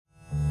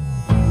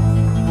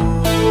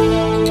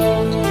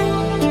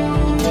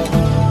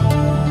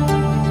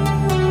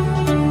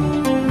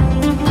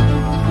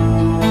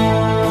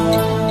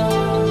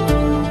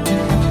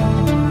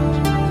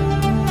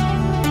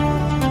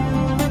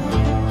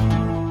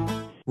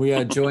We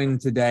are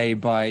joined today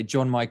by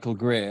John Michael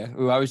Greer,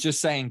 who I was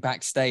just saying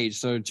backstage.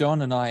 So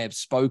John and I have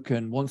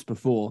spoken once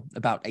before,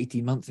 about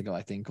 18 months ago,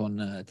 I think, on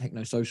a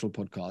Techno Social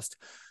podcast.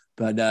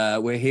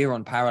 But we're here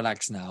on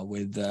Parallax now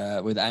with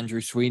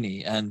Andrew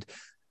Sweeny, and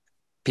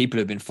people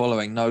who've been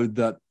following know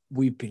that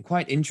we've been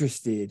quite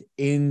interested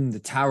in the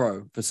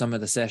tarot for some of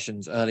the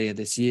sessions earlier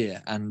this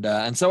year.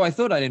 And so I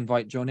thought I'd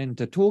invite John in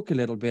to talk a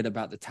little bit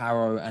about the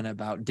tarot and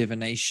about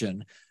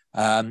divination.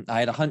 I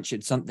had a hunch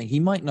it's something he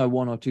might know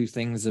one or two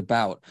things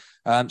about.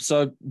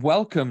 So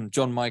welcome,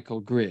 John Michael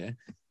Greer.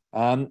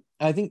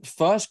 I think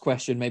first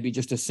question, maybe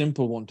just a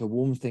simple one to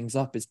warm things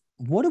up, is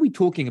what are we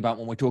talking about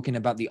when we're talking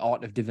about the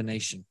art of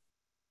divination?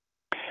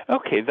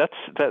 Okay, that's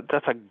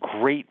a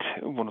great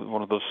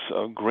one of those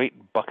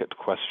great bucket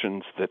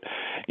questions that,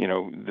 you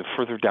know, the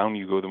further down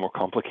you go, the more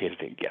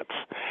complicated it gets.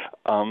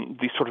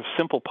 The sort of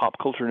simple pop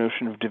culture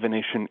notion of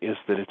divination is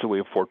that it's a way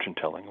of fortune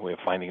telling, a way of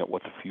finding out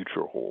what the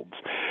future holds.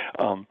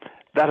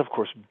 That, of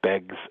course,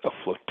 begs a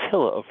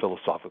flotilla of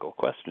philosophical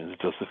questions.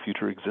 Does the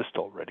future exist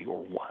already, or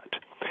what?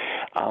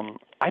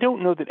 I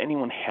don't know that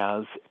anyone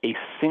has a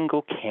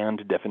single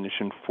canned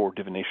definition for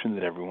divination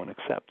that everyone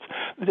accepts.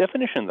 The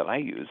definition that I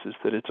use is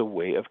that it's a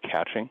way of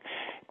catching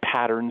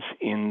patterns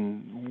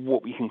in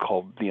what we can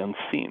call the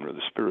unseen or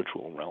the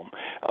spiritual realm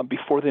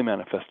before they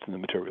manifest in the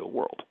material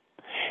world.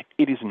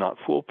 It is not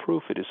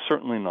foolproof. It is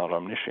certainly not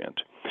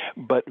omniscient.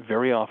 But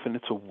very often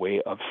it's a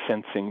way of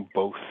sensing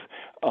both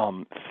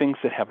things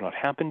that have not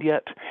happened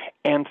yet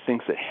and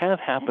things that have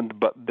happened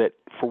but that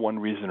for one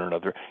reason or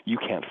another you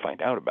can't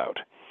find out about.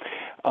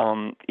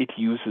 It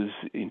uses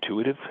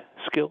intuitive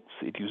skills.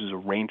 It uses a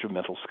range of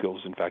mental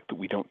skills, in fact, that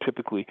we don't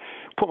typically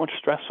put much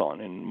stress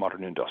on in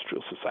modern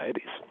industrial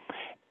societies.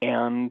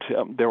 And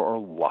there are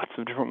lots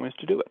of different ways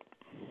to do it.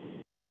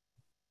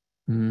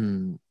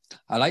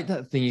 I like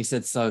that thing you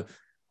said. So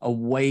a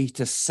way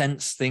to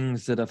sense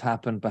things that have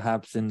happened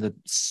perhaps in the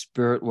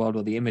spirit world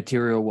or the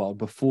immaterial world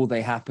before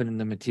they happen in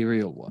the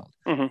material world.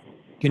 Mm-hmm.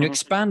 Can you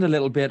expand a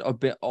little bit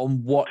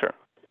on what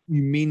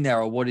you mean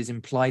there, or what is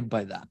implied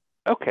by that?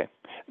 Okay.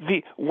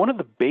 One of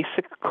the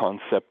basic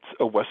concepts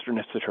of Western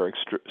esoteric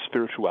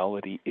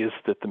spirituality is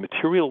that the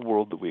material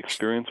world that we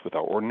experience with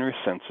our ordinary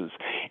senses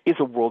is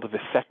a world of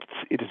effects.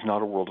 It is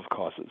not a world of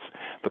causes.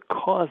 The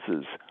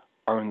causes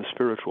are in the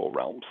spiritual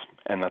realms,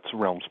 and that's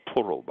realms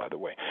plural, by the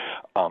way.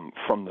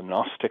 From the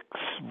Gnostics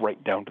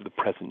right down to the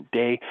present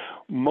day,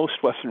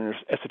 most Western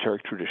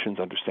esoteric traditions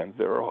understand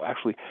there are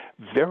actually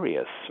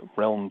various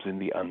realms in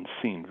the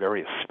unseen,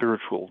 various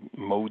spiritual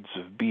modes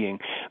of being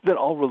that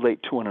all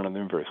relate to one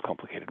another in various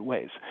complicated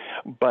ways.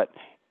 But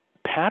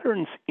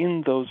patterns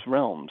in those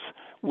realms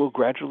will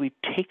gradually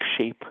take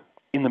shape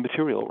in the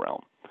material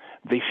realm.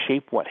 They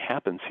shape what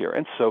happens here,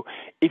 and so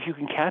if you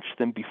can catch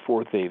them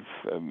before they've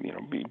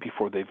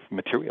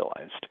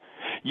materialized,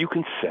 you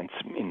can sense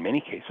in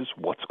many cases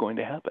what's going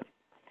to happen.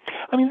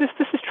 I mean, this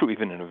is true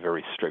even in a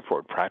very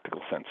straightforward,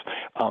 practical sense.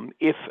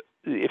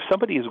 If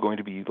somebody is going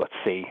to be, let's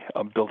say,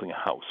 building a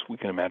house, we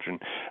can imagine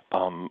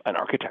an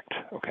architect.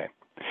 Okay,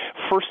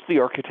 first the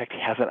architect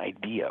has an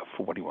idea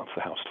for what he wants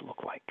the house to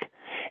look like.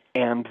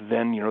 And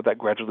then, that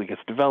gradually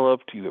gets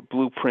developed. You get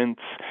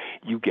blueprints,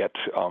 you get,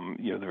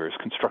 the various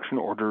construction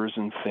orders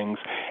and things.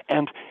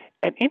 And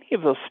at any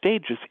of those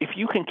stages, if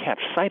you can catch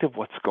sight of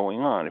what's going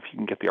on, if you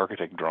can get the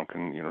architect drunk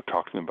and,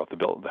 talk to them about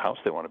the house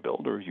they want to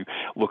build, or you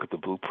look at the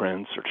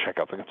blueprints or check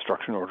out the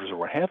construction orders or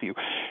what have you,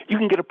 you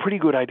can get a pretty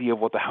good idea of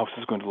what the house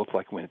is going to look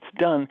like when it's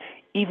done,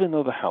 even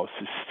though the house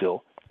is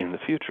still in the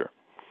future.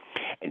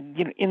 And,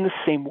 in the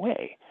same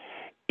way,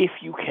 if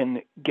you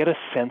can get a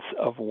sense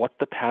of what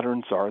the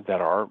patterns are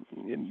that are,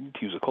 to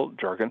use occult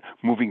jargon,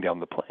 moving down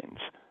the planes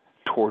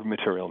toward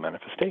material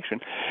manifestation,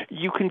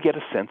 you can get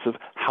a sense of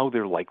how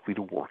they're likely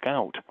to work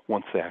out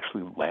once they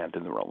actually land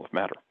in the realm of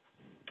matter.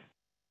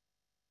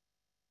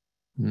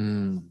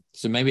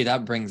 So maybe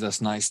that brings us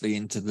nicely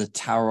into the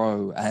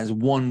tarot as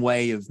one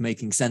way of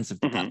making sense of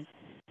the pattern.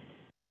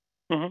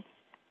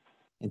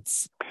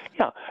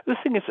 The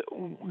thing is,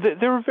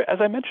 there are, as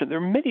I mentioned, there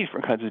are many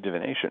different kinds of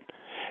divination,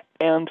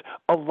 and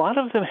a lot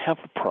of them have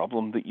the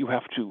problem that you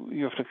have to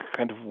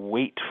kind of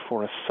wait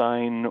for a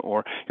sign,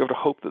 or you have to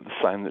hope that the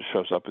sign that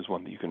shows up is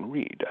one that you can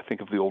read. I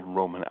think of the old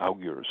Roman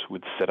augurs who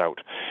would set out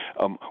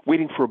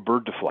waiting for a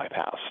bird to fly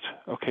past.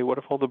 Okay, what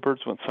if all the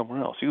birds went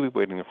somewhere else? You'll be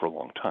waiting there for a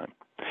long time.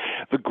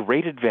 The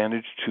great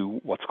advantage to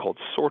what's called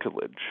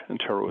sortilege, and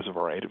tarot is a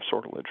variety of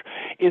sortilege,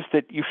 is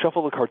that you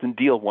shuffle the cards and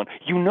deal one.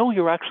 You know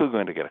you're actually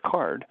going to get a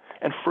card,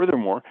 and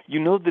furthermore, you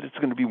know that it's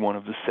going to be one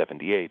of the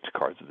 78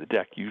 cards of the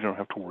deck. You don't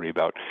have to worry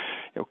about,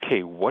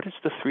 okay, what is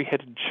the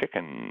three-headed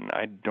chicken?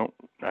 I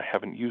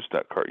haven't used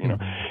that card.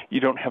 You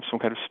don't have some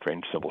kind of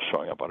strange symbol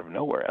showing up out of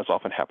nowhere, as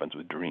often happens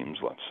with dreams,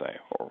 let's say,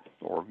 or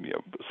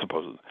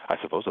I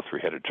suppose a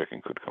three-headed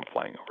chicken could come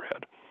flying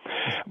overhead.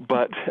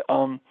 But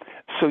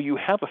so you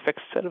have a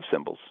fixed set of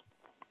symbols.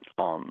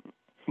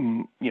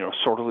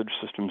 Sortilege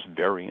systems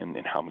vary in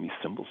how many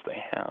symbols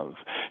they have.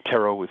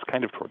 Tarot is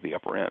kind of toward the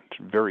upper end.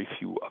 Very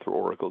few other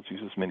oracles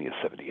use as many as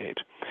 78.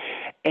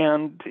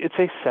 And it's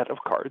a set of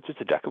cards.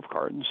 It's a deck of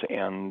cards,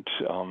 and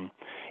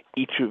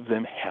Each of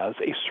them has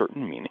a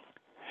certain meaning.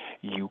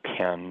 You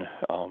can,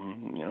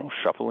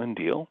 shuffle and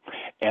deal,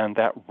 and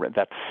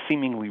that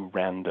seemingly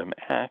random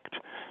act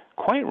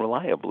quite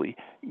reliably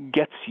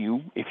gets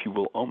you, if you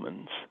will,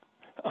 omens,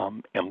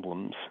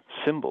 emblems,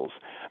 symbols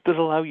that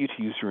allow you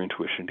to use your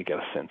intuition to get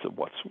a sense of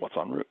what's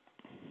en route.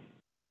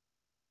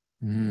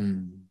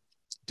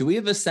 Do we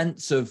have a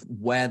sense of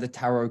where the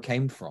tarot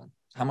came from?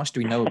 How much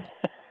do we know?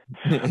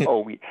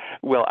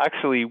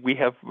 Actually, we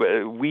have.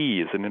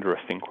 We is an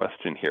interesting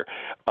question here.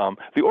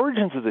 The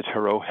origins of the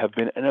tarot have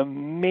been an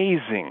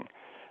amazing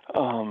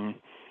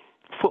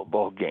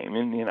football game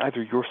in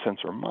either your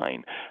sense or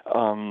mine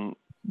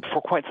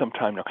for quite some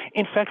time now.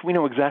 In fact, we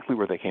know exactly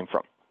where they came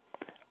from.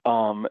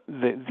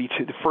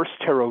 The first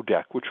tarot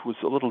deck, which was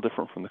a little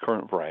different from the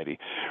current variety,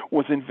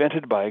 was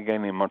invented by a guy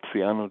named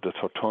Marziano da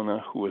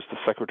Tortona, who was the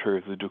secretary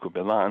of the Duke of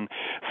Milan,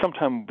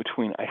 sometime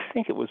between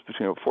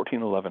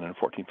 1411 and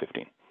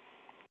 1415.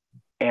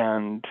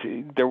 And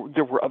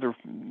there were other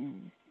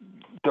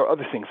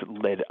things that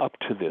led up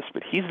to this,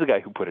 but he's the guy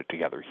who put it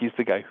together. He's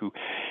the guy who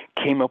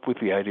came up with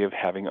the idea of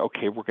having,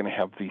 okay, we're going to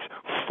have these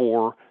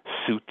 4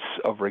 suits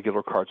of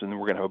regular cards, and then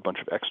we're going to have a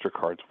bunch of extra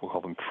cards. We'll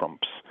call them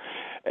trumps.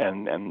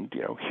 And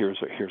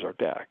here's our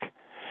deck.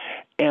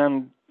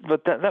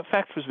 But that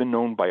fact has been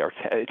known by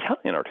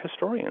Italian art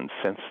historians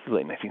since the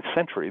late 19th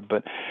century.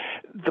 But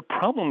the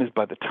problem is,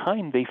 by the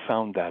time they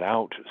found that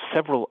out,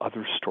 several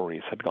other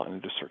stories had gotten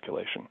into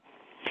circulation.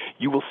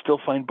 You will still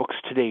find books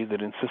today that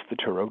insist the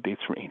tarot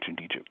dates from ancient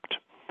Egypt.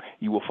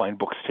 You will find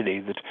books today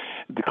that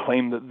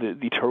claim that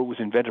the tarot was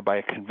invented by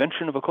a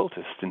convention of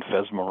occultists in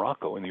Fez,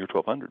 Morocco in the year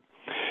 1200.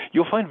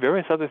 You'll find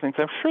various other things.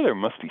 I'm sure there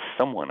must be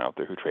someone out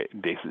there who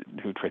traces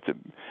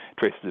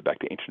it back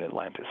to ancient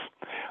Atlantis.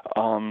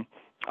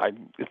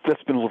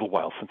 That's been a little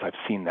while since I've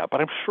seen that,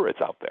 but I'm sure it's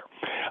out there.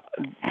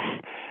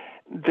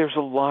 There's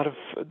a lot of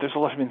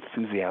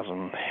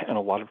enthusiasm and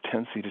a lot of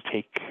tendency to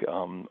take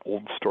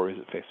old stories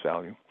at face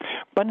value,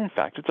 but in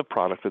fact, it's a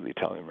product of the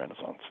Italian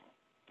Renaissance.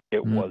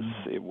 It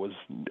was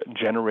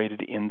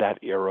generated in that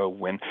era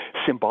when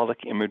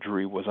symbolic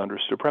imagery was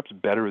understood perhaps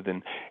better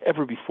than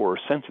ever before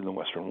since in the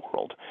Western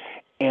world,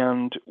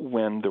 and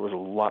when there was a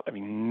lot of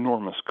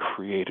enormous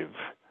creative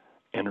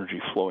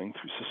energy flowing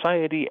through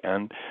society,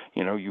 and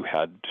you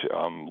had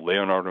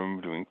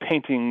Leonardo doing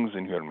paintings,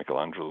 and you had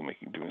Michelangelo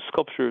doing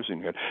sculptures, and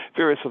you had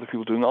various other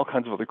people doing all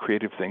kinds of other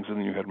creative things, and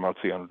then you had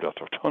Marziano da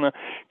Tortona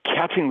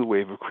catching the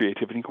wave of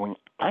creativity, going,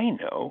 I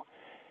know,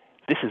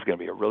 this is going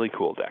to be a really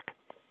cool deck.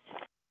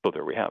 So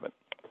there we have it.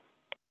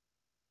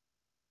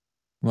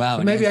 Wow.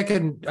 So maybe I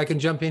can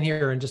jump in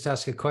here and just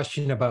ask a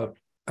question about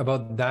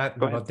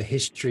the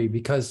history,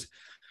 because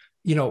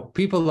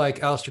people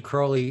like Aleister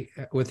Crowley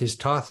with his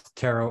Thoth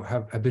tarot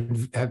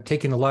have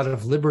taken a lot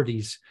of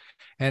liberties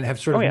and have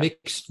sort of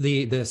mixed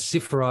the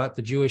Sifrot,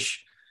 the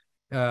Jewish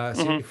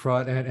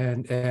Sifrot,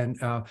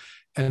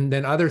 and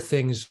then other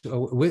things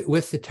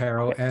with the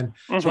tarot. And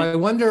so I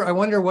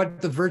wonder what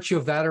the virtue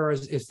of that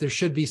is there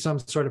should be some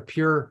sort of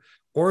pure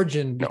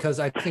origin, because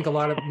I think a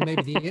lot of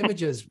maybe the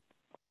images,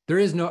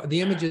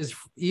 the images,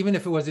 even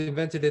if it was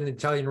invented in the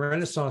Italian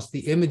Renaissance, the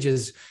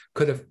images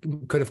could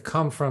have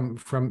come from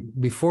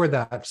before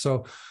that.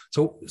 So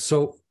how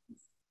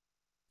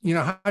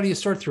do you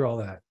sort through all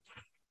that?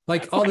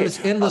 Like all those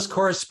endless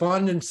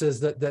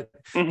correspondences that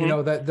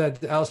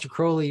Aleister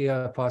Crowley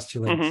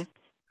postulates.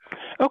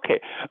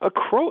 Okay,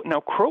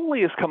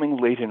 Crowley is coming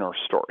late in our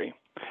story.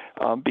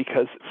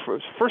 Because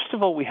first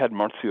of all, we had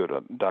Marziano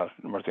da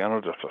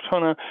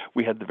Tortona,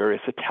 we had the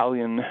various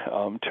Italian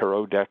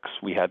tarot decks,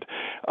 we had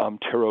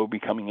tarot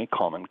becoming a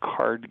common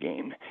card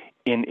game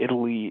in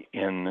Italy,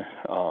 in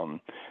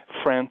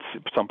France,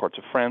 some parts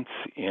of France,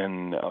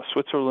 in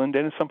Switzerland,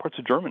 and in some parts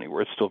of Germany,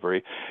 where it's still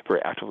very,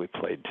 very actively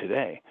played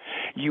today.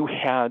 You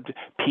had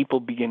people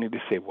beginning to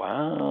say,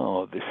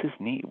 wow, this is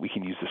neat. We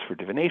can use this for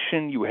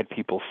divination. You had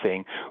people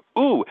saying,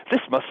 ooh,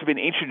 this must have been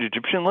ancient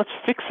Egyptian. Let's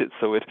fix it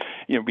so it,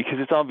 because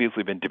it's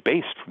obviously been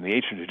debased from the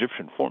ancient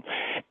Egyptian form.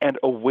 And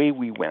away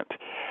we went.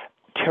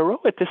 Tarot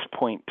at this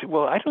point,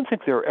 well, I don't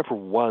think there ever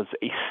was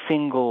a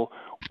single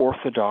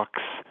orthodox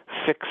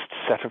fixed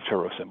set of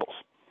tarot symbols.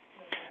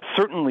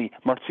 Certainly,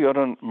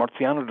 Marziano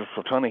da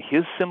Tortona,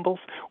 his symbols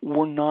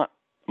were not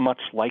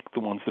much like the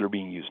ones that are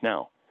being used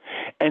now.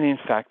 And in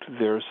fact,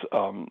 there's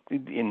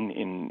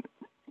in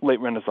late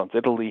Renaissance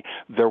Italy,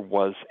 there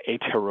was a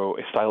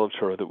style of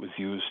tarot that was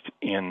used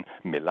in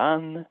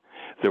Milan.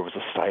 There was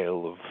a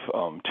style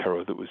of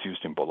tarot that was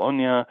used in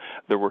Bologna.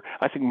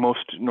 I think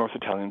most North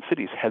Italian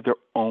cities had their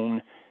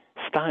own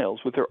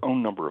styles with their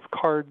own number of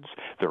cards,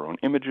 their own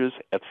images,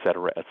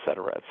 etc.,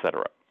 etc.,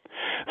 etc.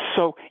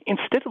 So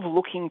instead of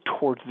looking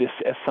towards this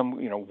as some,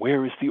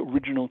 where is the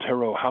original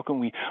tarot? How can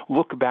we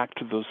look back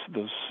to those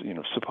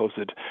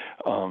supposed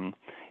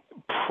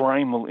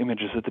primal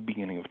images at the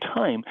beginning of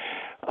time?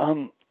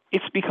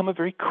 It's become a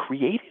very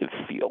creative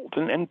field,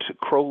 and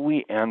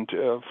Crowley and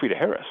Frieda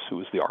Harris, who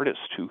was the artist,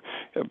 who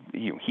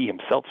he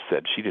himself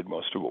said she did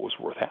most of what was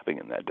worth having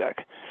in that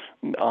deck.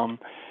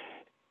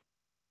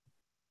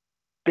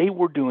 They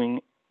were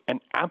doing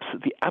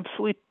the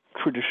absolute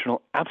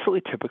traditional,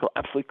 absolutely typical,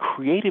 absolutely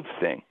creative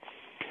thing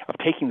of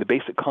taking the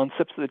basic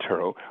concepts of the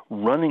tarot,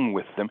 running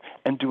with them,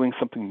 and doing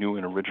something new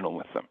and original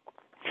with them.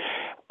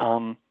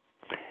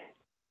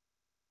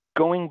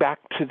 Going back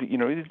to the,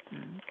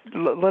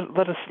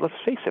 let's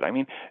face it. I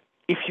mean,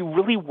 if you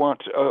really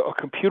want a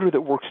computer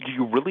that works, do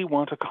you really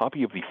want a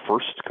copy of the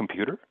first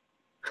computer?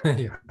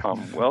 Yeah.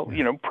 Well,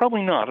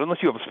 probably not, unless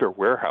you have a spare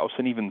warehouse.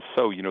 And even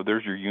so,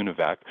 there's your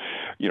UNIVAC,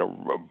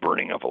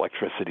 burning up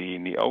electricity,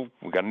 and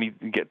we got to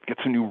get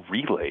some new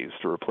relays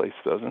to replace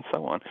those, and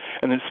so on.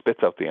 And then it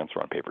spits out the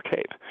answer on paper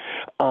tape.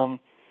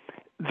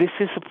 This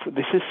is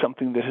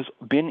something that has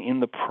been in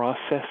the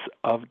process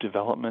of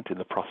development, in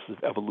the process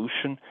of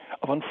evolution,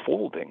 of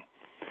unfolding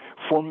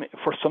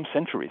for some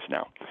centuries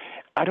now.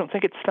 I don't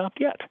think it's stopped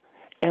yet,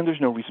 and there's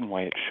no reason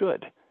why it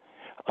should.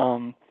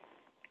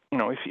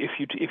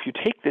 If you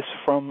take this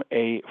from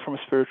a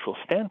spiritual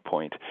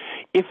standpoint,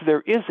 if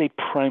there is a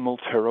primal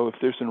tarot, if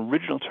there's an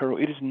original tarot,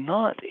 it is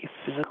not a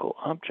physical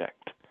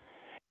object.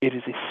 It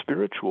is a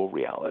spiritual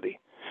reality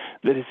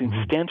that is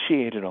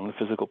instantiated on the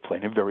physical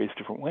plane in various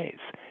different ways,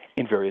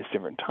 in various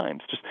different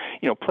times. Just,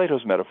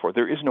 Plato's metaphor,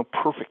 there is no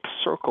perfect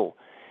circle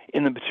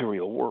in the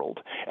material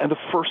world. And the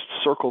first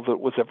circle that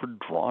was ever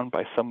drawn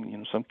by some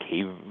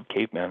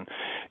caveman,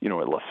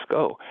 at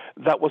Lascaux,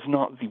 that was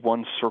not the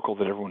one circle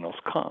that everyone else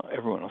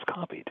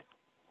copied.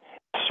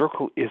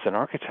 Circle is an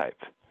archetype.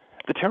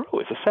 The tarot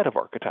is a set of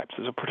archetypes.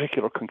 There's a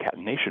particular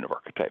concatenation of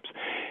archetypes.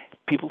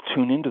 People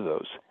tune into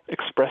those,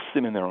 express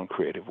them in their own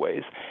creative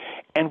ways,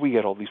 and we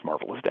get all these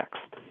marvelous decks.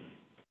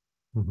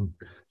 Mm-hmm.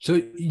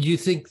 So you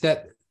think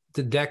that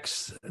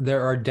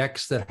there are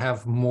decks that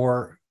have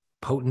more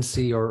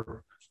potency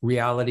or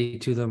reality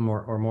to them,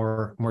 or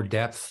more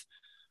depth,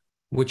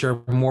 which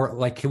are more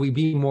like, can we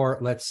be more,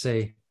 let's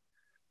say,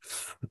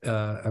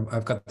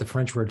 I've got the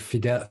French word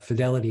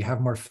fidelity, have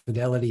more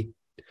fidelity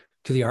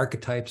to the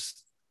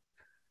archetypes?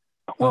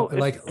 Well,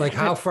 like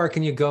how far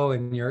can you go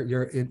in your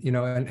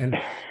and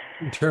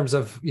in terms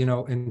of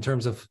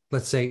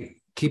let's say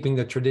keeping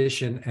the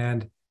tradition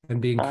and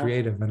being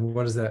creative, and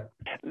what is that?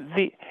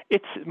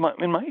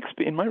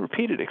 In my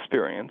repeated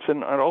experience,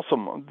 and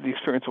also the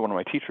experience of one of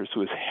my teachers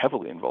who is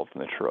heavily involved in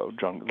the tarot,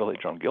 the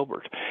late John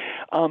Gilbert.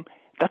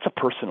 That's a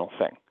personal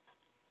thing.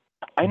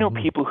 I know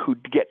people who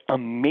get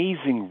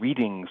amazing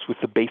readings with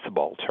the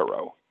baseball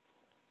tarot.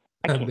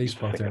 I can't use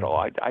the thing at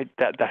all.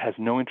 That has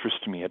no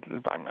interest to me.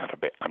 I'm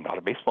not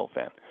a baseball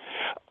fan.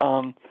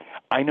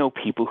 I know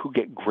people who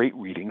get great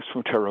readings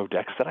from tarot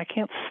decks that I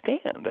can't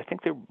stand. I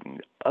think they're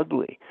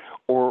ugly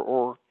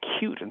or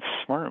cute and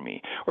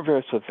smarmy or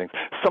various other things.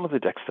 Some of the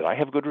decks that I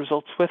have good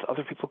results with,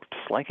 other people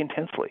dislike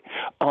intensely.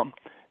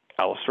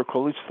 Aleister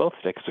Crowley's Thoth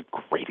deck is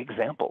a great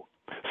example.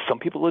 Some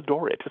people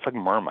adore it. It's like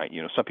Marmite.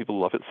 Some people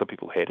love it, some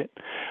people hate it.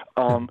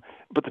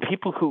 But the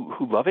people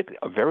who love it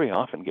very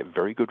often get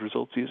very good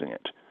results using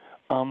it.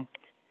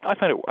 I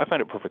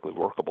find it perfectly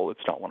workable.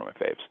 It's not one of my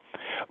faves.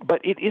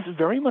 But it is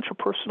very much a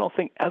personal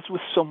thing, as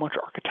with so much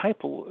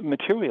archetypal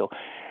material.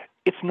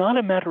 It's not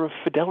a matter of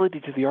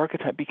fidelity to the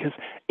archetype, because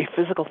a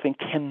physical thing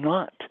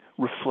cannot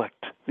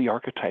reflect the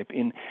archetype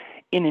in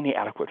any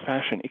adequate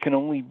fashion. It can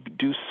only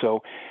do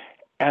so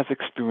as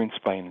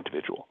experienced by an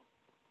individual.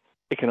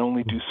 It can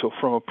only do so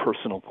from a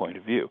personal point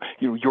of view.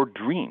 Your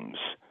dreams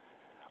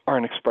are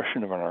an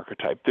expression of an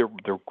archetype.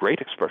 They're great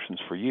expressions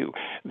for you.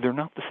 They're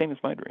not the same as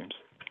my dreams.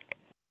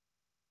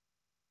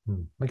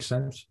 Makes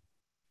sense.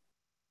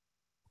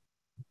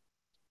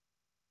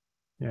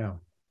 Yeah.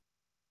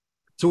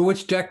 So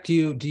which deck do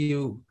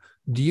you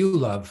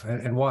love,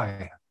 and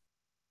why?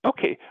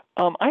 Okay.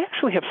 I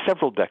actually have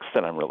several decks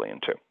that I'm really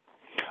into.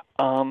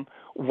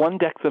 One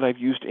deck that I've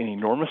used an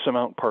enormous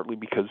amount, partly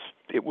because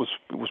it was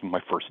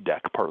my first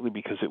deck, partly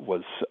because it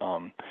was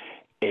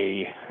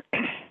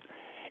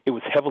it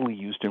was heavily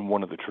used in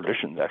one of the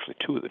traditions, actually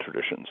two of the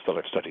traditions that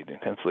I've studied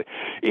intensely,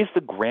 is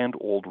the Grand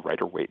Old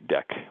Rider-Waite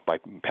deck by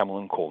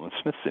Pamela Colman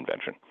Smith's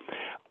invention.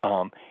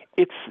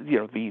 It's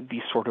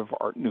the sort of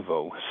Art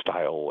Nouveau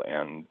style,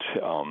 and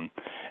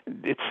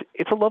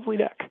it's a lovely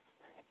deck.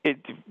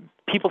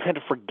 People tend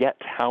to forget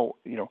how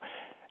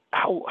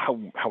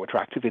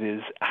attractive it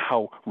is,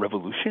 how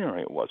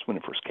revolutionary it was when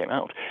it first came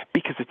out,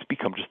 because it's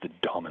become just the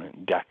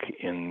dominant deck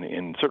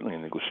in certainly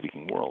in the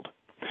English-speaking world.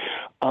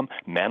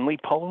 Manly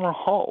Polymer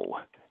Hall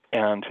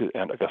and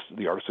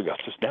the artist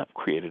Augustus Knapp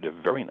created a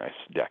very nice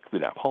deck, the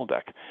Knapp Hall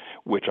deck,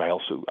 which I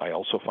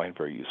also find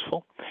very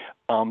useful.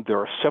 There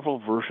are several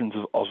versions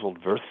of Oswald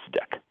Wirth's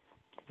deck,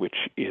 which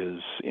is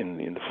in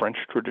the French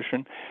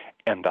tradition,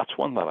 and that's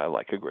one that I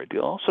like a great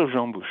deal. Also,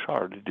 Jean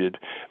Bouchard did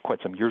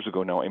quite some years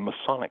ago now a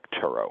Masonic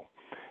tarot,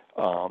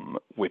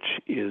 which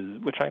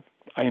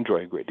I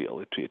enjoy a great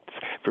deal. It's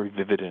very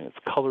vivid in its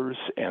colors,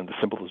 and the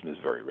symbolism is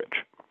very rich.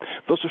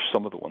 Those are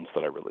some of the ones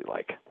that I really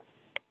like.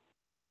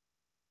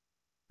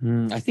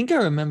 I think I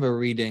remember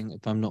reading,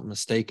 if I'm not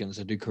mistaken,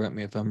 so do correct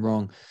me if I'm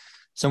wrong,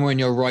 somewhere in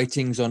your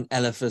writings on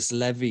Eliphas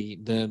Levi,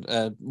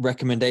 the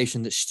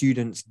recommendation that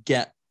students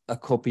get a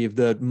copy of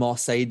the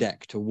Marseille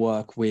deck to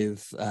work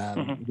with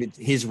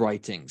his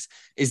writings.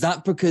 Is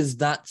that because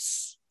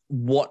that's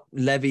what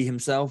Levi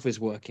himself is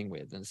working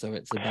with, and so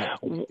it's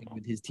about connecting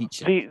with his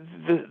teaching.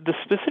 The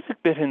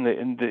specific bit in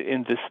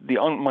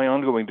my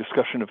ongoing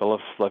discussion of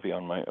Eliphas Levi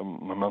on my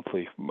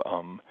monthly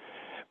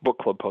book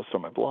club post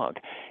on my blog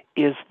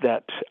is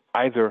that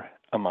either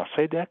a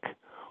Maaseh deck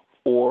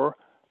or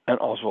an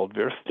Oswald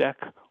Wirth deck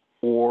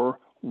or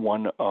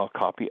one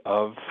copy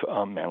of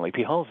Manly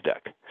P. Hall's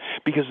deck,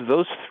 because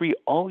those three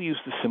all use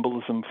the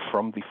symbolism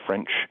from the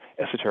French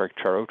esoteric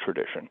tarot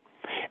tradition,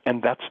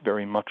 and that's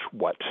very much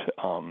what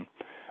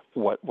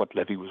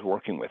Levi was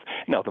working with.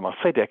 Now, the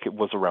Maaseh deck, it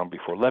was around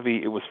before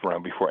Levi. It was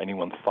around before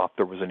anyone thought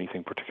there was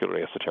anything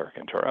particularly esoteric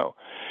in tarot.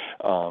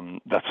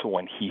 That's the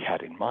one he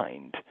had in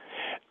mind.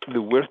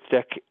 The Wirth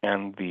deck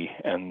and the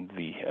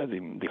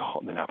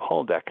Knapp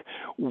Hall deck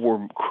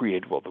were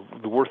created. Well,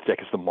 the Wirth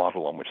deck is the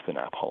model on which the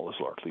Knapp Hall is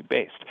largely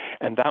based,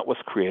 and that was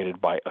created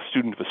by a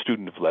student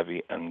of Levi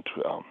and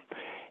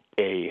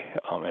a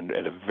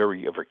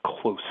very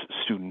close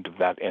student of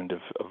that end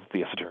of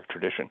the esoteric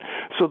tradition.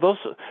 So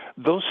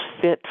those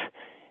fit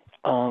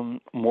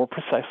more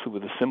precisely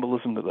with the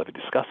symbolism that Levi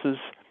discusses.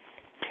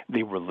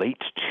 They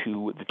relate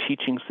to the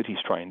teachings that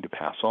he's trying to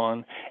pass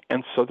on,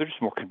 and so they're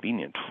just more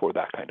convenient for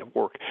that kind of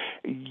work.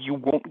 You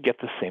won't get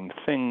the same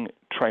thing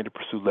trying to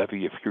pursue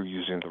Levi if you're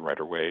using the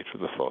Rider-Waite or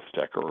the Thoth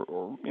deck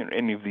or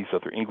any of these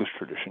other English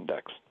tradition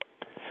decks.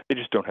 They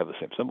just don't have the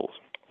same symbols.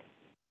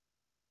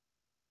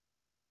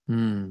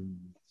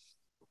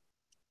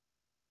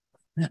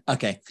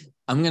 Okay,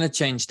 I'm going to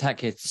change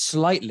tack here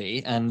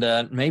slightly and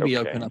maybe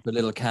open up a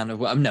little can of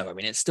worms. No, I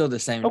mean, it's still the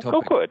same topic.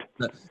 Oh, good.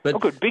 But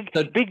good.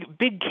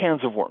 Big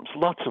cans of worms.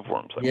 Lots of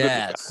worms.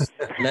 Yes.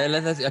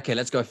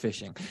 Let's go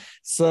fishing.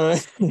 So,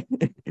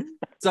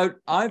 so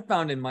I've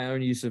found in my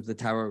own use of the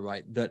tarot,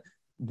 right, that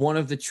one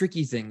of the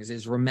tricky things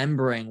is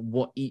remembering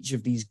what each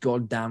of these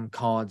goddamn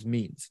cards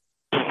means.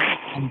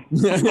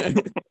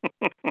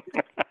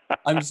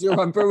 I'm sure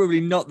I'm probably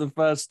not the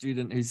first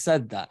student who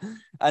said that,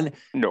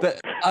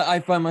 but I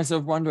find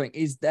myself wondering: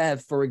 is there,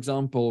 for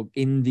example,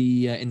 in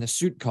the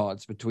suit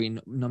cards between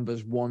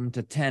numbers 1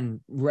 to 10,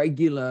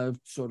 regular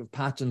sort of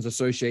patterns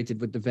associated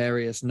with the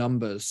various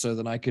numbers, so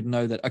that I could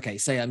know that, okay,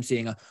 say I'm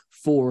seeing a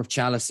 4 of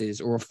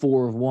chalices or a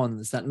 4 of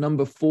wands, that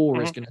number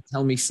 4 is going to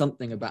tell me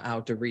something about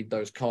how to read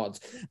those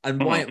cards,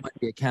 and why it might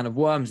be a can of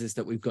worms is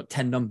that we've got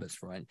 10 numbers,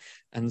 right?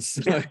 And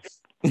so.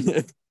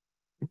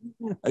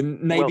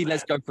 And maybe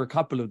let's go for a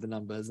couple of the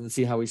numbers and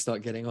see how we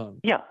start getting on.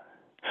 Yeah.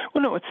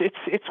 Well, no,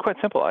 it's quite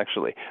simple,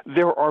 actually.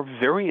 There are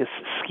various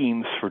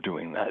schemes for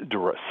doing that.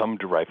 Some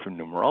derive from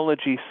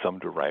numerology, some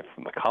derive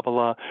from the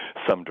Kabbalah,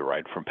 some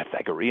derived from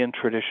Pythagorean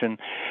tradition.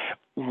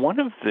 One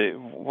of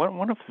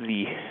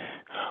the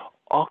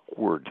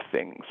awkward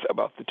things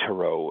about the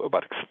tarot,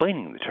 about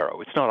explaining the tarot,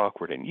 it's not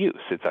awkward in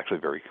use, it's actually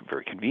very,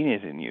 very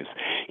convenient in use,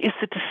 is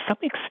that to some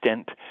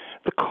extent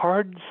the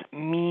cards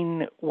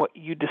mean what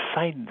you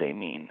decide they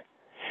mean.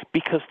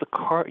 Because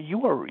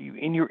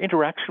in your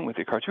interaction with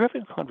the cards, you're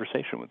having a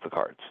conversation with the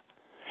cards.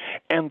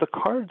 And the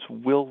cards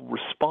will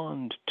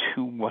respond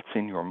to what's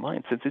in your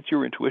mind, since it's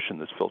your intuition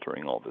that's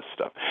filtering all this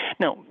stuff.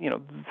 Now,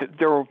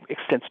 there are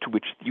extents to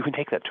which you can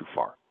take that too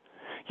far.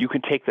 You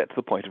can take that to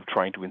the point of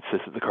trying to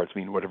insist that the cards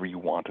mean whatever you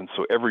want, and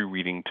so every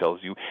reading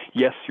tells you,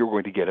 yes, you're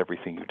going to get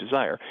everything you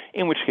desire,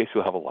 in which case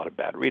you'll have a lot of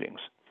bad readings.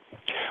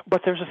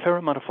 But there's a fair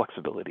amount of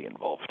flexibility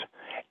involved.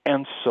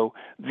 And so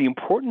the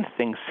important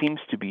thing seems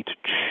to be to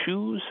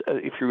choose,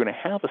 if you're going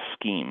to have a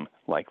scheme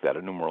like that, a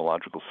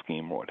numerological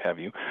scheme or what have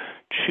you,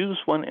 choose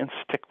one and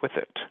stick with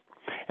it.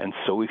 And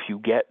so if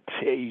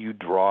you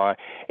draw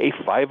a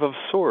 5 of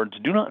swords,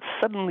 do not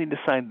suddenly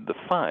decide the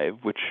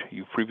 5, which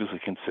you previously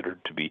considered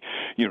to be,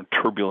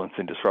 turbulence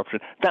and disruption.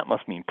 That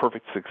must mean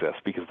perfect success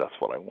because that's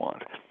what I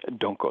want.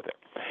 Don't go there.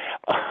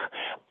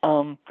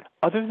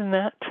 Other than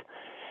that,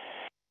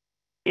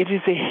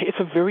 it's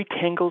a very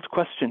tangled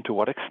question to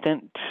what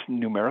extent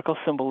numerical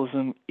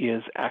symbolism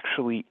is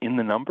actually in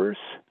the numbers,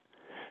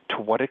 to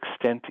what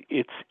extent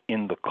it's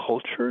in the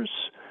cultures,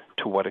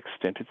 to what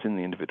extent it's in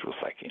the individual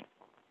psyche.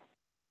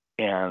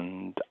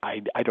 And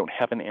I don't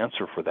have an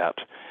answer for that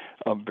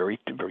very,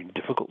 very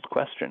difficult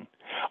question.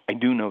 I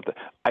do know that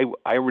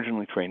I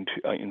originally trained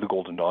in the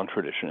Golden Dawn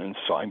tradition, and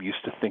so I'm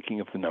used to thinking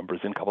of the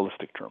numbers in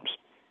Kabbalistic terms.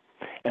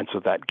 And so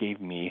that gave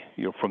me,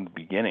 from the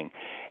beginning,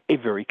 a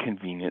very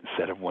convenient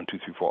set of 1, 2,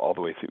 3, 4, all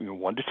the way through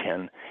 1 to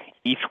 10.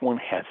 Each one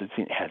has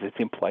its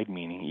implied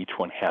meaning. Each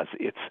one has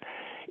its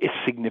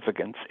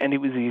significance. And it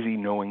was easy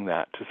knowing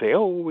that to say,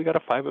 oh, we got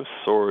a 5 of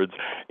swords.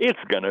 It's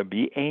going to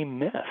be a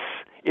mess.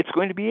 It's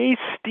going to be a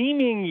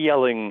steaming,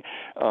 yelling,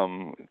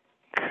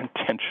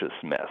 contentious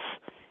mess.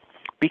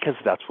 Because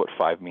that's what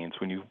 5 means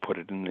when you put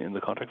it in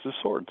the context of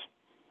swords.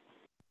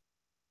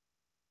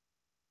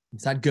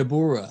 Is that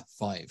Geburah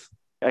 5?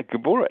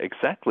 Geburah,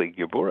 exactly.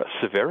 Geburah,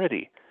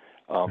 severity.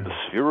 The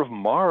sphere of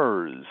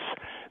Mars,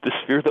 the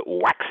sphere that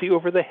whacks you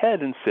over the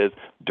head and says,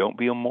 don't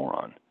be a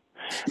moron.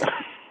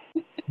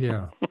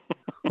 Yeah.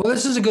 Well,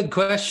 this is a good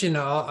question,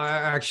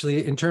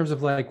 actually, in terms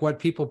of like what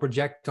people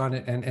project on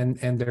it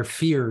and their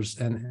fears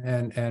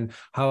and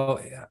how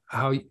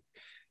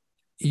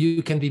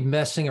you can be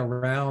messing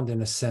around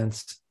in a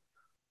sense.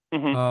 I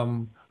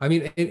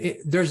mean,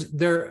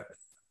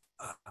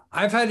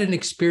 I've had an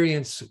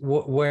experience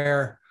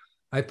where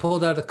I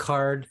pulled out a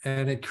card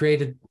and it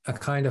created a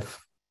kind of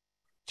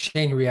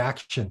chain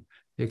reaction,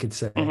 you could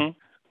say.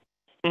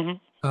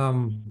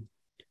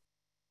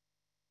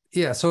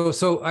 Yeah.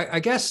 So I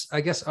guess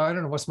I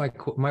don't know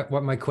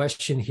what my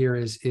question here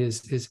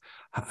is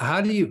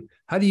how do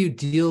you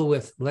deal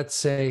with, let's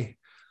say,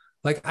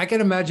 like, I can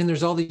imagine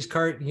there's all these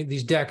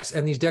decks,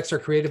 and these decks are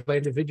created by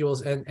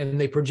individuals, and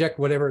they project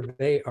whatever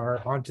they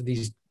are onto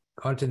these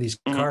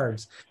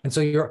cards. And so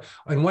you're,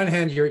 on one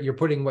hand, you're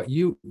putting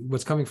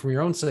what's coming from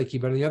your own psyche,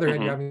 but on the other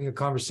hand, you're having a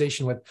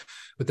conversation with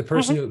the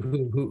person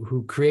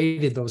who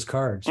created those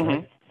cards,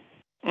 right?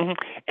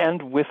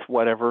 And with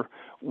whatever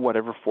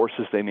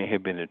forces they may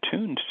have been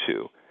attuned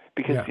to.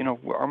 Because,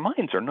 our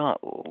minds are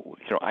not,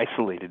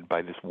 isolated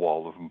by this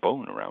wall of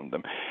bone around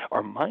them.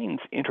 Our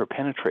minds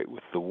interpenetrate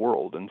with the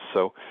world. And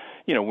so,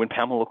 when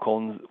Pamela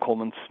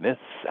Coleman Smith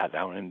sat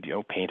down and,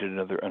 painted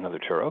another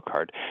tarot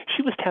card,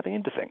 she was tapping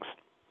into things.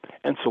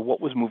 And so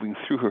what was moving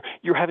through her,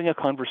 you're having a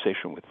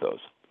conversation with those,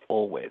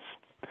 always.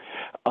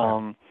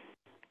 And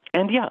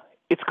yeah,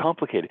 it's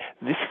complicated.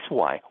 This is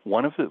why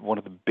one of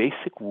the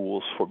basic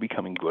rules for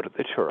becoming good at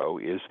the tarot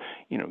is,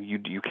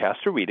 you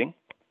cast a reading,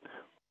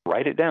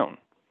 write it down.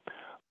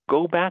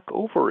 Go back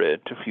over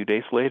it a few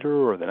days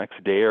later or the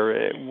next day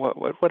or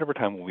whatever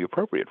time will be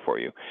appropriate for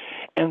you,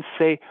 and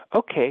say,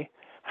 okay,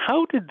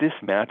 how did this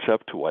match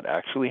up to what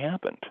actually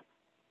happened?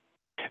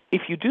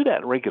 If you do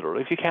that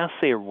regularly, if you cast,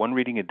 say, one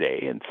reading a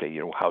day and say,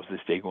 how's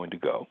this day going to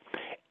go?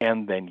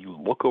 And then you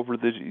look over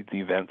the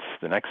events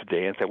the next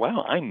day and say,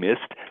 wow, I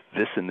missed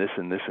this and this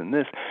and this and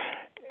this.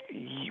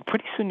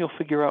 Pretty soon you'll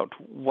figure out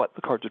what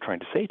the cards are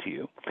trying to say to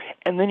you,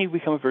 and then you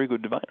become a very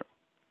good diviner.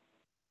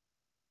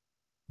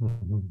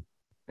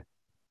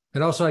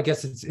 And also, I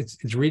guess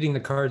it's reading the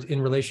cards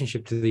in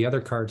relationship to the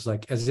other cards,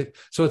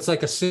 so it's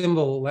like a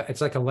symbol,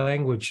 it's like a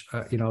language,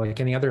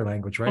 like any other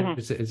language, right?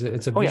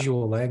 It's a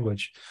visual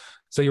language.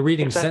 So you're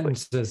reading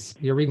sentences.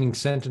 You're reading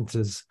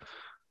sentences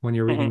when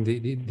you're reading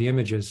the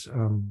images.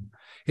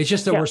 It's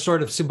just that we're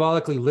sort of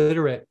symbolically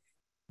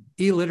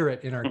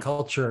illiterate in our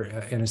culture,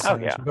 in a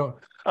sense.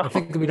 I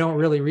think we don't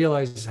really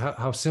realize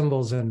how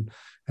symbols and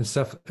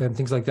stuff and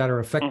things like that are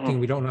affecting.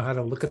 We don't know how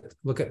to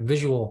look at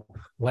visual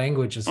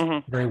languages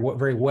very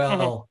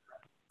well.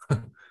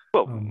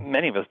 Well,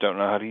 many of us don't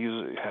know how to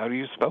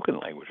use spoken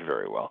language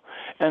very well,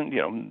 and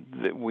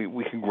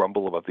we can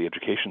grumble about the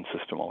education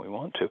system all we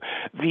want to.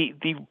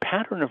 The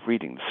pattern of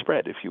reading, the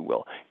spread, if you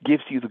will,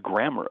 gives you the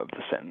grammar of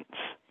the sentence.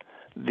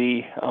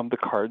 The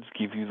cards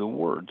give you the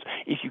words.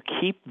 If you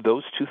keep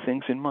those two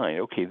things in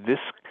mind, okay,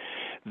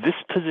 this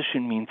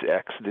position means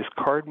X, this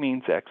card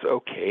means X,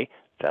 okay,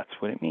 that's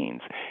what it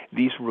means.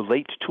 These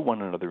relate to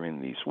one another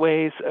in these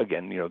ways.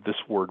 Again, this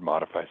word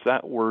modifies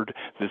that word,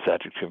 this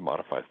adjective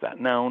modifies that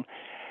noun.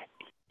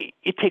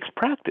 It takes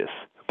practice,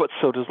 but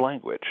so does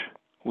language.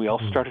 We all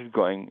started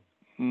going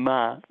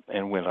ma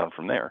and went on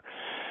from there.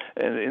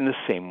 And in the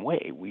same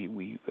way, we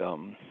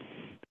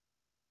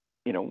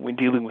when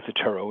dealing with the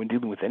tarot and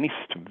dealing with any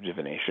system of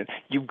divination,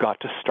 you've got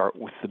to start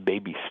with the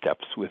baby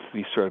steps, with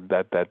the sort of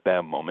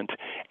bam moment,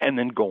 and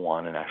then go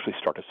on and actually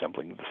start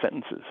assembling the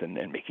sentences and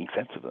making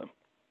sense of them.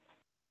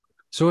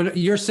 So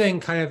you're saying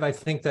kind of, I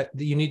think, that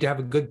you need to have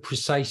a good,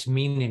 precise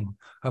meaning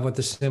of what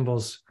the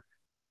symbols,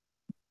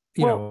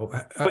 in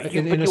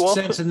a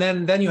sense, and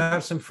then you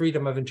have some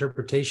freedom of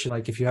interpretation.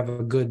 Like if you have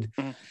a good,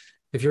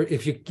 if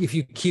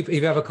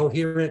you have a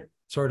coherent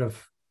sort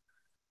of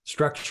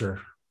structure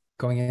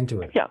going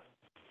into it. Yeah.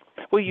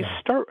 Well, you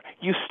start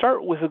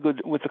with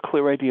a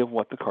clear idea of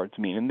what the cards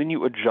mean, and then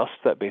you adjust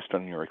that based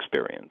on your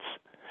experience.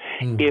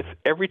 If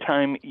every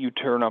time you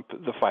turn up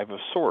the Five of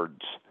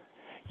Swords,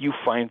 you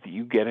find that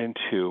you get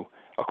into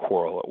a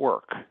quarrel at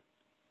work,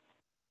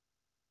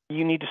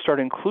 you need to start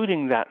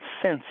including that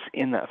sense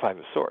in that Five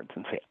of Swords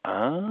and say,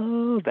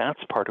 oh, that's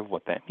part of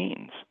what that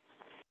means.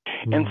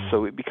 And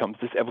so it becomes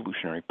this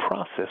evolutionary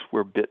process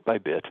where bit by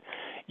bit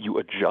you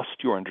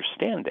adjust your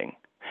understanding.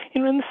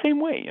 In the same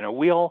way,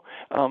 we all,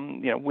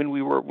 when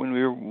we were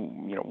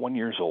 1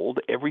 year old,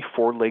 every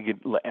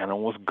four-legged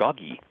animal was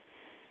goggy.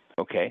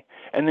 Okay,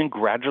 and then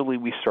gradually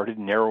we started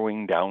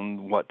narrowing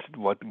down what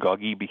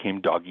goggy became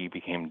doggy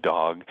became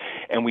dog,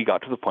 and we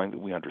got to the point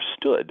that we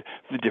understood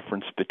the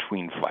difference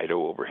between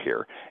Fido over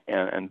here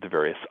and the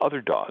various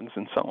other dogs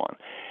and so on.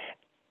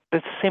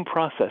 It's the same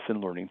process in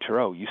learning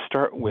tarot. You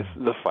start with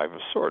the Five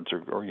of Swords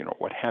or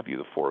what have you,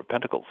 the Four of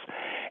Pentacles,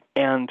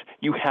 and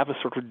you have a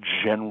sort of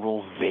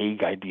general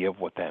vague idea of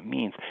what that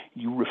means.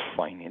 You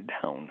refine it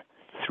down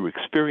through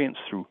experience,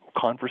 through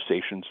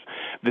conversations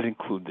that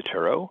include the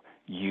tarot,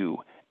 you,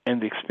 and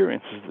the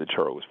experiences the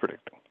tarot was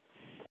predicting.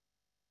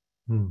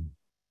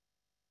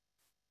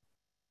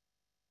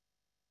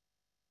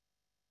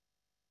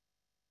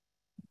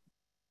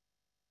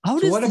 How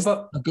does what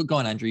about? Go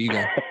on, Andrew. You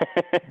go.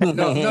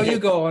 no, you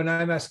go. And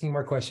I'm asking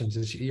more questions.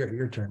 It's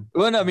your turn.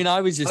 Well, no, I mean,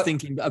 I was just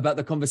thinking about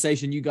the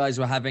conversation you guys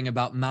were having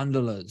about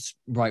mandalas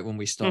right when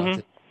we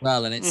started.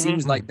 well, and it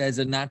seems like there's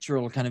a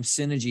natural kind of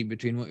synergy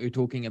between what you're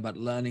talking about,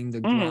 learning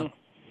the grammar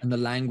and the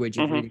language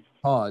of reading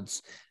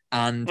cards,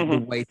 and the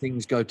way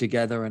things go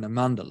together in a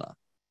mandala.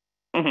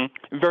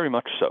 Very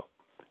much so.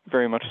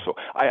 Very much so.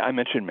 I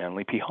mentioned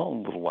Manly P. Hall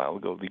a little while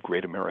ago, the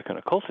great American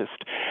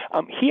occultist.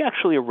 He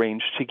actually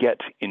arranged to get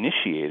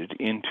initiated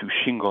into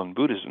Shingon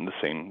Buddhism, the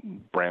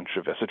same branch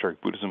of esoteric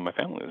Buddhism my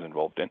family was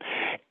involved in.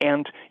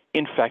 And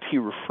in fact, he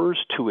refers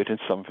to it in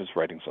some of his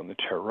writings on the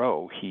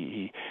tarot.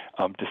 He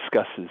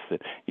discusses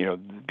that,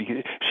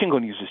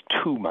 Shingon uses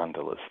two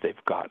mandalas. They've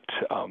got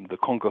the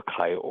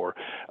Kongokai, or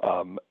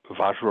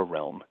Vajra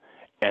realm,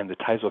 and the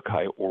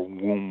Taizokai, or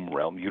womb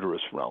realm,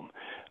 uterus realm.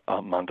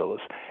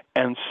 Mandalas,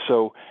 and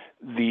so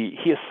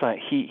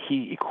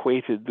he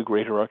equated the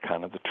Greater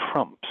Arcana, the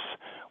trumps,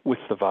 with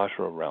the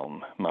Vajra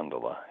realm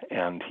mandala,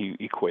 and he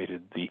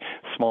equated the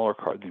smaller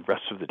card, the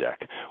rest of the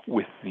deck,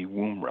 with the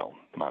womb realm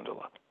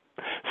mandala.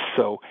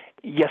 So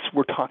yes,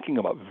 we're talking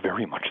about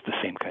very much the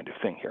same kind of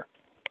thing here.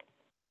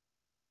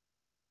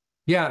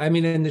 Yeah, I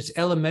mean, and it's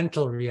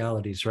elemental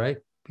realities, right?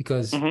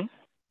 Because in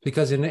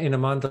a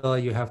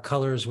mandala you have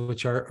colors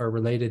which are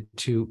related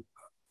to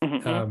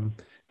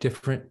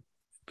different,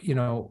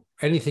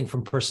 anything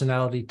from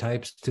personality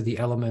types to the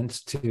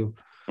elements to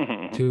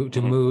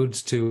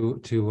moods to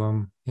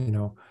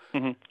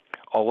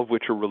all of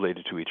which are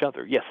related to each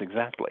other. Yes,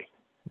 exactly.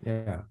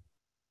 Yeah.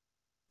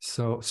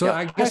 So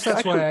I guess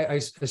that's why I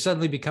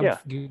suddenly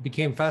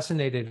became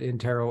fascinated in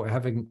tarot,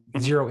 having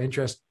zero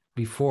interest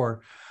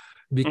before,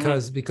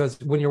 because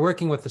when you're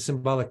working with the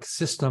symbolic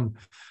system,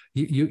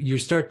 you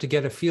start to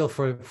get a feel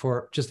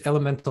for just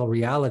elemental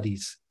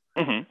realities.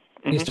 And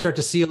you start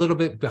to see a little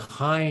bit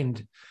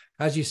behind,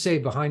 as you say,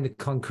 behind the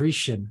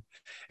concretion.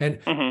 And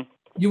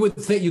you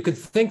could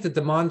think that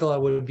the mandala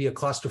would be a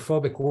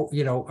claustrophobic,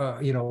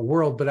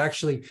 world, but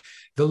actually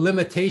the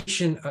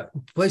limitation,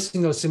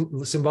 placing those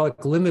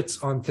symbolic limits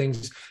on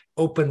things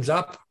opens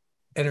up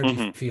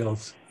energy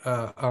fields.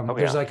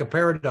 There's like a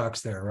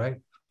paradox there,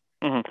 right?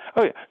 Oh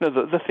yeah. No,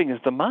 the thing is,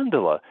 the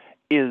mandala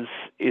is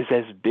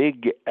as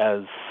big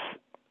as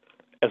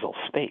all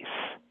space.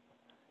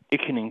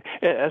 It can,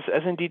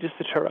 as indeed is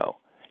the tarot.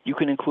 You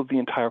can include the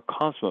entire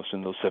cosmos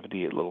in those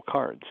 78 little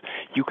cards.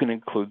 You can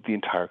include the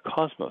entire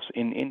cosmos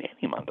in any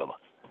mandala.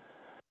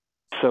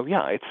 So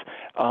yeah, it's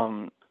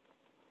the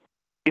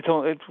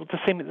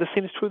same. The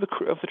same is true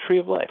of the tree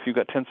of life. You've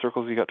got 10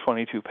 circles. You've got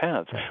 22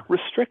 paths.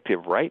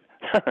 Restrictive, right?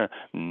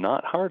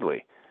 Not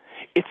hardly.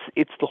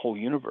 It's the whole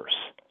universe.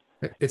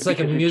 It's like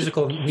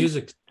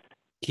music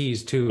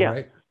keys too,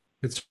 right?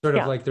 It's sort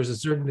of like there's a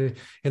certain,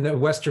 in the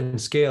Western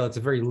scale, it's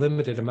a very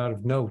limited amount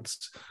of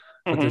notes,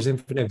 but there's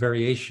infinite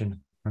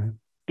variation. Right?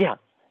 Yeah,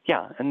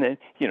 and then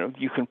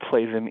you can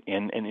play them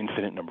in an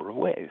infinite number of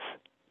ways.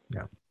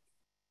 Yeah.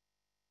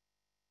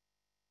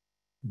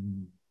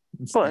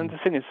 Well, and the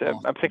thing is,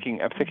 I'm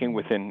thinking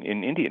within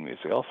in Indian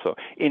music also.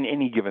 In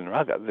any given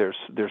raga, there's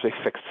a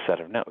fixed set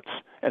of notes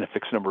and a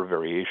fixed number of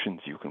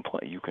variations you can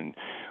play. You can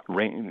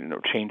ring,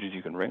 changes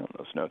you can ring on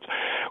those notes.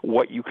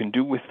 What you can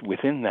do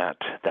within that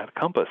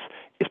compass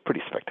is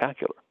pretty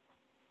spectacular.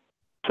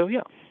 So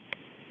yeah.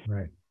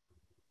 Right.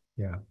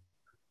 Yeah.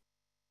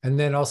 And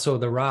then also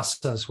the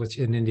rasas, which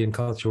in Indian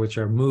culture, which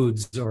are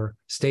moods or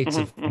states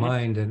of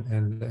mind,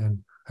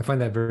 and I find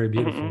that very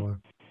beautiful.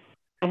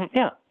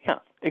 Yeah,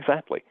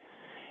 exactly.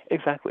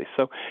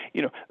 So,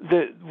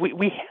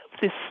 we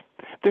have this.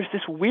 There's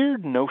this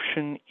weird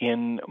notion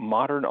in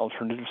modern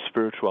alternative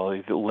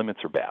spirituality that limits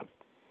are bad.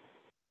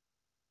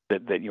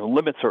 That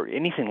limits are,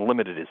 anything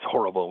limited is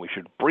horrible. We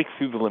should break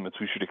through the limits.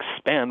 We should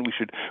expand. We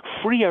should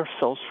free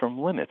ourselves from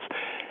limits.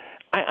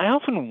 I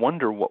often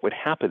wonder what would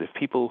happen if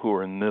people who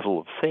are in the middle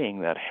of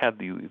saying that had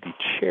the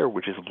chair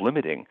which is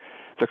limiting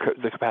the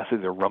capacity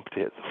of their rump to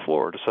hit the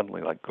floor to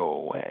suddenly go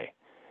away.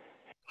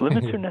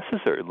 Limits are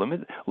necessary.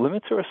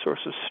 Limits are a source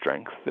of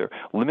strength.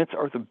 Limits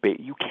are the bait.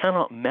 You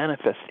cannot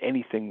manifest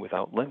anything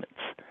without limits.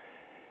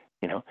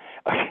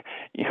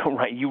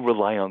 Right? You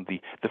rely on the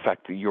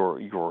fact that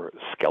your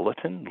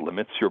skeleton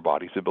limits your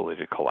body's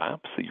ability to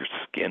collapse. That your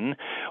skin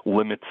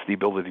limits the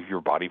ability of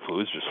your body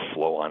fluids to just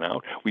flow on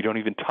out. We don't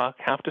even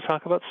have to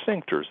talk about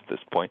sphincters at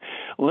this point.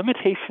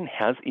 Limitation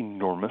has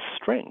enormous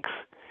strength.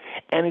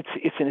 And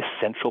it's an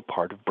essential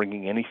part of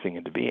bringing anything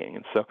into being.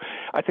 And so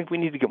I think we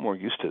need to get more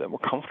used to that. We're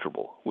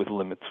comfortable with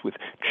limits, with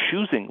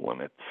choosing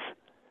limits,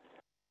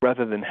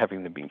 rather than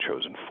having them being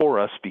chosen for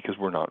us because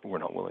we're not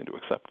willing to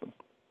accept them.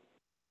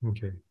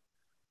 Okay.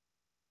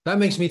 That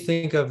makes me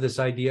think of this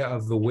idea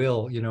of the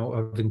will,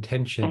 of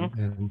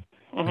intention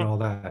and all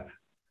that.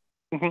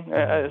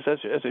 As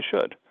it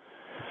should.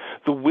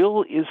 The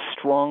will is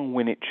strong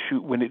when it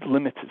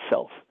limits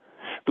itself.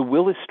 The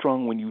will is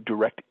strong when you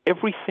direct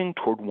everything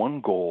toward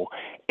one goal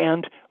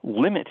and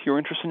limit your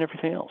interest in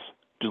everything else.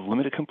 Just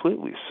limit it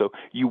completely. So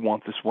you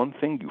want this one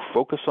thing, you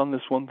focus on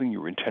this one thing,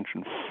 your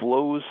intention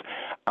flows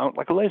out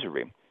like a laser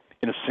beam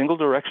in a single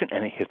direction,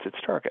 and it hits its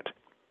target.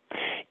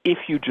 If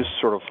you just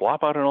sort of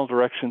flop out in all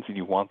directions and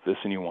you want this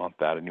and you want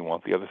that and you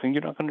want the other thing,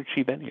 you're not going to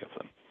achieve any of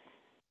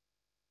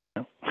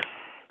them.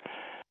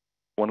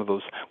 one of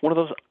those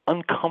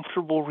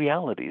uncomfortable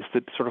realities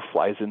that sort of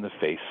flies in the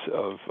face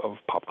of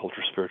pop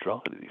culture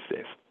spirituality these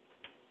days.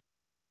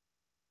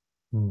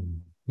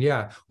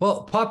 Yeah.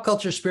 Well, pop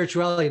culture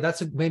spirituality,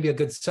 that's maybe a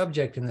good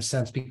subject in a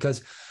sense,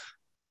 because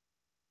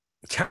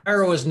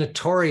tarot is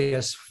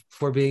notorious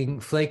for being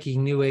flaky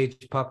new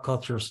age pop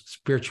culture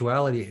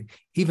spirituality.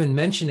 Even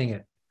mentioning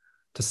it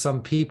to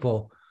some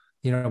people,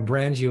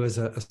 brands you as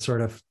a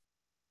sort of,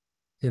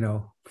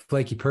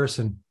 flaky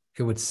person,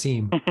 it would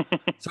seem.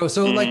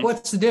 So like,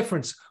 what's the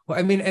difference? Well,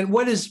 I mean, and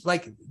what is,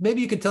 like,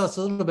 maybe you could tell us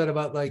a little bit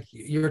about like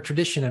your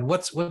tradition and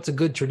what's a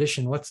good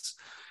tradition? What's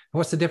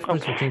the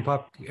difference between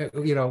pop, pop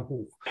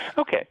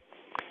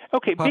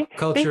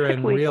culture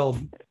and real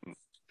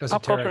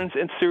pop culture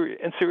and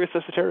serious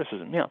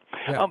esotericism? Yeah.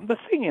 The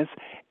thing is,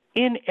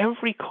 in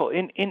every culture,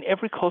 in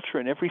every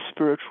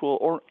spiritual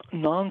or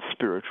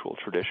non-spiritual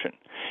tradition,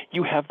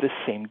 you have this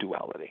same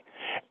duality.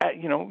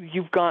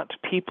 You've got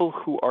people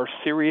who are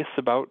serious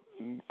about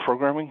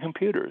programming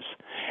computers,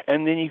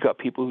 and then you've got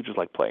people who just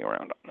like playing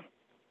around on them.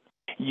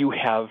 You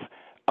have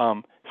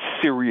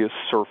serious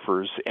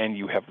surfers, and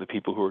you have the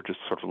people who are just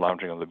sort of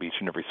lounging on the beach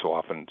and every so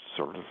often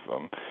sort of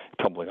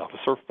tumbling off a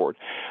surfboard.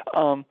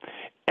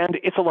 And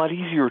it's a lot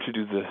easier to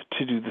do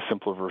the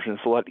simpler version.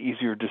 It's a lot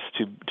easier just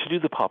to do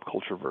the pop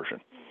culture version.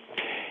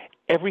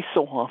 Every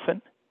so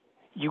often,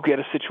 you get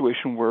a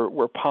situation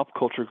where pop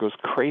culture goes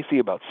crazy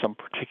about some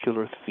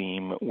particular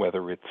theme,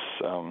 whether it's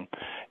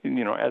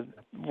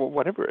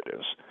whatever it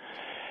is.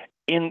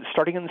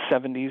 Starting in the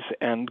 70s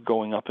and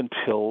going up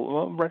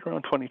until right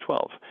around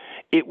 2012,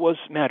 it was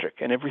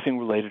magic, and everything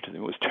related to it.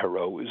 It was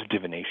tarot, it was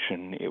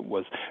divination, it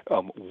was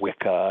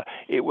Wicca.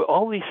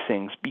 All these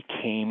things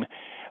became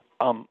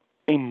a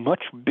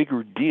much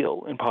bigger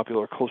deal in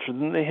popular culture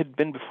than they had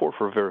been before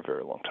for a very,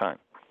 very long time.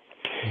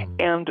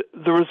 And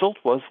the result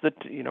was that,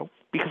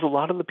 because a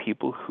lot of the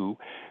people who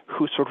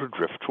sort of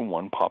drift from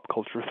one pop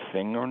culture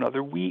thing or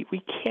another, we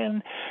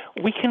can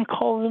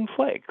call them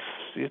flakes.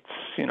 It's,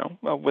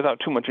 without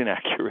too much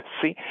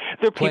inaccuracy.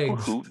 They're people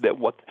who, that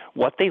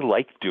what they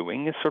like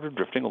doing is sort of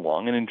drifting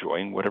along and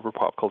enjoying whatever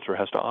pop culture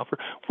has to offer,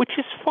 which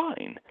is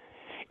fine.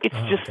 It's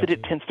just that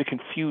it tends to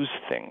confuse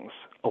things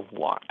a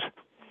lot.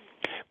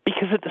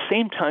 Because at the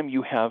same time,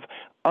 you have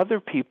other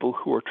people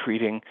who are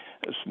treating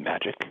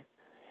magic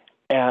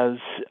as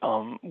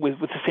with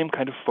the same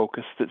kind of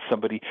focus that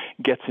somebody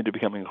gets into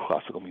becoming a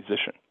classical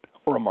musician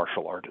or a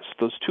martial artist.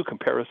 Those two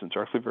comparisons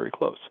are actually very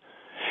close.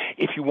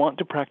 If you want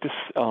to practice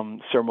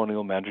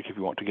ceremonial magic, if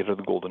you want to get into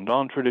the Golden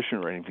Dawn tradition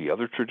or any of the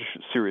other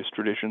serious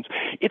traditions,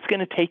 it's going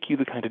to take you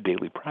the kind of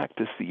daily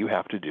practice that you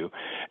have to do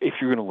if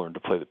you're going to learn to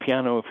play the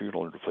piano, if you're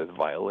going to learn to play the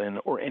violin,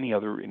 or any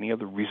other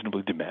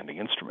reasonably demanding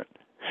instrument.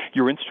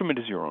 Your instrument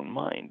is your own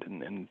mind,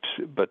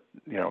 but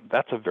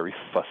that's a very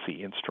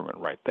fussy instrument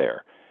right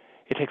there.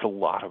 It takes a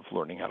lot of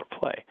learning how to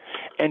play.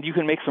 And you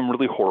can make some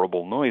really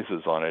horrible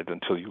noises on it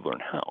until you learn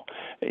how.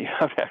 You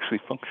have to actually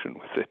function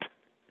with it.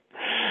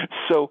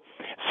 So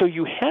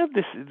you have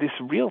this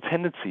real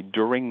tendency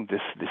during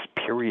this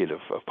period of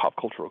pop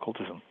cultural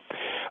occultism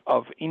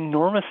of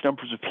enormous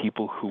numbers of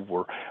people who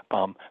were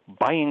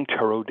buying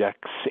tarot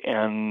decks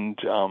and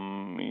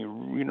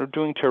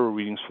doing tarot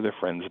readings for their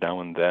friends now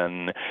and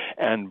then,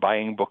 and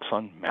buying books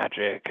on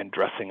magic and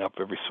dressing up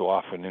every so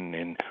often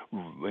in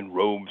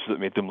robes that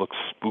made them look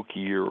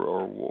spooky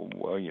or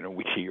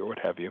witchy or what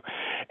have you,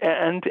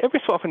 and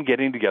every so often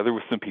getting together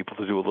with some people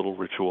to do a little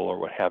ritual or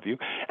what have you,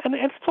 and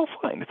it's all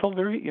fine. It's all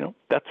very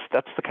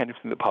that's the kind of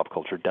thing that pop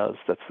culture does.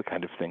 That's the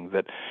kind of thing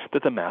that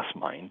the mass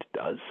mind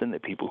does, and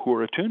that people who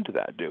are attuned to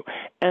that do.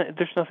 And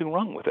there's nothing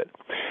wrong with it.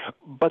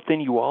 But then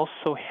you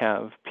also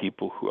have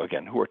people who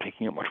are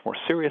taking it much more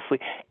seriously,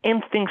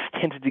 and things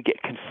tended to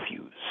get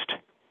confused.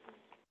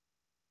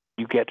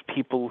 You get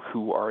people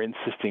who are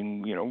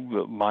insisting,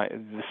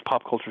 this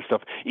pop culture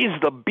stuff is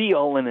the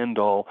be-all and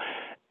end-all,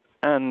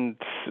 and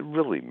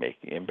really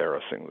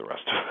embarrassing the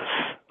rest of us.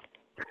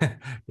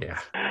 Yeah.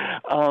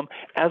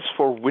 As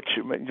for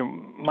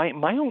my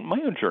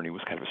own journey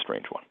was kind of a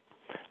strange one.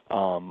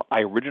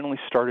 I originally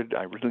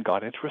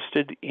got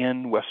interested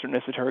in Western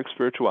esoteric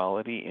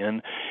spirituality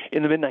in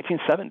the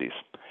mid-1970s.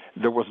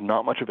 There was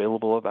not much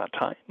available at that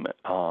time.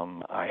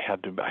 I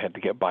had to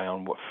get by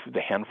on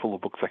the handful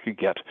of books I could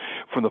get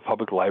from the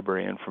public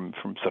library and from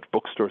such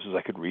bookstores as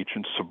I could reach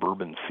in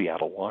suburban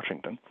Seattle,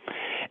 Washington,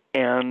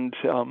 and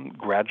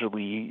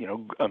gradually,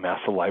 amass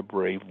a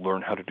library,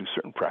 learn how to do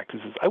certain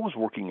practices. I was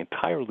working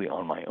entirely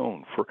on my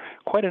own for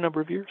quite a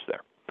number of years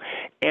there.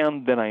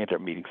 And then I ended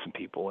up meeting some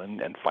people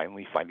and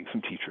finally finding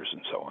some teachers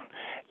and so on.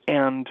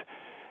 And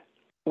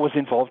was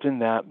involved in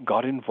that,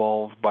 got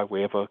involved by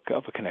way of a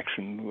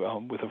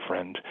connection with a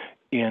friend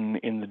in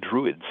the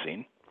Druid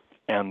scene.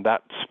 And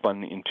that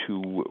spun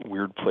into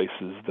weird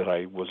places that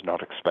I was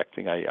not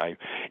expecting. I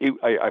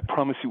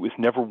promise you, it was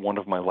never one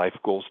of my life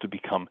goals to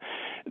become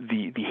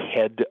the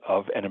head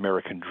of an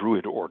American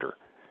Druid order.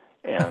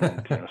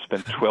 and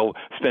spent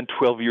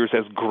 12 years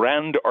as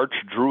Grand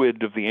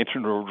Archdruid of the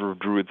Ancient Order of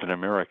Druids in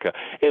America.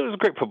 It was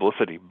great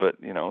publicity, but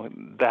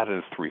that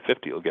is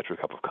 $3.50. It'll get you a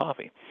cup of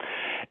coffee,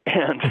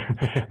 and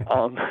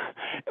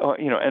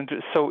and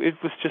so it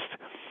was just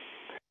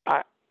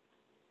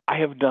I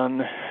have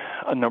done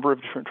a number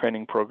of different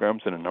training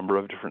programs in a number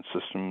of different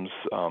systems,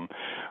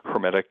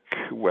 Hermetic,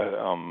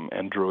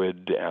 and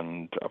Druid,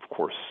 and of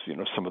course,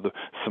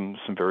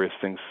 some various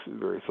things,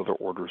 various other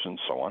orders, and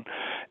so on,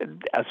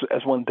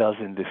 as one does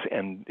in this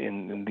and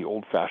in the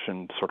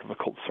old-fashioned sort of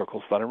occult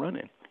circles that I run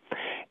in.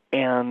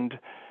 And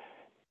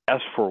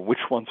as for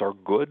which ones are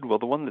good, well,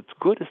 the one that's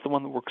good is the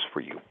one that works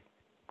for you.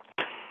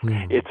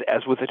 It's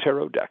as with a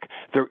tarot deck.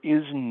 There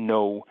ain't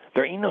no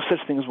such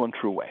thing as one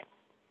true way.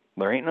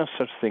 There ain't no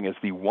such thing as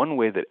the one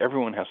way that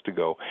everyone has to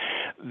go.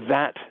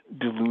 That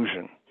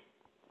delusion,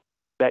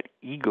 that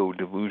ego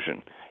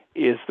delusion,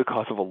 is the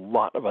cause of a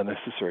lot of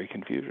unnecessary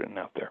confusion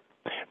out there.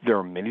 There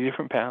are many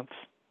different paths.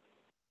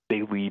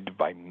 They lead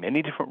by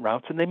many different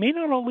routes, and they may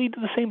not all lead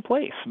to the same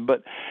place.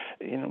 But,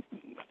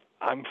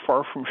 I'm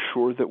far from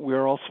sure that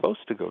we're all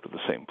supposed to go to the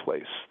same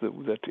place,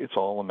 that it's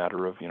all a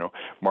matter of,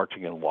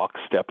 marching in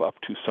lockstep up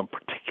to some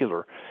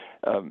particular,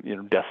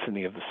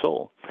 destiny of the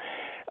soul.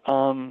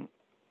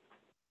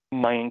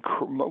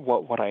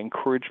 What I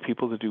encourage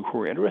people to do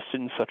who are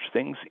interested in such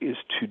things is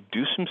to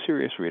do some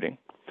serious reading,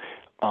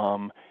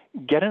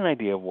 get an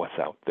idea of what's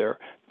out there,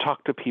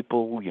 talk to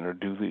people,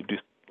 do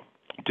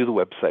the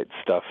website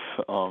stuff,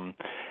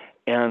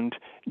 and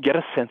get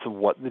a sense of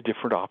what the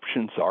different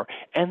options are,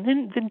 and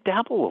then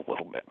dabble a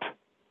little bit.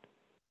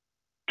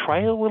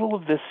 Try a little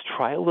of this,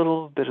 try a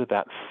little bit of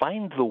that,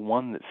 find the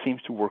one that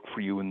seems to work for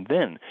you, and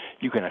then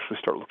you can actually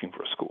start looking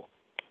for a school.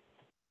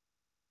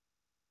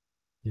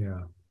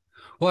 Yeah.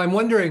 Well, I'm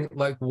wondering,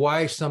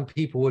 why some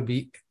people would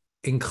be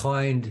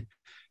inclined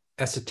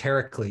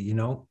esoterically,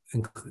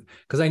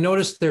 because I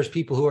noticed there's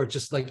people who are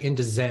just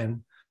into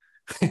Zen,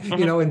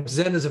 and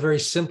Zen is a very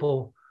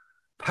simple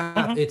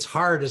path. It's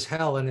hard as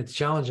hell, and it's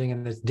challenging,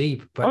 and it's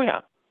deep.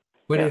 But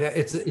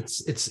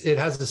it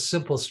has a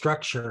simple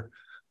structure,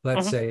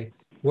 let's say.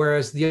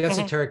 Whereas the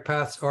esoteric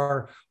paths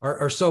are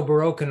so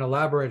baroque and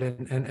elaborate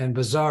and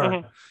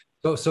bizarre.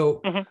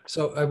 So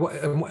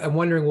I'm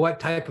wondering what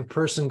type of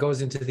person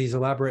goes into these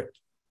elaborate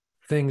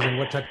things, and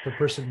what type of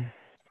person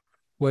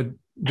would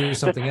do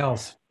something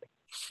else.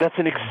 That's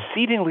an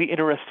exceedingly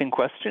interesting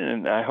question,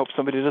 and I hope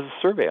somebody does a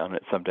survey on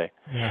it someday.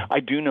 Yeah. I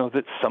do know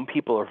that some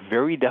people are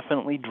very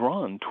definitely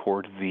drawn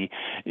toward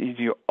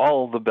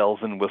all the bells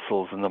and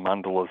whistles and the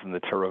mandalas and the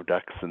tarot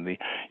decks and the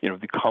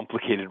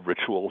complicated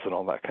rituals and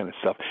all that kind of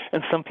stuff.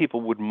 And some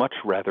people would much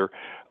rather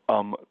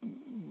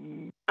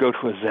go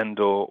to a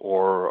Zendo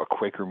or a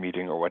Quaker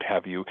meeting or what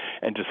have you,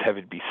 and just have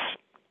it be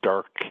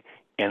stark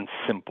and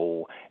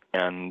simple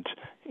and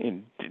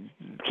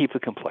keep the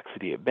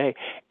complexity at bay.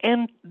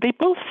 And they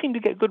both seem to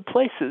get good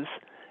places,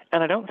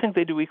 and I don't think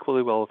they do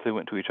equally well if they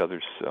went each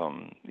other's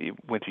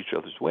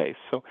ways.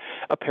 So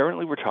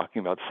apparently we're talking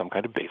about some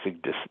kind of basic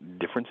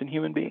difference in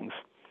human beings.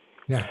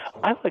 Yeah.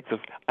 I like the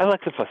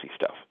fussy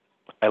stuff.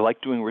 I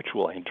like doing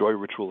ritual. I enjoy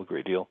ritual a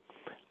great deal.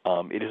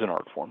 It is an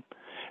art form.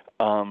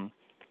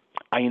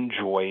 I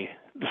enjoy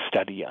the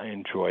study. I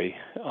enjoy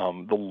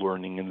the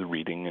learning and the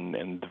reading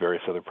and the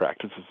various other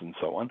practices and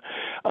so on.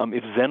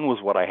 If Zen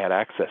was what I had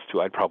access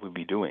to, I'd probably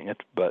be doing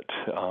it. But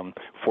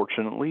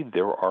fortunately,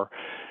 there are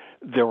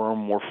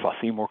more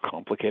fussy, more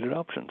complicated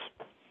options.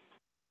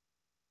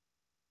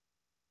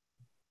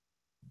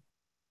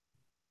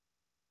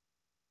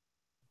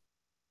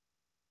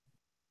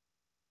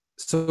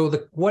 So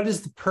what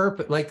is the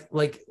purpose?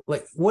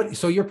 What?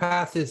 So your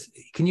path is?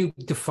 Can you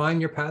define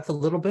your path a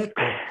little bit?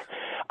 Or?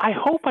 I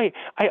hope I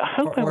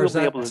will be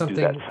able to do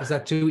that. Is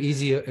that too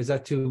easy?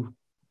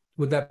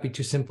 Would that be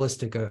too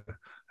simplistic a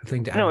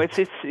thing to ask? No, it's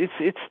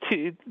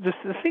too. The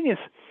thing is,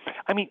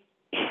 I mean,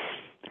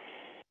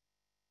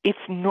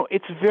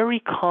 it's very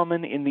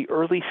common in the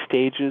early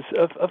stages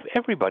of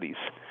everybody's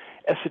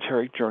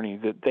esoteric journey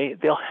that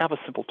they'll have a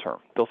simple term.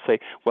 They'll say,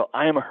 "Well,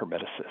 I am a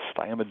hermeticist.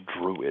 I am a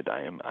druid.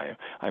 I'm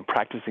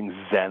practicing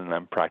Zen.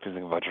 I'm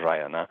practicing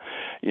Vajrayana.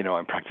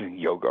 I'm practicing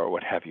yoga or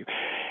what have you."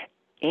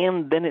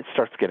 And then it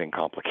starts getting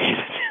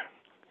complicated.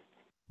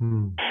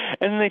 And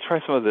then they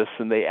try some of this,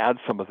 and they add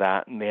some of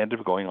that, and they end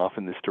up going off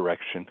in this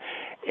direction.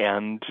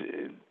 And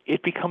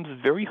it becomes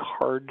very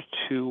hard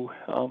to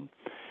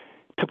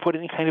put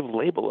any kind of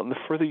label. And the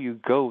further you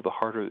go, the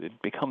harder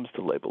it becomes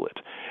to label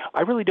it.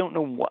 I really don't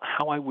know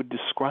how I would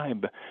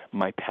describe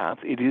my path.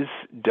 It is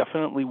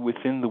definitely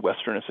within the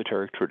Western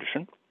esoteric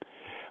tradition.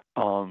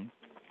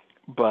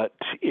 But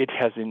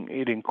it's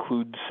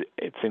included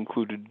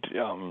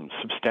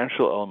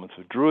substantial elements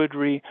of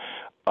Druidry,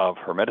 of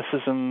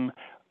Hermeticism,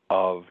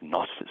 of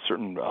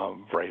certain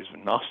varieties of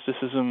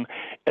Gnosticism,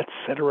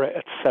 etc.,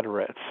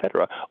 etc.,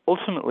 etc.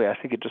 Ultimately, I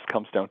think it just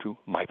comes down to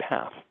my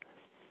path,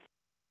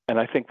 and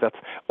I think that's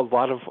a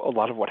lot of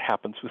what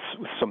happens with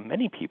so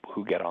many people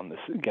who get on this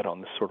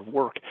sort of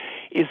work,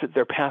 is that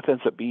their path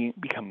ends up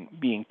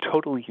being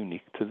totally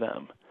unique to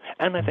them,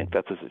 and I think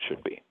that's as it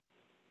should be.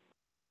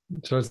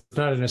 So it's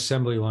not an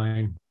assembly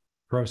line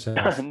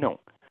process. No,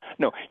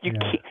 no, you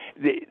Yeah. can't.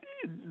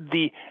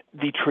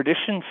 The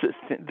traditions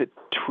that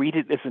treat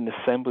it as an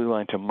assembly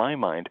line, to my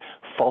mind,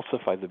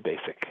 falsify the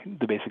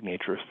basic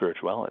nature of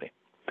spirituality.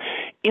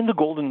 In the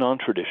Golden Dawn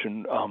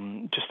tradition,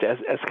 just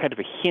as kind of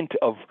a hint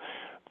of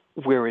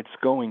where it's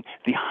going,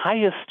 the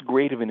highest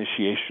grade of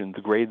initiation,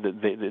 the grade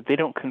that they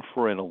don't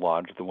confer in a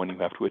lodge, the one you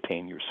have to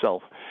attain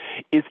yourself,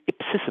 is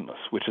ipsissimus,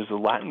 which is a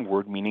Latin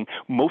word meaning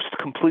most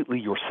completely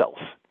yourself.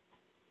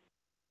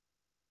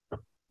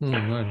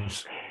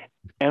 Nice.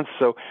 And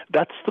so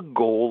that's the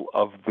goal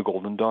of the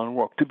Golden Dawn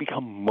work, to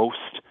become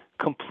most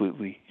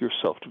completely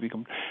yourself, to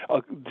become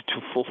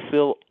to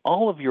fulfill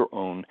all of your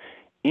own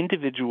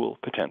individual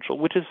potential,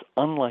 which is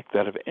unlike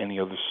that of any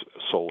other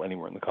soul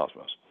anywhere in the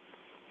cosmos.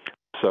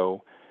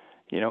 So,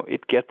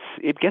 it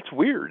gets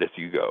weird as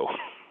you go.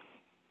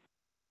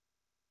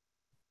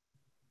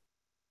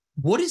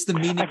 What is the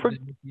meaning of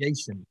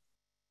initiation?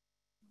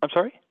 I'm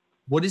sorry?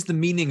 What is the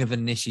meaning of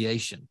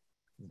initiation?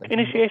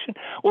 Initiation?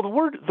 Well,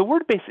 the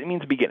word basically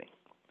means beginning.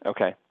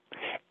 Okay,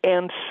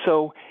 and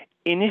so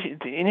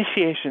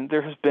initiation,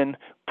 there has been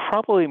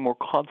probably more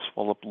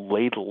codswallop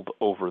ladled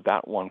over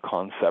that one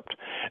concept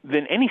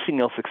than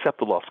anything else except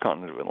the lost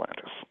continent of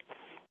Atlantis.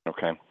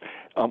 Okay,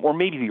 or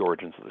maybe the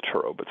origins of the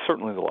Turo, but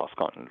certainly the lost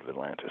continent of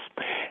Atlantis.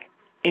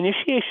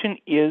 Initiation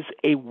is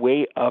a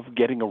way of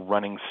getting a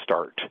running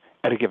start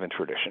at a given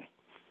tradition.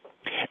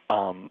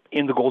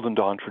 In the Golden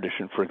Dawn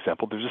tradition, for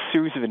example, there's a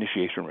series of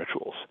initiation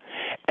rituals,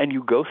 and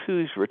you go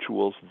through these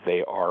rituals.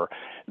 They are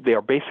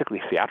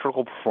basically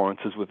theatrical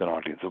performances with an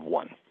audience of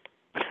one.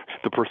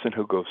 The person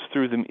who goes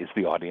through them is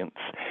the audience,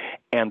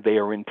 and they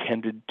are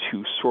intended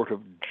to sort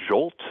of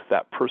jolt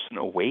that person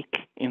awake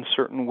in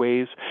certain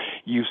ways,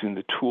 using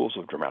the tools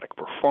of dramatic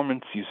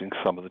performance, using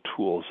some of the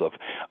tools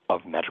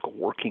of magical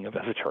working, of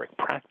esoteric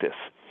practice,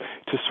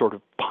 to sort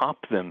of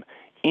pop them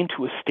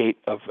into a state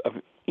of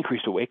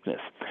increased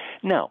awakeness.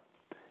 Now,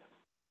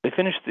 they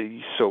finish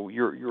so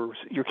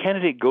your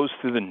candidate goes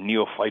through the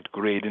neophyte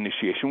grade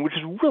initiation, which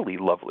is really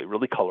lovely,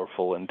 really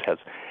colorful, and has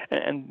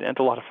and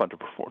a lot of fun to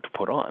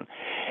put on.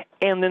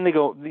 And then they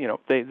go,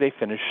 they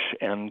finish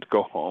and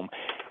go home.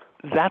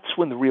 That's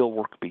when the real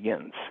work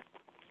begins,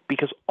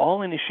 because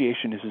all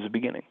initiation is a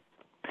beginning.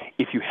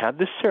 If you had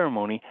this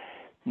ceremony,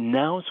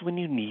 now's when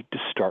you need to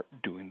start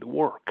doing the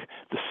work.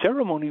 The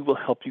ceremony will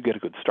help you get a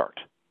good start.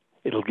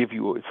 It'll give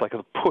you, it's like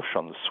a push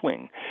on the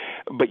swing,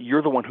 but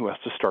you're the one who has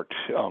to start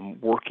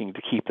working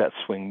to keep that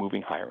swing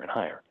moving higher and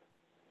higher.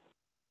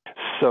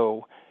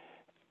 So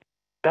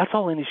that's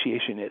all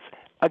initiation is.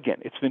 Again,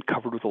 it's been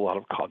covered with a lot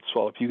of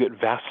codswallop. You get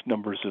vast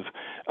numbers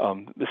of,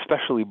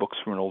 especially books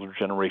from an older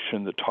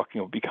generation that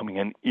talking about becoming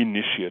an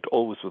initiate,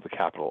 always with a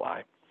capital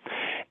I,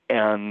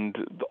 and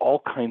all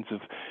kinds of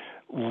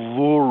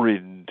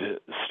lurid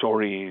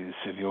stories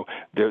of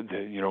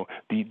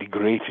the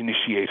great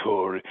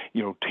initiator,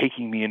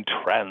 taking me in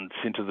trance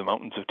into the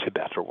mountains of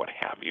Tibet or what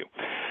have you.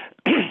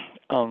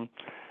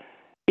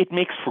 It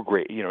makes for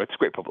great, it's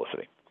great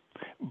publicity.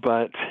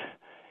 But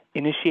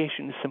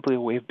initiation is simply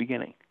a way of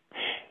beginning.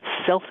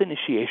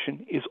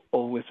 Self-initiation is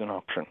always an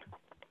option.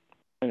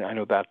 And I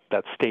know that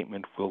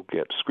statement will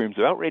get screams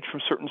of outrage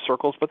from certain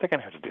circles, but they're going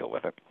to have to deal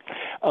with it.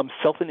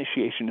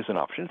 Self-initiation is an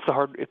option.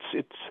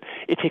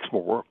 It takes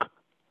more work.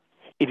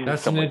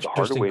 That's an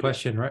interesting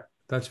question, right?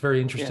 That's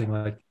very interesting.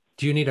 Yeah. Like,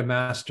 do you need a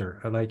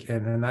master? Like,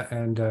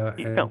 and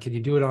can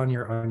you do it on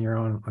your own?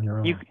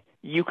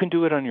 You can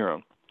do it on your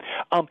own.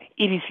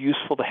 It is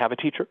useful to have a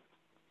teacher.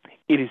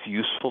 It is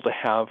useful to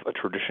have a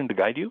tradition to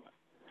guide you.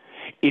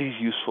 It is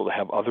useful to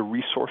have other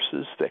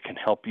resources that can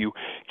help you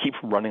keep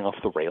from running off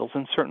the rails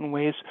in certain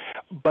ways.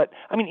 But,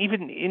 I mean,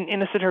 even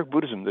in esoteric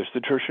Buddhism, there's the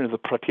tradition of the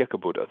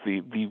Pratyeka Buddha,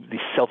 the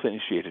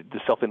self-initiated,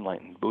 the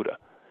self-enlightened Buddha.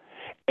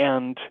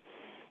 And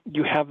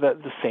you have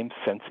the same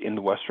sense in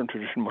the Western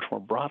tradition much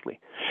more broadly.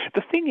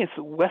 The thing is,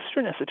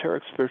 Western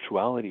esoteric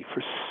spirituality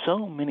for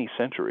so many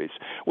centuries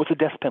was a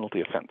death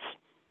penalty offense.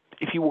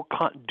 If you were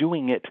caught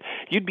doing it,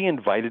 you'd be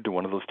invited to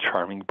one of those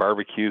charming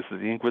barbecues that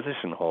the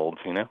Inquisition holds,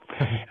 and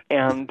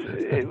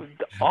it was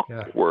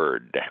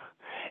awkward. Yeah.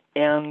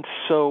 And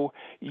so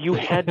you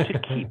had to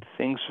keep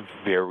things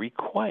very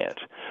quiet.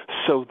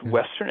 So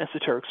Western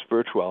esoteric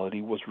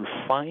spirituality was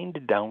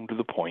refined down to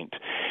the point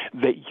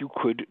that you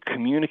could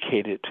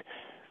communicate it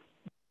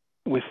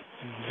with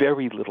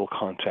very little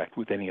contact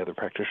with any other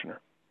practitioner.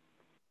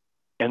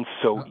 And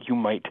so you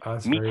might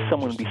meet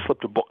someone and be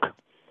slipped a book,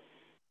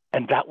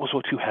 and that was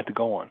what you had to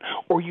go on.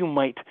 Or you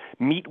might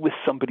meet with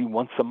somebody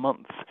once a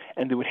month,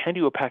 and they would hand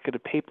you a packet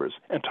of papers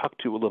and talk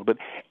to you a little bit,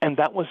 and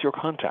that was your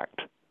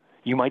contact.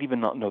 You might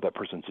even not know that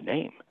person's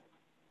name.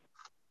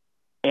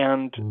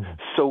 And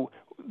so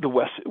the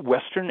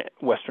Western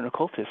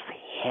occultists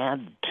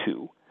had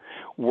to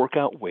work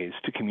out ways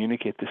to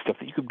communicate this stuff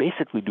that you could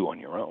basically do on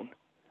your own.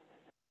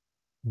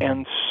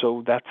 And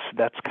so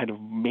that's kind of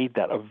made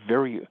that a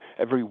very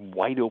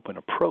wide open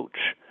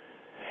approach,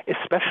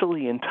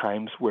 especially in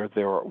times where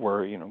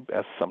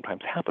as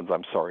sometimes happens,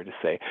 I'm sorry to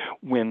say,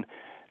 when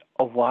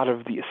a lot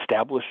of the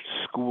established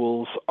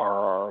schools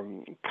are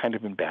kind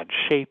of in bad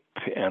shape,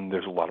 and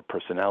there's a lot of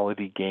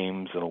personality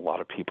games and a lot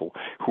of people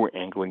who are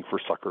angling for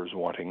suckers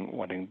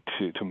wanting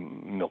to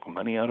milk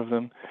money out of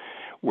them,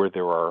 where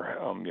there are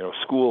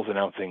schools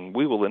announcing,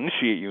 we will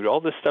initiate you to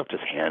all this stuff,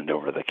 just hand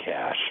over the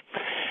cash,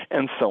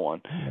 and so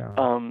on.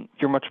 Yeah.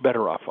 You're much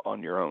better off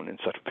on your own in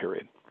such a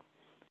period.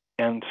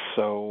 And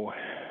so,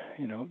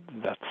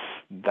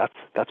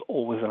 that's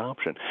always an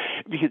option.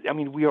 Because,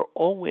 we are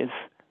always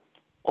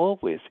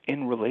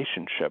in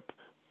relationship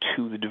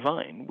to the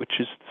divine, which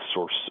is the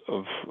source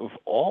of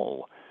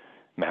all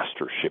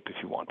mastership, if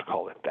you want to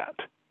call it that.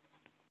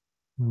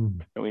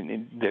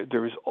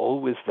 There is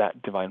always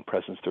that divine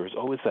presence. There is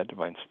always that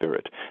divine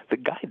spirit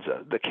that guides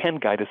us, that can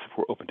guide us if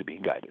we're open to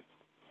being guided.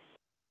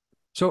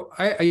 So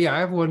I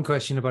have one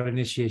question about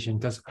initiation,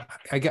 because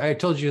I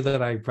told you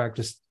that I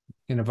practiced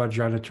in a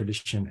Vajrayana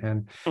tradition,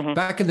 and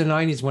back in the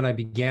 90s when I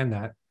began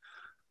that,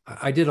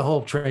 I did a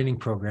whole training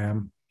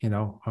program. You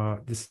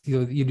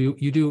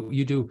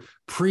do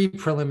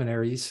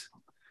pre-preliminaries,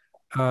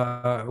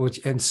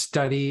 and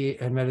study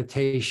and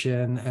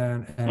meditation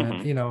and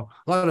a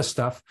lot of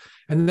stuff,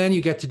 and then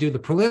you get to do the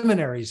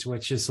preliminaries,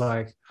 which is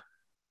like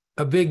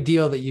a big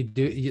deal that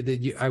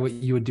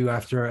you would do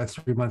after a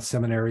 3-month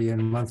seminary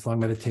and month-long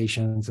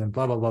meditations and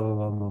blah blah blah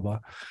blah blah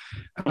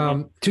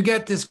blah to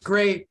get this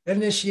great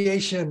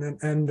initiation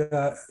and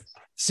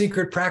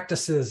secret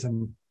practices,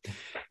 and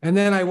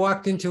then I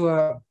walked into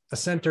a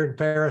center in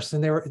Paris,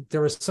 and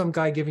there was some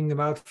guy giving them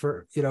out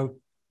for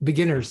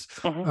beginners.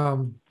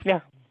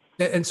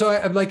 And so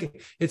I'm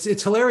like,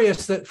 it's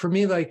hilarious that for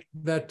me, like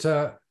that.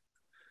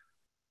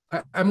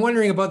 I'm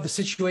wondering about the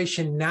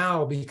situation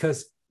now,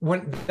 because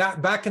when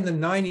that back in the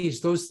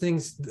 90s, those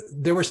things,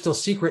 they were still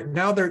secret.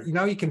 Now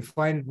you can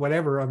find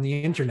whatever on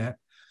the internet,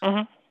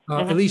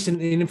 at least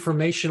in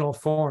informational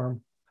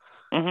form.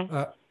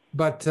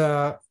 But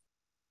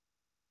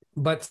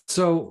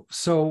so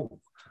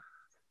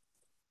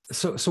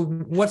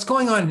what's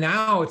going on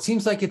now? It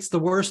seems like it's the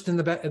worst and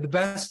the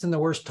best and the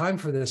worst time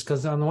for this,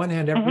 because on the one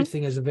hand,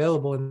 everything is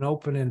available and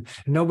open, and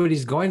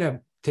nobody's going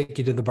to take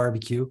you to the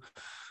barbecue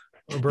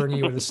or burn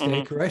you with a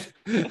steak, right?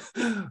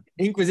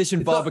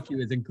 Inquisition Barbecue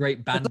is a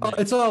great band.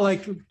 It's all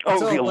like,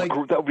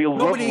 that would be a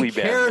lovely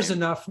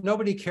band.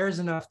 Nobody cares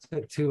enough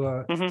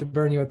to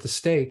burn you at the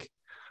stake.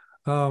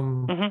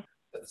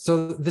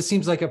 So this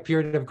seems like a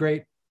period of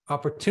great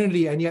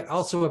opportunity, and yet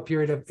also a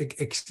period of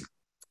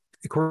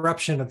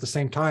corruption at the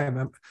same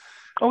time.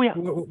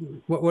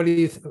 What do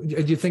you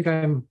think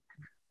I'm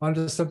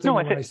onto something? No,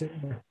 I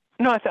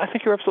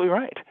think you're absolutely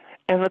right,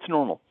 and that's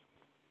normal.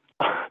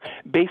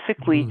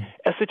 Basically,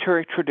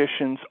 esoteric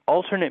traditions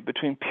alternate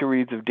between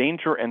periods of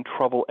danger and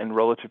trouble and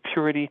relative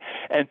purity,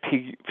 and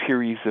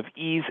periods of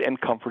ease and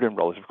comfort and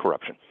relative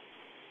corruption.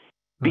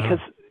 Because,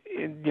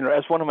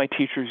 as one of my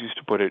teachers used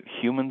to put it,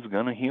 humans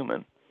gonna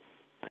human.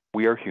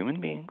 We are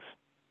human beings.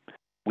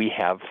 We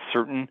have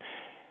certain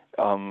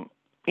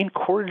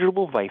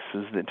incorrigible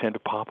vices that tend to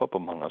pop up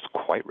among us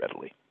quite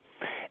readily.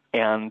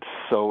 And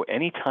so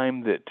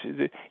anytime that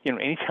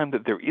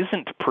there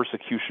isn't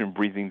persecution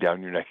breathing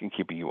down your neck and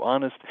keeping you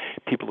honest,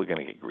 people are going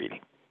to get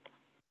greedy,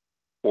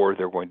 or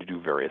they're going to do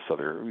various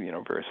other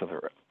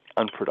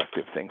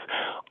unproductive things.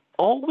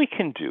 All we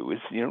can do is,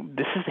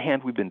 this is the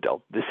hand we've been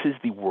dealt. This is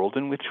the world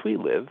in which we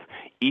live.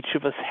 Each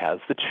of us has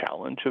the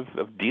challenge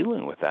of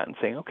dealing with that and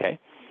saying, okay,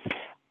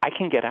 I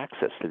can get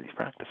access to these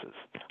practices.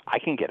 I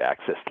can get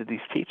access to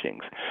these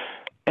teachings.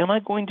 Am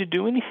I going to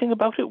do anything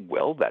about it?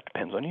 Well, that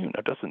depends on you,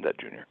 now doesn't that,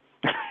 Junior?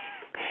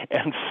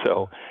 And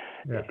so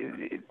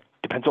it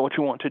depends on what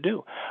you want to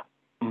do.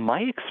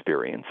 My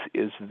experience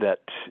is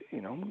that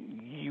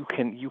you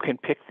can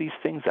pick these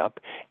things up,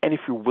 and if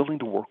you're willing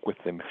to work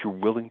with them, if you're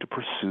willing to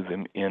pursue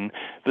them in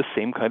the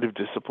same kind of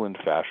disciplined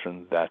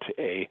fashion that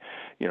a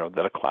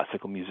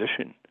classical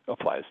musician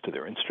applies to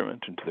their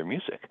instrument and to their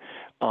music,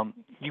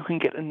 you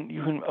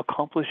can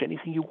accomplish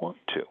anything you want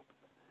to.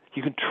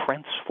 You can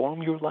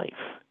transform your life.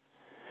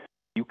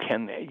 You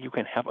can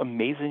have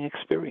amazing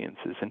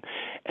experiences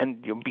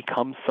and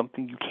become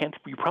something you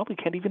probably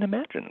can't even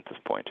imagine at this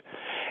point.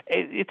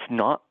 It's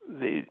not.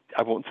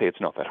 I won't say it's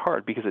not that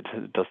hard, because it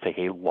does take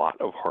a lot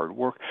of hard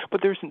work.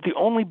 But the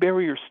only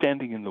barrier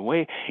standing in the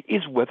way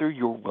is whether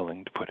you're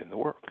willing to put in the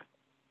work.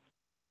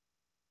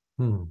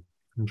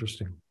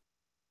 Interesting.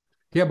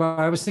 Yeah, but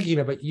I was thinking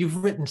about,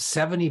 you've written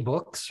 70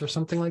 books or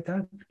something like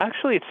that?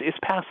 Actually, it's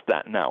past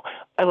that now.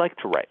 I like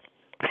to write.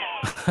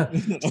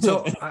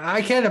 So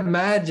I can't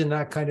imagine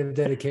that kind of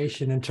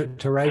dedication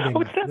to writing.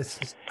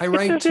 I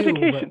write too,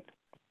 dedication.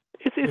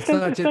 But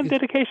it's not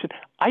dedication.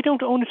 I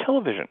don't own a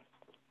television.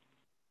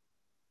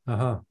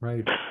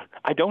 Right.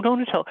 I don't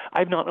own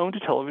I've not owned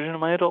a television in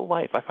my adult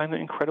life. I find that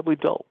incredibly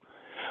dull.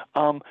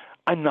 I'm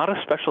not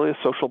especially a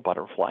social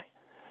butterfly.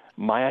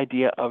 My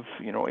idea of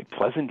a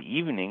pleasant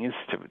evening is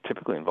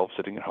typically involves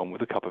sitting at home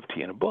with a cup of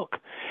tea and a book,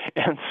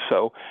 and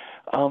so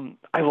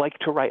I like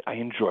to write. I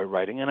enjoy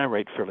writing, and I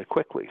write fairly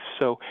quickly.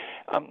 So,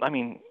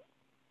 70,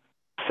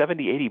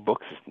 80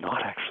 books is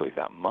not actually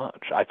that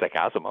much. I think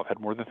Asimov had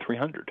more than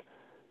 300.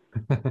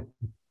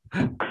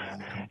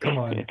 Come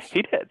on.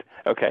 He did.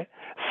 Okay.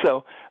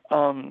 So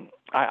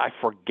I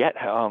forget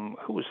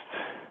who was.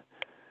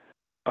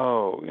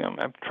 Oh, yeah,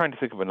 I'm trying to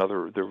think of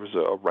another. There was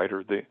a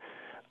writer.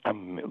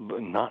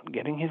 I'm not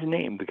getting his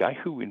name. The guy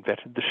who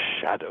invented the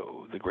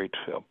Shadow, the great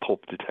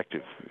pulp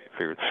detective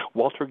figure,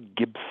 Walter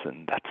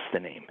Gibson. That's the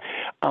name.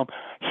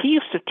 He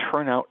used to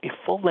turn out a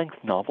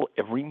full-length novel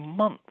every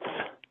month.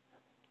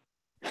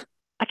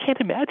 I can't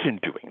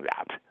imagine doing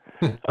that.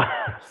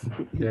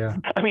 Yeah.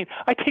 I mean,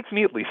 it takes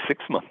me at least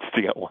 6 months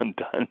to get one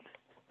done.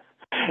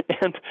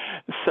 And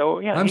so,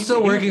 yeah. I'm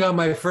still working on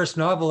my first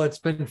novel. It's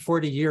been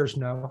 40 years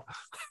now.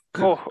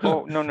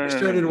 Oh, no. I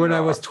started when I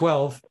was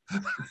 12.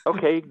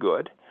 Okay,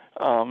 good.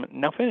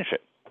 Now finish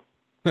it.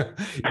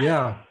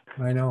 Yeah,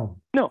 I know.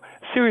 No,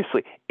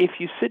 seriously, if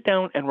you sit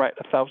down and write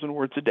 1,000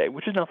 words a day,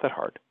 which is not that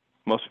hard,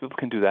 most people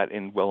can do that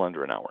in well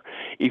under an hour.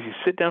 If you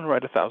sit down and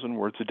write 1,000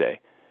 words a day,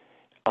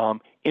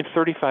 in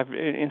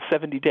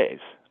 70 days,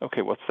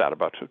 okay, what's that,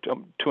 about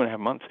 2.5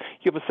 months,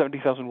 you have a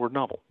 70,000 word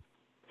novel.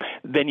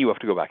 Then you have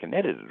to go back and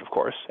edit it, of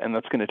course, and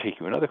that's going to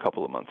take you another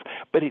couple of months.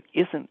 But it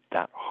isn't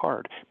that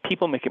hard.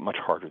 People make it much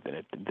harder than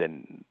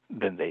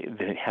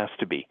it has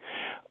to be.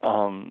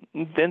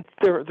 Then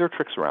there are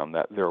tricks around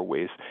that. There are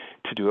ways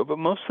to do it, but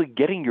mostly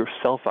getting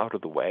yourself out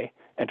of the way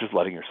and just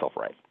letting yourself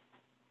write.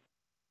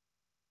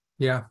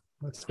 Yeah,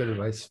 that's good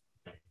advice.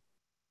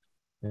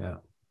 Yeah.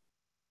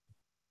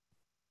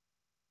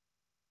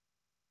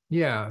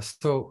 Yeah.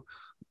 So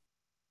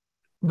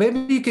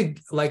maybe you could,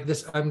 like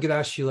this, I'm going to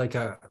ask you like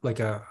a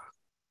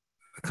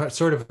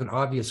sort of an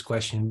obvious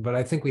question, but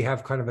I think we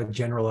have kind of a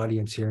general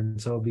audience here. And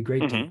so it'd be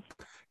great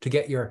to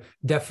get your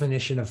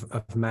definition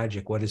of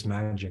magic. What is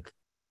magic?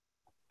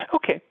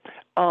 Okay.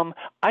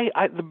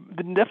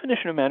 The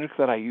definition of magic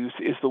that I use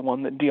is the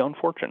one that Dion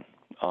Fortune,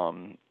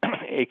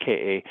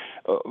 a.k.a.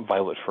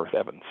 Violet Firth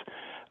Evans.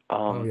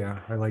 Oh,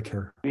 yeah, I like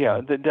her.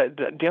 Yeah,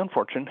 Dion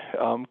Fortune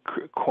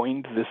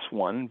coined this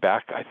one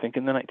back, I think,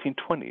 in the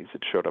 1920s.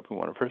 It showed up in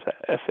one of her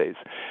essays.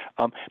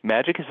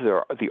 Magic is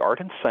the art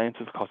and science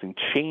of causing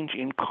change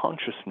in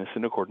consciousness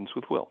in accordance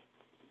with will.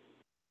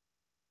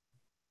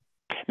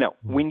 Now,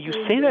 when you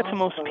say that to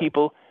most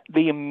people,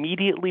 they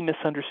immediately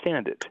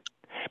misunderstand it.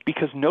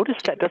 Because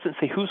notice that doesn't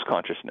say whose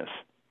consciousness.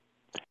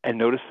 And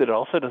notice that it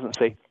also doesn't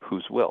say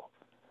whose will.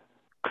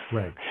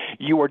 Right.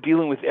 You are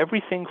dealing with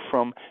everything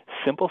from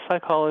simple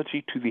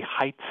psychology to the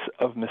heights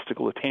of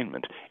mystical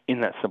attainment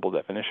in that simple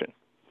definition.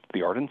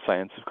 The art and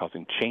science of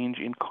causing change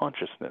in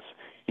consciousness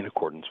in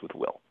accordance with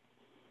will.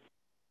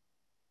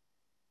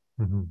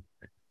 Mm-hmm.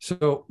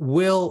 So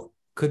will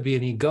could be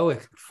an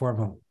egoic form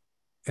of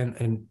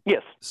and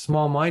yes,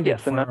 small-minded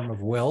form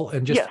of will,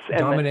 and just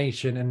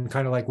domination and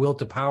kind of like will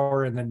to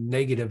power in the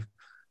negative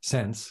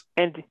sense.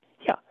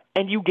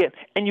 And you get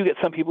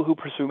some people who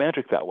pursue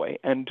magic that way,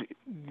 and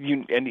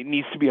it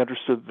needs to be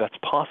understood that's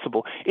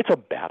possible. It's a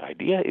bad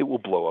idea. It will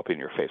blow up in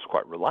your face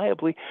quite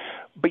reliably,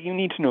 but you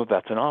need to know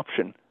that's an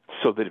option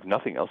so that if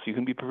nothing else, you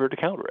can be prepared to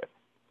counter it.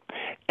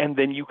 And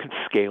then you can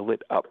scale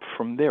it up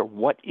from there.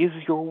 What is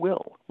your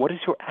will? What is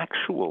your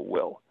actual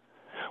will?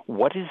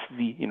 What is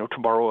to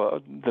borrow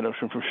the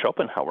notion from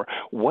Schopenhauer,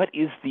 what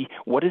is the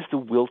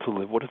will to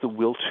live? What is the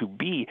will to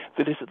be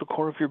that is at the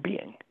core of your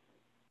being?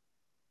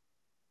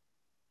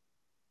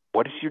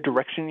 What is your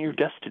direction and your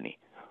destiny?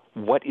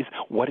 What is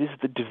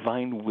the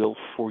divine will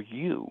for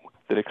you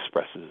that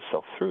expresses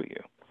itself through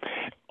you?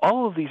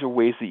 All of these are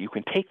ways that you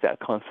can take that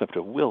concept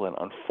of will and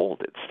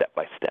unfold it step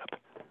by step.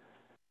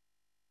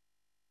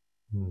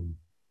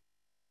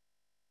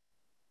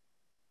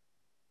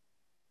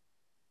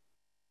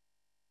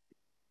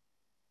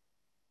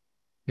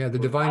 Yeah, the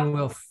divine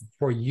will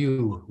for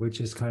you,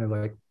 which is kind of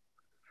like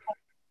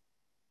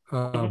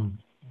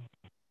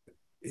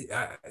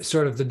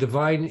sort of the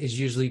divine is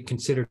usually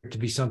considered to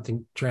be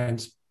something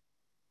beyond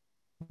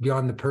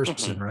the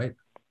person, right?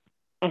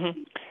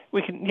 Mm-hmm.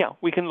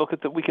 We can look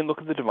at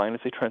the divine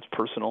as a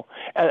transpersonal.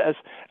 As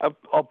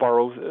I'll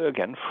borrow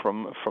again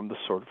from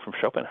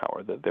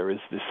Schopenhauer, that there is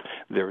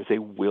a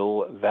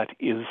will that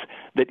is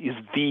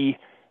the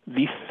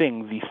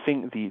thing, the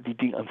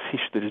Ding an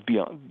sich that is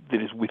beyond,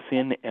 that is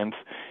within and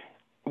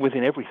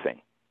within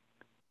everything.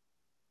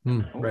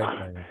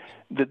 Right.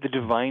 That the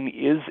divine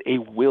is a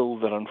will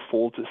that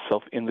unfolds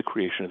itself in the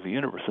creation of the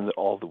universe, and that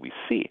all that we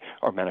see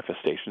are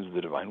manifestations of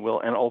the divine will,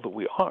 and all that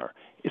we are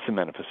is a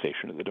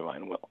manifestation of the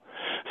divine will.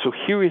 So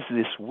here is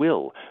this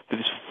will that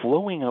is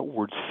flowing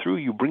outwards through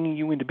you, bringing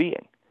you into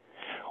being.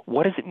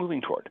 What is it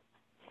moving toward?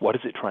 What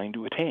is it trying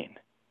to attain?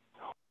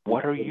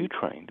 What are you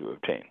trying to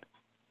obtain?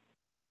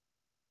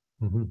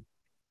 Mm-hmm.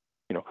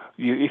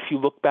 If you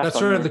look back, that's on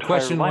sort your of the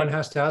question life, one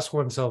has to ask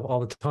oneself all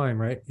the time,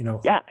 right?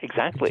 Yeah,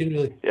 exactly.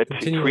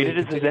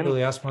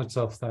 Continually ask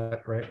oneself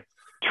that, right?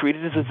 Treat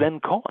it as a Zen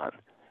koan.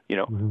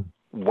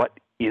 What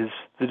is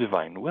the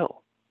divine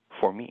will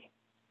for me?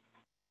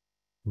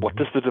 What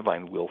does the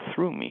divine will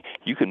through me?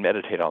 You can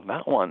meditate on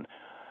that one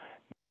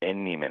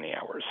many, many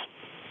hours.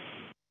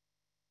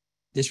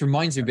 This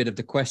reminds me a bit of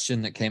the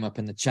question that came up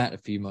in the chat a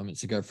few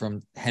moments ago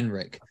from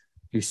Henrik,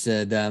 who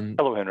said,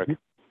 hello, Henrik.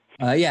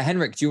 Yeah,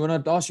 Henrik, do you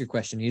want to ask your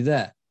question? Are you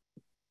there?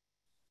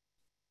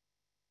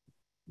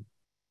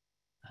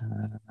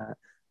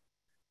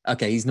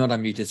 Okay, he's not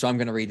unmuted, so I'm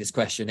going to read this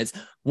question. It's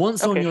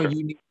once on your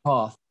unique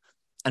path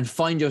and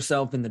find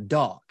yourself in the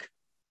dark,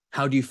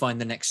 how do you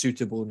find the next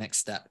suitable next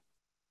step?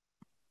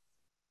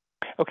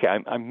 Okay,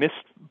 I missed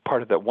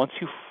part of that.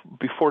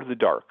 Before the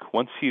dark,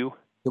 once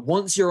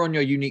you're on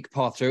your unique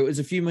path. So it was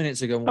a few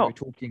minutes ago when we were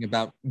talking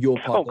about your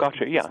path. Oh,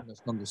 gotcha. Yeah. In this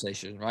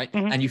conversation, right?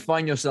 Mm-hmm. And you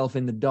find yourself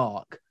in the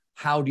dark.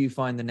 How do you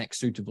find the next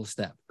suitable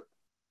step?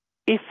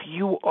 If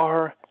you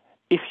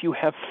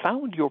have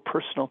found your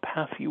personal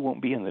path, you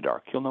won't be in the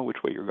dark. You'll know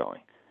which way you're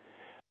going.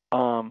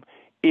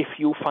 If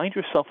you find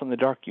yourself in the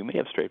dark, you may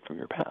have strayed from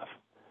your path.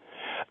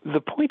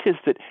 The point is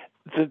that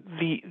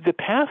the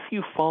path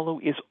you follow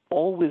is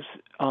always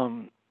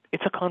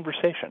it's a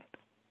conversation.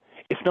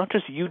 It's not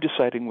just you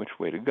deciding which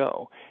way to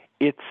go.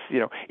 It's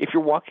if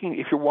you're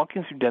walking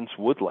through dense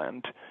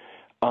woodland,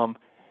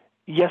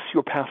 yes,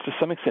 your path to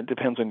some extent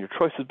depends on your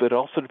choices, but it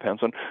also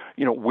depends on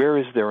where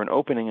is there an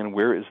opening and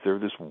where is there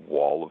this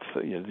wall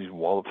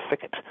of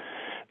thicket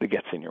that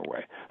gets in your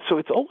way. So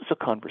it's always a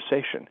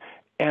conversation.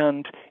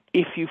 And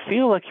if you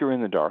feel like you're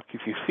in the dark,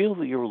 if you feel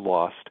that you're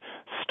lost,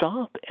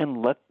 stop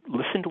and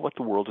listen to what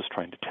the world is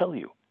trying to tell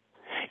you.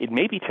 It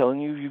may be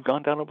telling you you've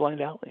gone down a blind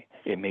alley.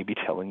 It may be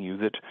telling you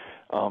that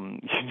you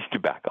need to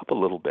back up a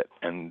little bit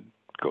and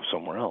go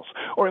somewhere else.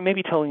 Or it may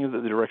be telling you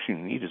that the direction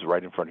you need is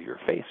right in front of your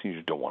face and you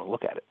just don't want to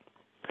look at it.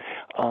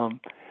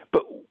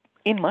 But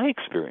in my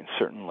experience,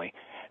 certainly,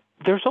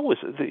 there's always,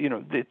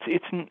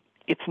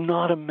 it's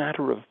not a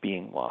matter of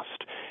being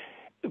lost.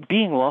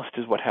 Being lost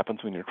is what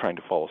happens when you're trying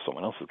to follow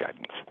someone else's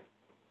guidance.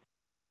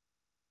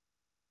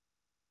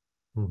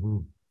 Mm-hmm.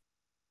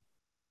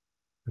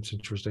 That's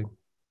interesting.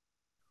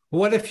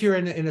 What if you're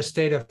in a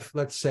state of,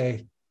 let's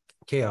say,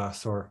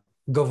 chaos or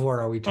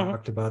Gavora? We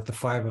talked about the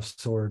Five of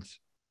Swords.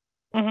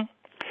 Mm-hmm.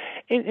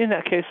 In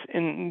that case,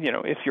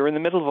 if you're in the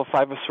middle of a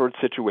Five of Swords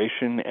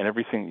situation and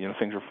everything,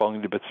 things are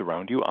falling to bits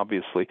around you,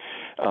 obviously,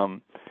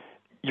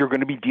 you're going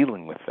to be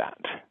dealing with that.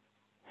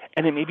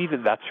 And it may be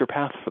that that's your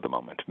path for the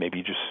moment.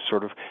 Maybe just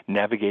sort of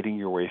navigating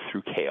your way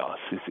through chaos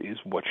is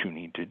what you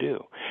need to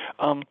do.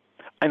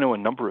 I know a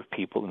number of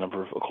people, a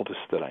number of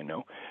occultists that I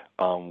know,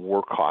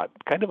 were caught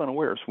kind of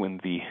unawares when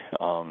the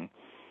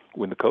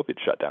COVID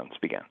shutdowns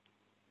began.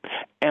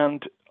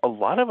 And a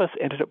lot of us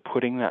ended up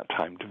putting that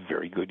time to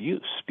very good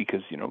use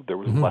because, there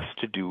was less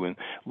to do and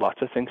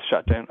lots of things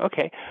shut down.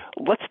 Okay,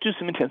 let's do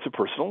some intensive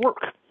personal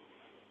work.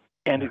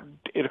 And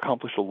it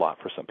accomplished a lot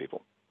for some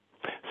people.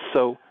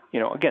 So,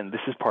 again,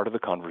 this is part of the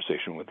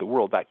conversation with the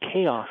world. That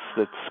chaos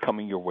that's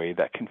coming your way,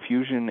 that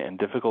confusion and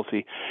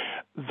difficulty,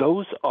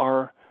 those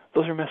are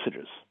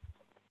messages.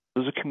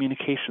 Those are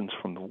communications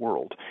from the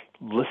world.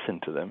 Listen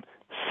to them.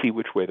 See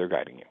which way they're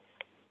guiding you.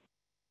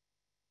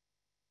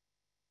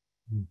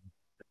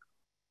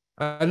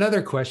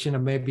 Another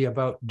question maybe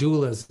about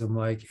dualism,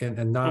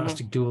 and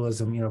Gnostic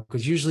dualism,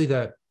 because usually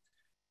that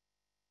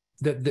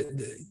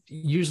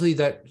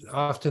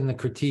often the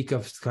critique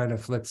of kind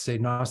of, let's say,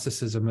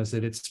 Gnosticism is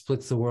that it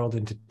splits the world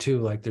into two.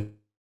 Like there's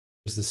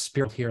the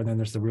spirit here, and then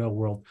there's the real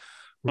world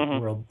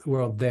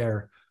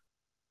there.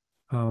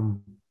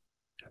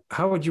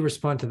 How would you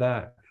respond to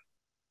that?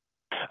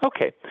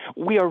 Okay,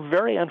 we are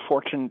very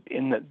unfortunate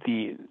in that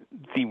the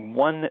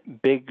one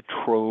big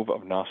trove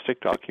of Gnostic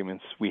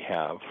documents we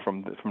have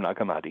from Nag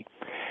Hammadi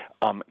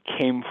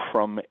came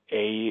from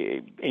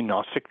a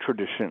Gnostic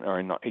tradition, or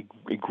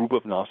a group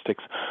of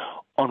Gnostics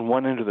on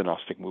one end of the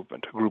Gnostic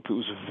movement, a group that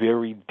was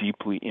very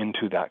deeply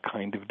into that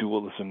kind of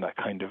dualism, that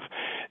kind of,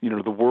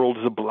 the world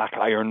is a black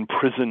iron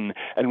prison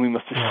and we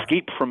must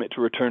escape from it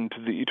to return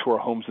to our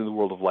homes in the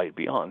world of light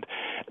beyond.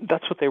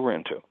 That's what they were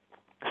into.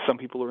 Some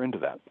people are into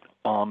that.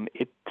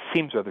 It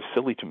seems rather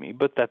silly to me,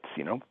 but that's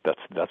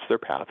their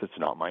path. It's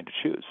not mine to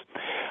choose.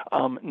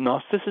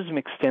 Gnosticism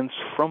extends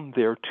from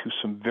there to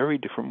some very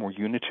different, more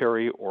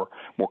unitary or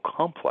more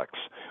complex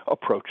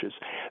approaches.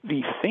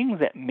 The thing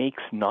that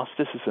makes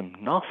Gnosticism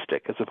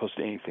Gnostic, as opposed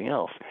to anything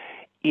else,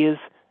 is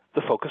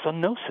the focus on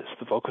gnosis.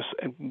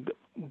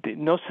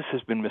 Gnosis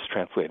has been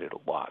mistranslated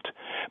a lot.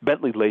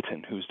 Bentley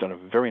Layton, who's done a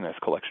very nice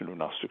collection of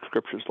Gnostic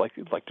scriptures, like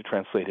to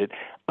translate it,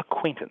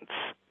 acquaintance.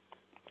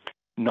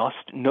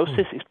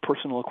 Gnosis is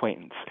personal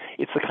acquaintance.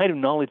 It's the kind of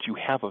knowledge you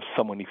have of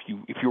someone if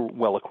you're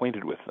well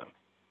acquainted with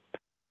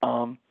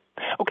them.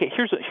 Okay,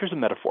 here's a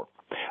metaphor.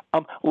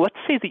 Let's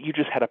say that you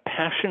just had a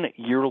passionate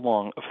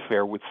year-long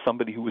affair with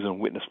somebody who was in a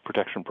witness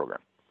protection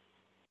program.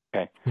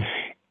 Okay,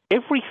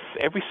 every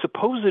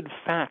supposed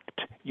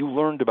fact you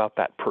learned about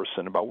that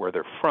person, about where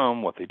they're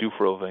from, what they do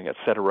for a living,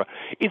 etc.,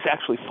 is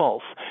actually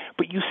false.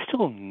 But you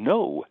still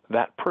know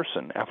that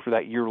person after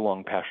that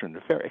year-long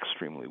passionate affair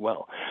extremely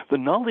well. The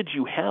knowledge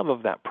you have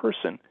of that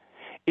person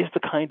is the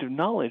kind of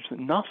knowledge that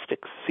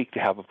Gnostics seek to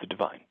have of the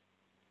divine.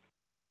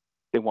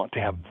 They want to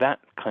have that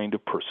kind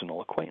of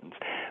personal acquaintance.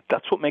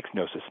 That's what makes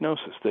Gnosis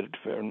Gnosis. That's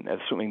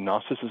what makes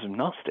Gnosticism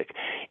Gnostic.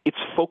 It's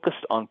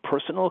focused on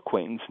personal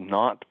acquaintance,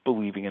 not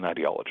believing in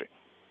ideology.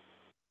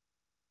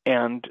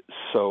 And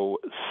so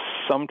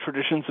some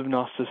traditions of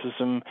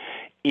Gnosticism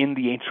in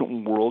the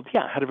ancient world,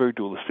 had a very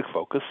dualistic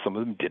focus. Some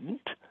of them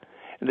didn't.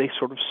 They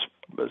sort of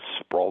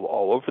sprawled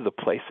all over the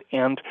place.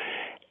 And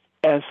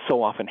as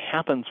so often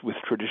happens with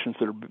traditions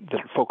that are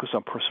focused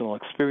on personal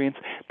experience,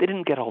 they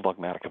didn't get all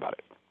dogmatic about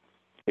it.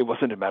 It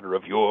wasn't a matter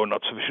of you're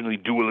not sufficiently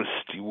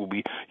dualist,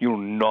 you'll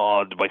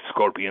gnawed by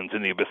scorpions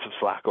in the abyss of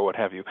Slack or what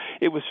have you.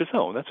 It was just,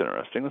 that's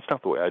interesting. That's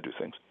not the way I do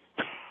things.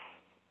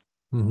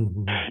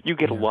 You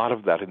get a lot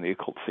of that in the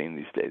occult scene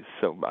these days,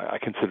 so I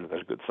consider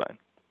that a good sign.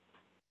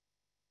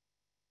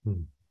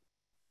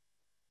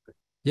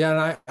 Yeah,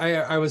 and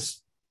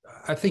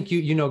I think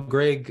you know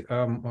Greg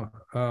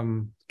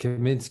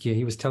Kaminsky.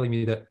 He was telling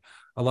me that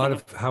a lot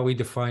of how we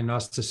define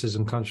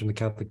Gnosticism comes from the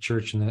Catholic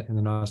Church and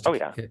the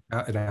Gnostic,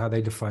 and how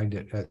they defined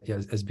it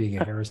as being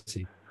a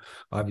heresy,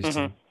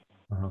 obviously.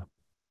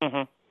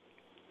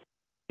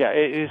 Yeah,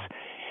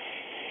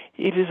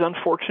 it is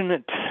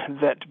unfortunate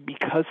that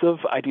because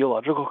of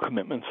ideological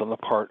commitments on the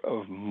part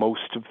of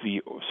most of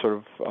the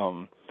sort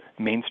of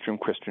mainstream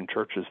Christian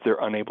churches, they're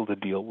unable to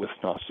deal with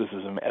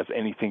Gnosticism as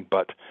anything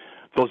but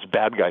those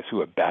bad guys who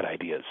have bad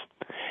ideas.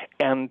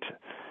 And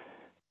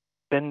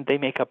then they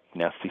make up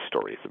nasty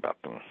stories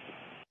about them.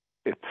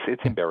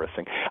 It's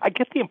embarrassing. I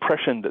get the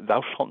impression that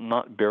thou shalt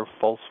not bear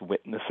false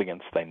witness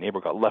against thy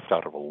neighbor got left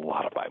out of a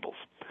lot of Bibles.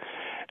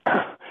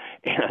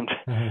 And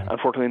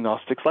unfortunately,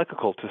 Gnostics, like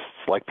occultists,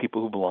 like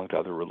people who belong to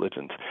other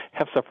religions,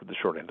 have suffered the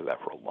short end of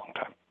that for a long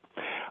time.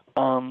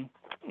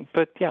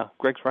 But yeah,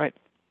 Greg's right.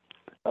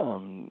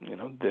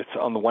 This,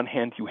 on the one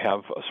hand, you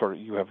have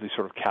these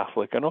sort of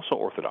Catholic and also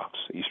Orthodox.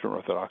 Eastern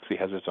Orthodoxy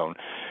has its own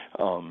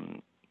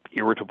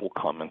irritable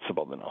comments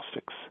about the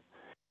Gnostics.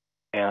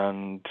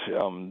 And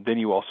then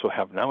you also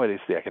have nowadays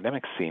the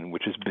academic scene,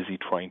 which is busy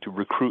trying to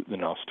recruit the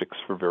Gnostics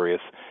for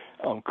various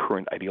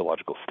current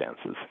ideological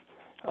stances.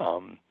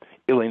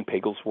 Elaine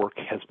Pagel's work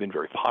has been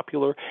very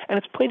popular, and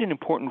it's played an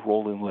important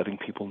role in letting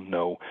people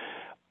know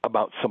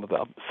about some of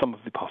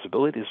the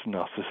possibilities of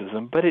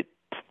Gnosticism. But it,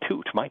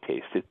 to my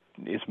taste, it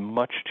is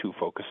much too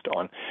focused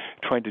on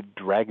trying to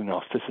drag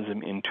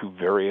Gnosticism into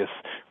various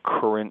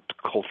current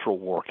cultural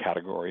war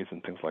categories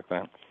and things like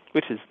that,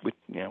 which is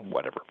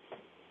whatever.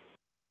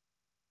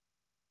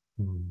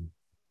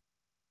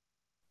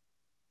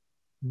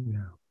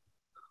 Yeah.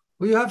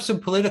 Well, you have some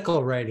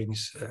political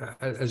writings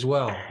as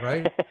well,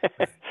 right?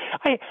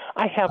 I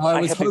have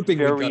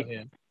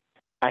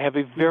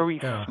a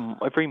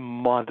very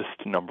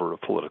modest number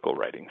of political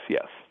writings.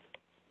 Yes.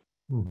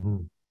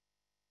 Go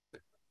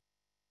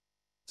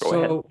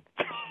ahead.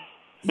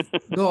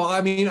 No,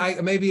 I mean,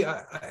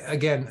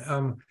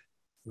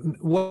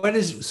 what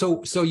is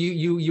so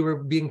you were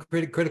being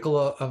critical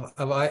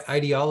of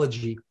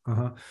ideology.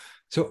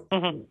 So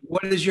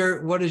what is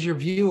your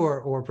view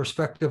or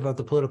perspective of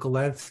the political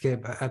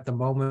landscape at the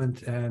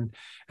moment, and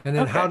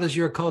then how does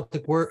your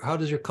cultic work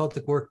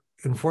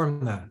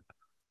inform that?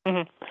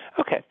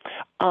 Okay.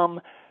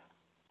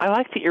 I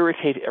like to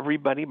irritate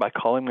everybody by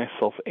calling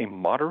myself a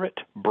moderate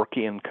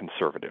Burkean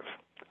conservative.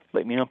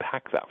 Let me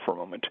unpack that for a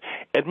moment.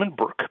 Edmund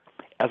Burke,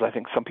 as I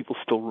think some people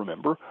still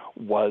remember,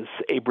 was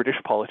a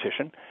British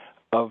politician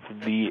of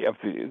the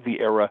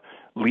era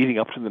leading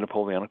up to the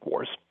Napoleonic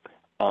Wars.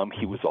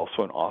 He was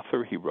also an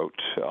author. He wrote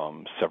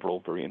several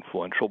very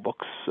influential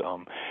books.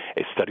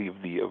 A study of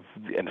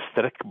an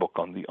aesthetic book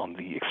on the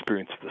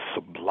experience of the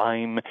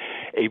sublime,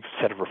 a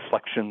set of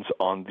reflections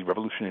on the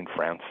revolution in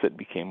France that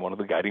became one of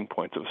the guiding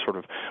points of sort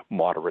of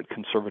moderate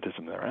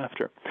conservatism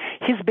thereafter.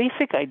 His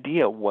basic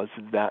idea was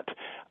that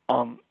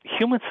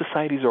human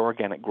societies are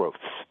organic growths.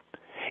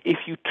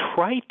 If you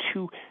try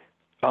to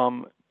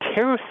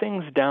tear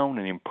things down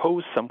and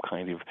impose some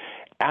kind of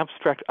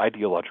abstract,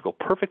 ideological,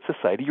 perfect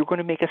society, you're going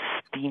to make a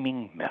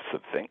steaming mess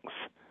of things,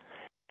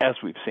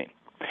 as we've seen.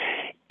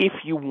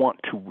 If you want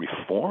to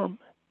reform,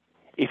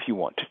 if you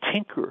want to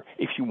tinker,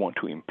 if you want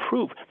to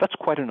improve, that's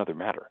quite another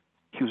matter.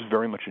 He was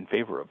very much in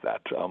favor of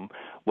that.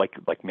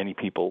 Like many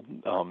people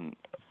on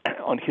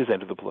his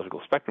end of the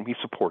political spectrum, he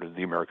supported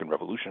the American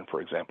Revolution,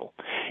 for example,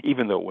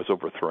 even though it was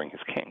overthrowing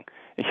his king,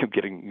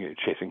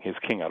 chasing his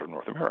king out of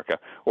North America,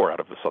 or out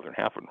of the southern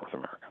half of North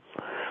America.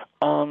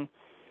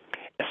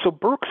 So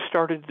Burke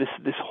started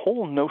this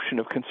whole notion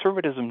of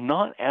conservatism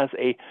not as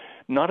a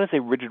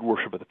rigid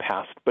worship of the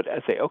past, but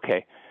as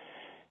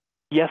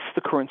yes,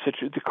 the current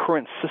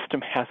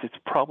system has its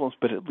problems,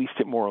 but at least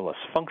it more or less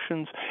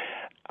functions.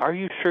 Are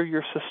you sure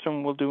your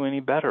system will do any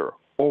better,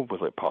 or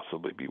will it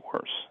possibly be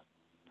worse?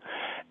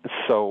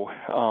 So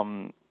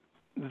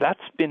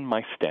that's been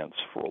my stance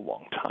for a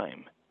long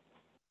time.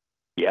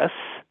 Yes,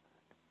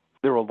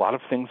 there are a lot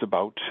of things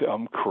about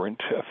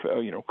current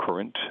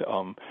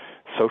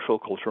social,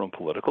 cultural, and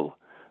political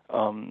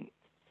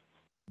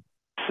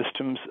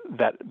systems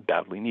that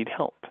badly need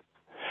help.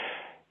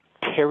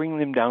 Tearing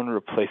them down and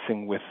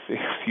replacing with,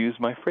 excuse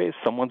my phrase,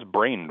 someone's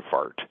brain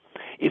fart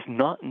is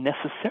not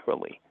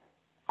necessarily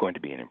going to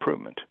be an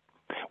improvement.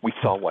 We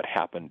saw what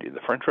happened in the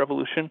French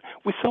Revolution.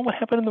 We saw what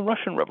happened in the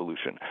Russian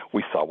Revolution.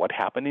 We saw what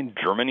happened in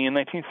Germany in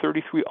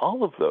 1933.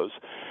 All of those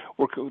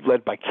were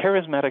led by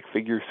charismatic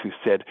figures who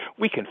said,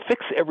 we can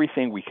fix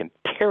everything, we can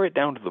tear it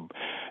down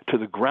to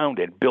the ground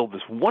and build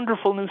this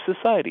wonderful new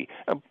society.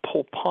 And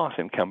Pol Pot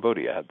in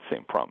Cambodia had the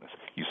same promise.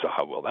 You saw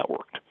how well that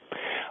worked.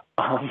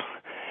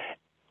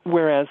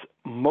 Whereas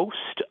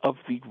most of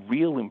the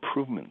real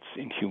improvements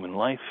in human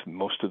life,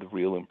 most of the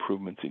real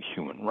improvements in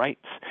human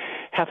rights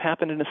have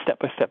happened in a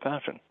step-by-step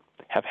fashion,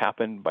 have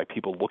happened by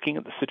people looking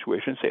at the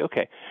situation and say,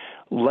 okay,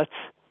 let's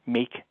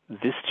make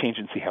this change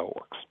and see how it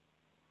works.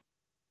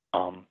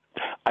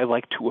 I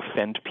like to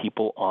offend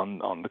people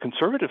on the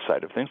conservative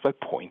side of things by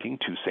pointing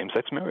to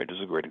same-sex marriage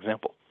as a great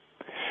example.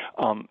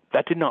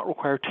 That did not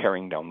require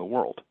tearing down the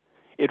world.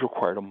 It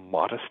required a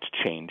modest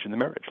change in the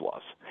marriage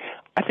laws.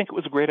 I think it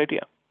was a great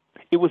idea.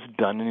 It was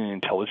done in an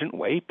intelligent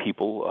way.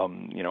 People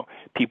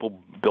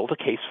built a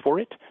case for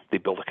it. They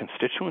built a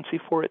constituency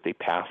for it. They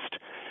passed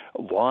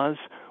laws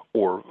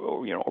or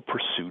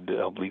pursued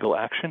legal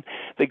action.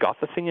 They got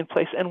the thing in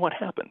place, and what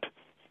happened?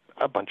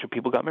 A bunch of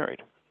people got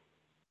married.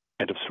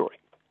 End of story.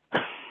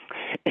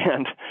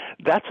 And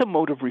that's a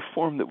mode of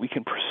reform that we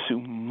can pursue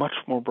much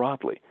more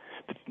broadly,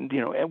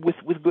 and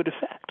with good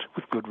effect,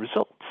 with good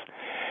results.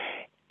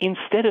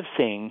 Instead of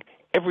saying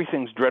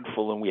everything's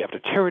dreadful and we have to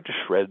tear it to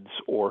shreds,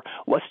 or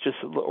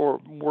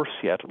worse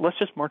yet, let's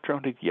just march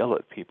around and yell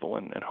at people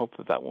and hope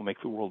that will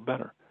make the world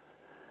better.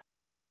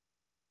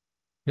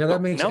 Yeah,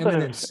 that makes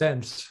eminent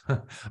sense. I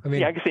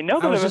mean, yeah, I can say now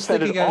that I've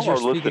offended all our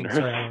listeners.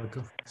 Sorry,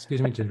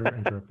 excuse me to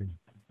interrupt you.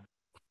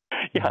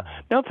 Yeah,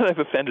 now that I've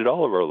offended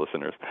all of our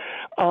listeners.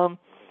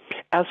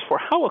 As for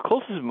how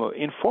occultism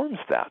informs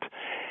that,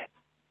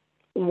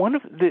 one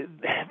of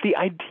the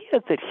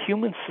idea that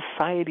human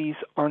societies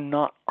are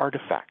not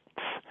artifacts.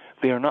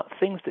 They are not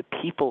things that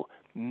people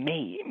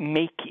may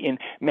make in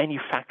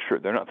manufacture.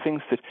 They're not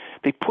things that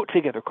they put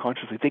together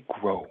consciously. They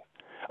grow.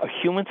 A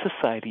human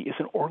society is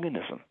an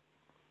organism.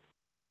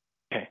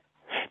 Okay.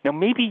 Now,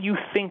 maybe you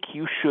think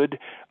you should,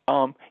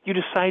 you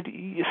decide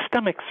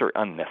stomachs are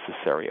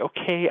unnecessary.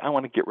 Okay, I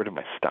want to get rid of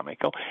my stomach.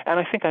 Oh, and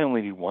I think I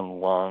only need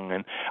one lung,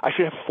 and I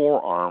should have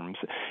 4 arms.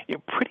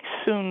 Pretty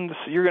soon,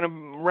 you're going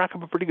to rack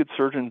up a pretty good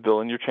surgeon bill,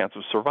 and your chance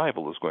of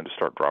survival is going to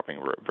start dropping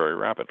very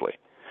rapidly.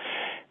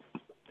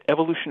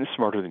 Evolution is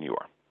smarter than you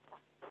are.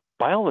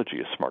 Biology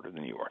is smarter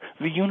than you are.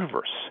 The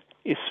universe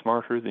is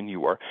smarter than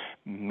you are.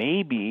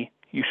 Maybe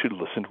you should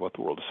listen to what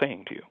the world is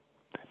saying to you.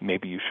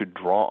 Maybe you should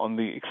draw on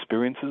the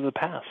experiences of the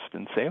past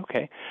and say,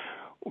 okay,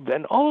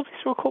 then all of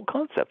these are occult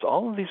concepts.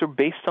 All of these are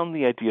based on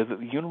the idea that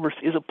the universe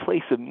is a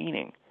place of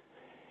meaning.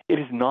 It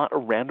is not a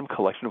random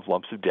collection of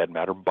lumps of dead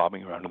matter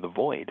bobbing around in the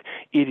void.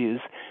 It is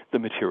the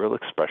material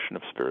expression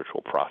of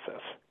spiritual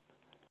process.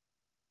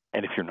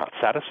 And if you're not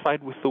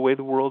satisfied with the way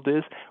the world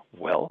is,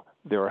 well,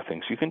 there are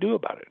things you can do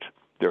about it.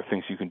 There are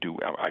things you can do.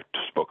 I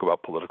spoke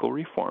about political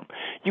reform.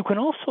 You can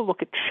also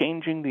look at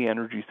changing the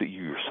energies that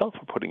you yourself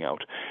are putting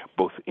out,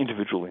 both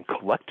individually and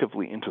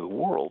collectively, into the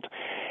world,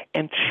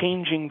 and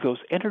changing those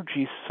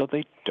energies so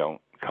they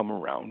don't come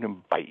around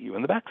and bite you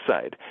in the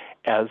backside,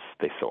 as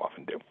they so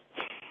often do.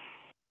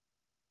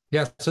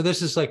 Yeah, so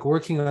this is like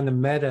working on the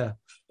meta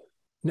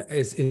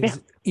is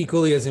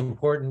equally as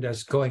important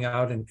as going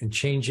out and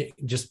changing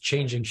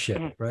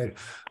shit, right?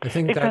 I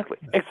think exactly.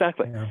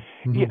 Yeah.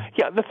 Mm-hmm.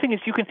 Yeah. The thing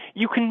is,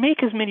 you can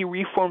make as many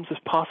reforms as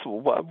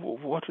possible.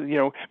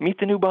 Meet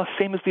the new boss,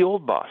 same as the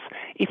old boss.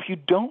 If you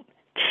don't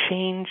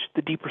change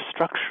the deeper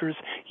structures,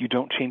 you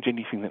don't change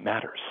anything that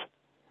matters.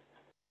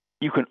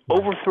 You can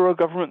overthrow a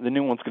government; the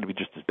new one's going to be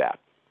just as bad.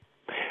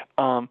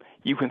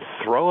 You can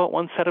throw out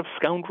one set of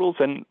scoundrels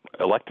and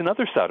elect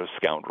another set of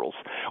scoundrels,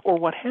 or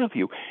what have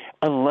you,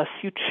 unless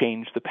you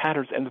change the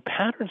patterns. And the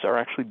patterns are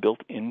actually built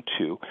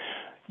into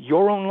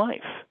your own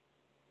life.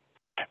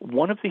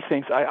 One of the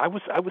things I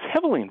was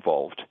heavily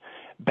involved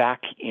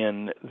back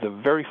in the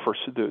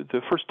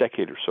first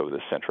decade or so of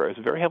this century. I was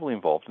very heavily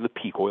involved in the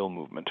peak oil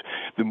movement,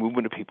 the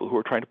movement of people who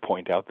are trying to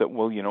point out that,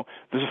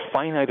 there's a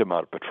finite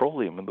amount of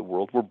petroleum in the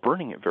world. We're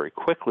burning it very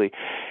quickly,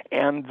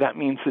 and that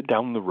means that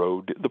down the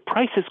road, the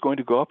price is going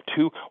to go up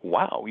to,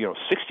 $60,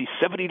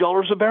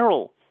 $70 a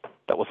barrel.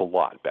 That was a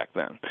lot back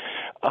then.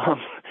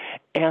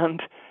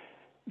 And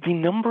the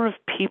number of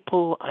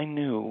people I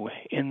knew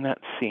in that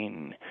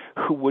scene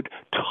who would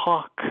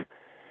talk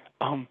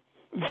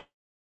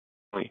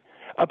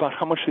about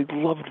how much they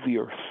loved the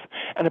earth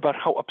and about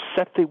how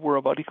upset they were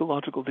about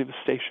ecological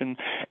devastation,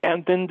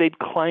 and then they'd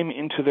climb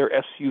into their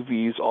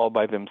SUVs all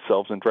by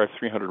themselves and drive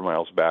 300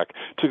 miles back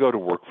to go to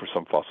work for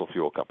some fossil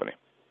fuel company.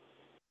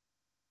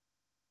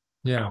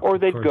 Yeah, or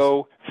they'd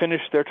go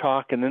finish their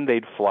talk and then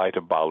they'd fly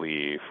to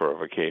Bali for a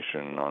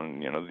vacation on,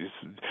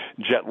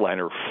 these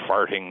jetliner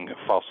farting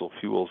fossil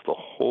fuels the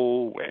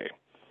whole way.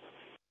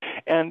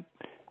 And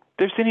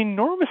there's an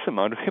enormous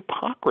amount of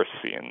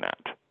hypocrisy in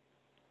that.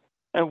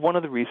 And one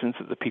of the reasons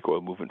that the peak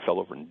oil movement fell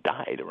over and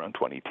died around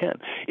 2010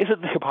 is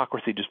that the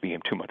hypocrisy just became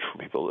too much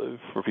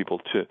for people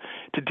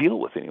to deal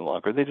with any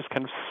longer. They just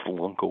kind of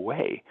slunk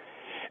away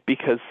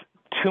because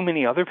too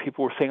many other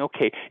people were saying,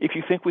 okay, if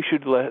you think we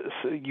should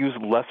use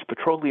less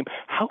petroleum,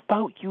 how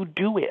about you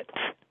do it?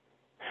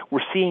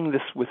 We're seeing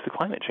this with the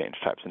climate change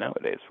types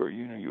nowadays, where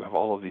you have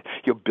all of these.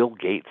 You have Bill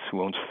Gates,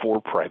 who owns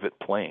 4 private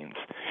planes,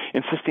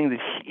 insisting that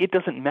it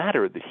doesn't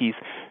matter that he's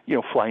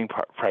flying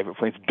private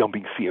planes,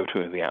 dumping CO2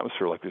 into the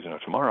atmosphere like there's no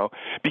tomorrow,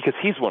 because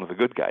he's one of the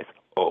good guys.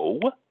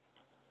 Oh,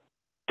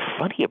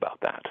 funny about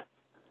that.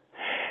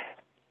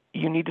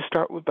 You need to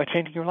start by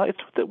changing your life.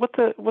 It's what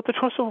the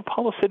choice of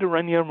Apollo said to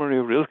Rainier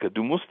Maria Rilke.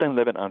 Du musst dein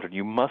Leben ändern.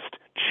 You must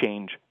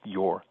change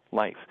your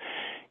life.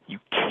 You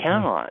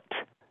cannot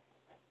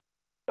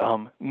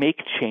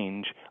make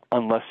change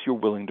unless you're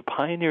willing to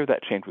pioneer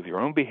that change with your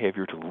own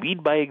behavior, to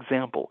lead by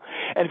example.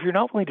 And if you're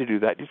not willing to do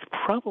that, it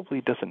probably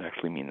doesn't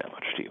actually mean that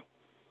much to you.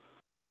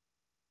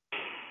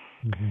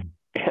 Mm-hmm.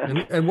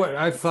 And what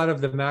I've thought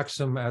of the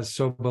maxim as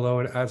so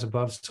below, as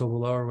above, so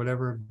below, or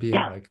whatever, being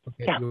like,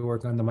 okay, you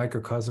work on the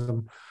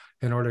microcosm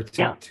in order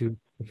to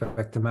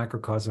affect the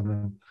macrocosm.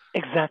 And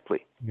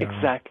Exactly.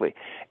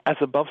 As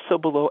above, so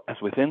below, as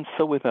within,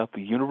 so without.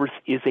 The universe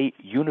is a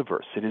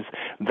universe. It is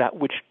that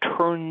which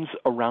turns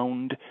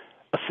around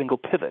a single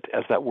pivot,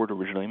 as that word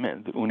originally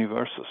meant, the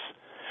universus,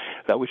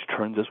 that which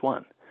turns as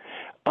one.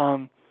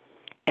 And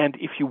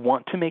if you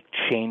want to make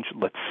change,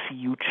 let's see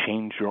you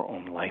change your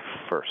own life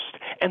first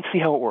and see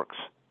how it works.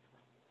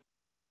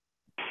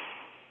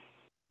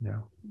 Yeah.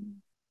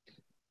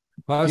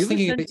 Well, I was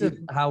thinking of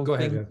how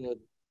things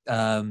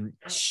are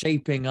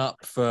shaping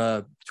up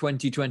for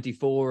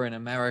 2024 in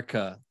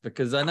America,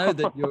 because I know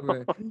that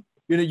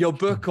your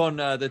book on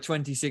the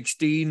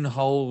 2016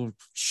 whole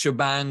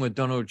shebang with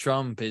Donald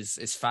Trump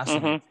is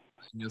fascinating. Mm-hmm.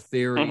 Your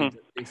theory that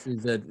this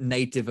is a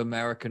Native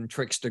American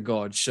trickster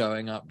god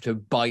showing up to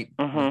bite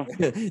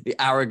the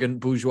arrogant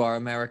bourgeois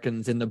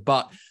Americans in the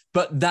butt.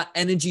 But that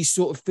energy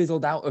sort of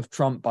fizzled out of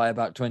Trump by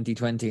about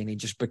 2020, and he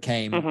just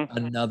became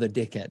another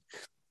dickhead.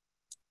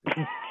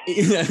 That's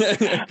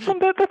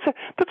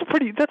a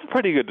pretty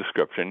good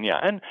description,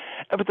 yeah.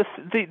 But the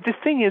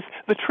thing is,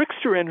 the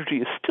trickster energy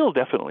is still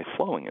definitely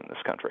flowing in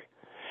this country.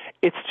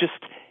 It's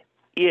just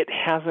it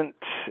hasn't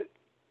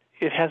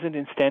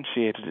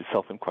instantiated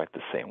itself in quite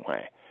the same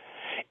way.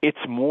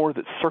 It's more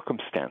that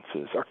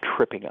circumstances are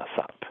tripping us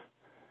up.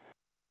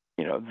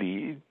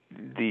 The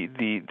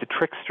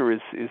trickster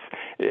is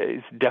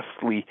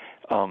deftly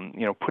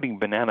putting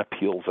banana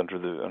peels under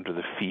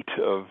the feet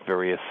of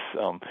various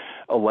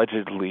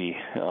allegedly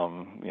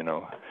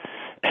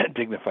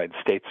dignified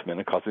statesmen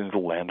and causing them to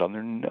land on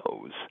their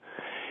nose.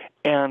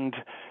 And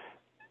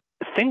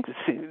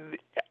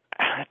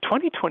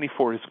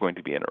 2024 is going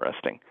to be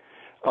interesting.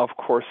 Of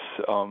course,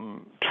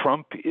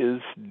 Trump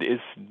is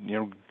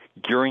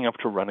gearing up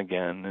to run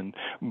again, and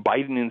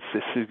Biden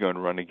insists he's going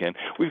to run again.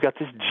 We've got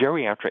this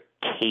geriatric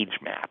cage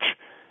match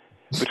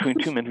between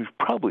two men who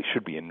probably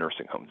should be in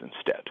nursing homes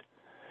instead.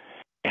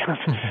 And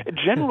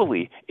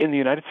generally, in the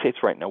United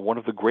States right now, one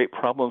of the great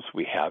problems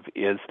we have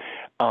is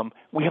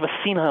we have a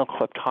senile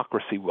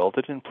kleptocracy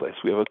welded in place.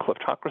 We have a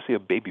kleptocracy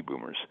of baby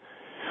boomers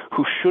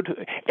who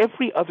should,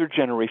 every other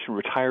generation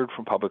retired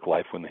from public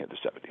life when they hit their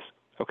 70s,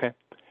 okay?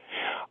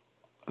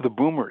 The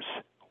boomers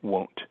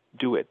won't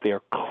do it. They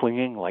are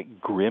clinging like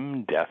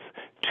grim death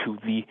to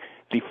the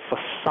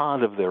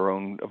facade of their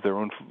own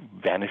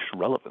vanished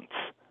relevance.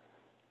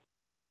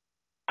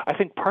 I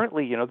think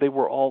partly, they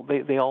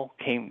all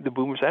came, the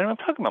boomers, and I'm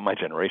talking about my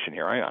generation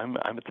here. I'm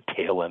at the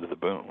tail end of the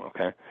boom,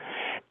 okay?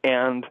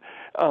 And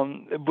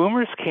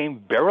boomers came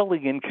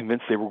barreling in,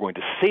 convinced they were going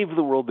to save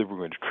the world, they were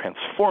going to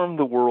transform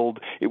the world.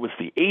 It was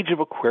the age of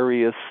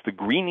Aquarius, the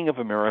greening of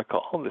America,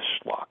 all this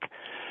schlock.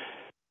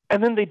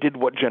 And then they did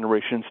what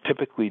generations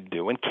typically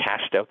do and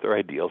cashed out their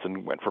ideals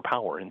and went for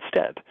power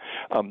instead.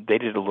 They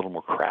did it a little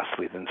more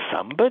crassly than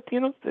some, but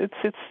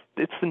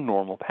it's the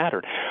normal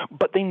pattern.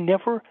 But they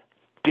never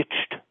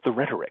ditched the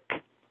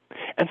rhetoric.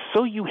 And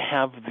so you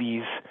have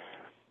these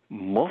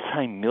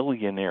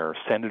multimillionaire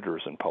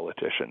senators and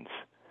politicians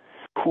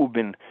who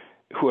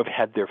have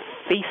had their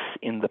face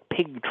in the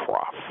pig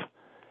trough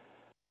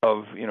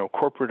of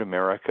corporate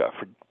America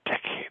for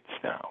decades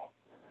now.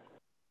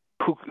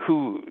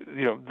 Who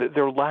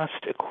their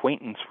last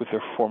acquaintance with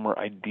their former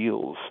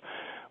ideals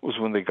was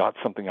when they got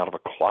something out of a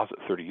closet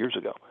 30 years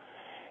ago.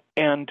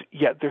 And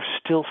yet they're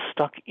still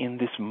stuck in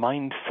this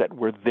mindset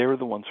where they're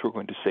the ones who are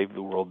going to save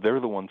the world. They're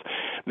the ones,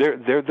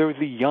 they're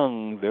the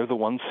young, they're the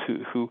ones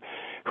who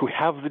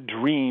have the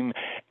dream,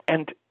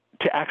 and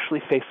to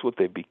actually face what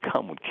they've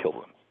become would kill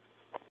them.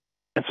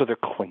 And so they're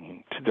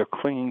clinging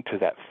to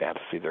that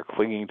fantasy. They're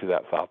clinging to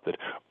that thought that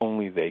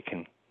only they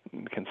can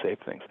save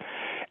things.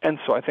 And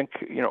so I think,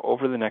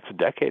 over the next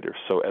decade or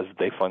so, as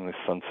they finally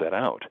sunset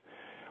out,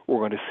 we're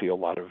going to see a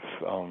lot of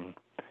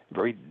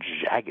very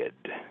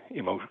jagged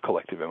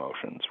collective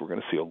emotions. We're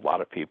going to see a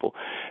lot of people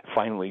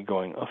finally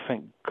going, oh,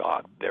 thank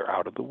God they're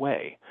out of the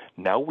way.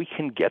 Now we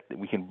can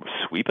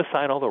sweep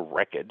aside all the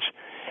wreckage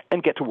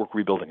and get to work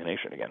rebuilding a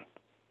nation again.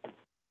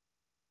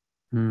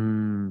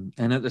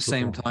 And at the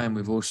same time,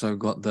 we've also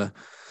got the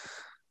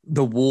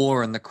the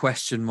war and the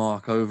question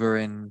mark over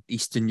in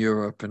Eastern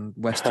Europe and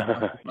Western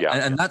Europe.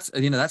 And that's,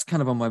 that's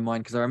kind of on my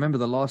mind, because I remember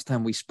the last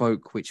time we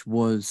spoke, which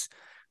was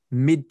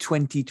mid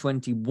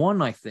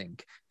 2021, I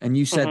think, and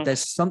you said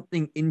there's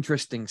something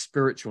interesting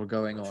spiritual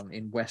going on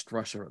in West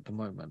Russia at the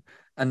moment,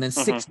 and then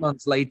 6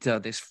 months later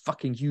this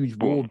fucking huge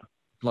war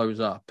blows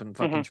up and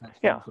fucking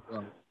transforms the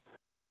world.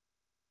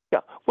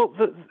 Well,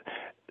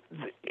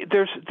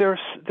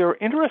 there are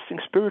interesting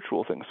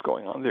spiritual things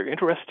going on. There are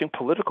interesting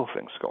political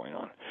things going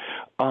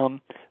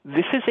on.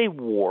 This is a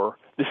war.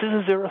 This is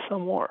a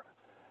zero-sum war,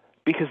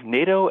 because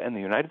NATO and the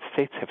United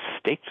States have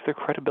staked their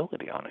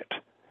credibility on it.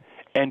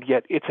 And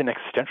yet it's an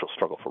existential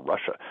struggle for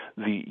Russia.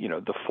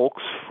 The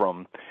folks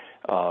from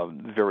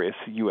various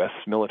U.S.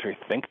 military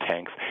think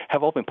tanks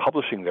have all been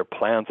publishing their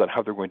plans on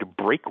how they're going to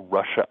break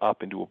Russia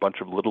up into a bunch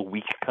of little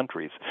weak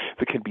countries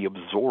that can be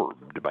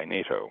absorbed by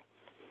NATO.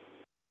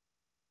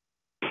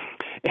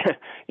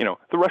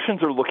 The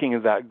Russians are looking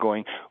at that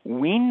going,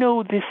 we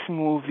know this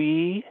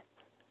movie.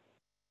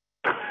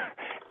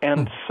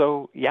 And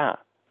so,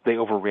 they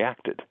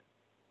overreacted.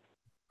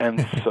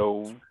 And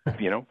so,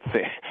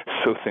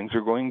 so things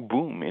are going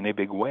boom in a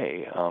big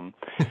way.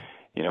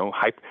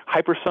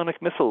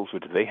 Hypersonic missiles,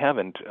 which they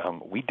haven't,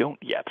 we don't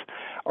yet,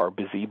 are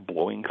busy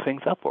blowing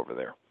things up over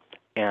there.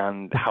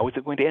 And how is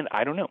it going to end?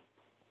 I don't know.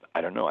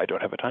 I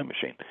don't have a time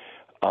machine.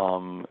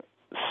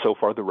 So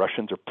far, the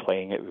Russians are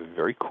playing it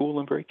very cool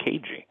and very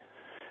cagey.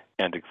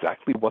 And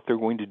exactly what they're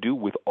going to do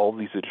with all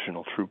these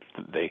additional troops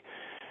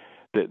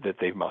that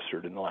they've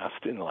mustered in the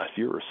last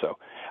year or so,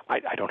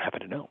 I don't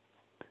happen to know.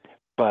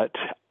 But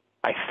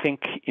I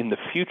think in the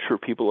future,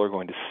 people are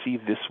going to see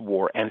this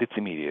war and its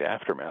immediate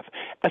aftermath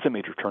as a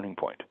major turning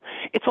point.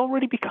 It's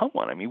already become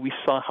one. I mean, we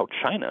saw how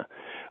China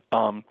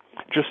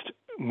just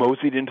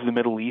moseyed into the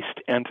Middle East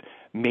and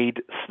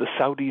made the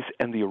Saudis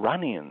and the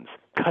Iranians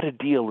cut a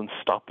deal and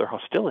stop their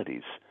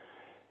hostilities.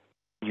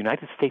 The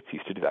United States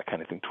used to do that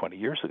kind of thing 20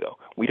 years ago.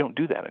 We don't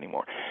do that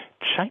anymore.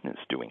 China's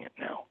doing it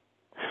now.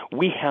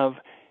 We have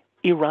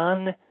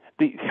Iran.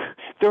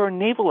 There are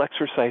naval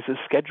exercises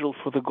scheduled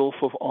for the Gulf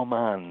of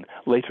Oman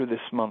later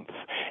this month,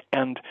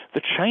 and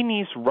the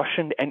Chinese,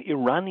 Russian, and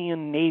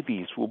Iranian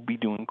navies will be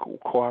doing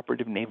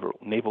cooperative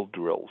naval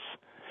drills.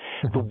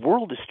 The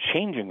world is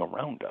changing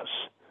around us,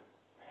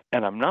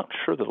 and I'm not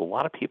sure that a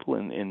lot of people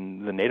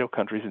in the NATO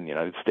countries, in the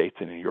United States,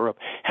 and in Europe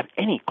have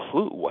any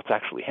clue what's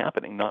actually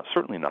happening.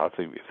 Certainly not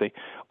if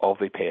all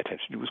they pay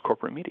attention to is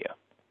corporate media.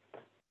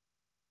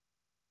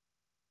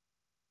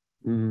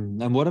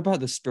 And what about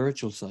the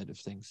spiritual side of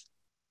things?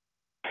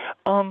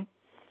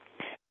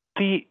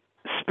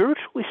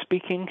 Spiritually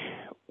speaking,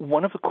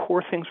 one of the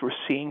core things we're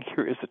seeing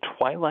here is the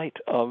twilight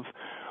of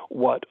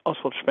what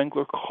Oswald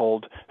Spengler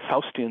called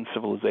Faustian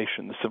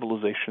civilization, the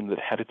civilization that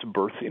had its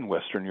birth in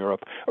Western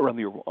Europe around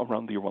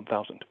the year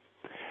 1000.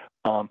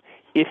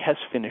 It has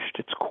finished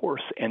its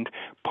course, and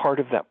part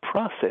of that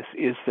process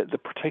is that the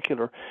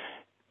particular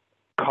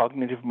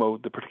cognitive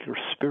mode, the particular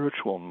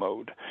spiritual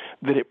mode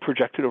that it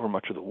projected over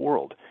much of the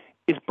world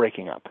is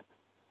breaking up.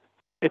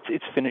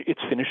 It's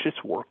finished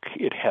its work.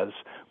 It has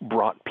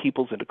brought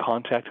peoples into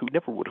contact who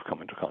never would have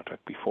come into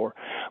contact before,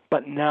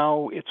 but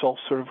now it's all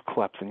sort of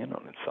collapsing in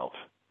on itself.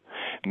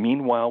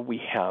 Meanwhile, we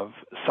have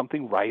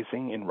something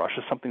rising in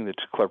Russia, something that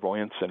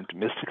clairvoyants and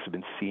mystics have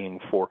been seeing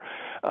for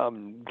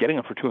getting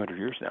on for 200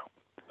 years now.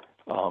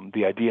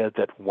 The idea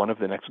that one of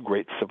the next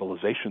great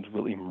civilizations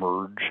will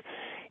emerge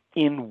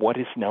in what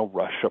is now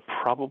Russia,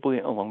 probably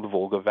along the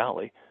Volga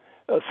Valley,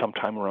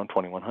 sometime around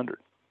 2100.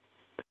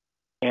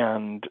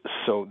 And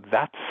so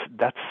that's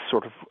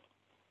sort of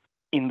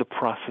in the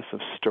process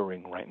of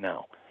stirring right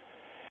now.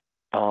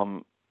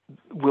 Are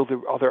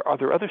there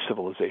other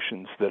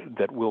civilizations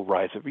that will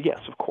rise? Yes,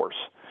 of course,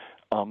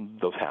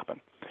 those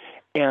happen,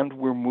 and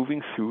we're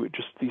moving through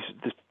just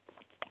this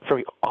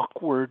very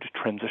awkward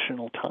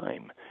transitional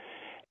time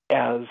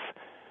as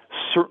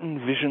certain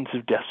visions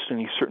of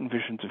destiny, certain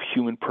visions of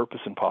human purpose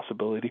and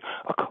possibility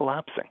are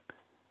collapsing.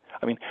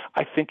 I mean,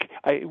 I think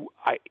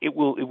it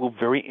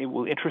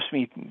will interest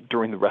me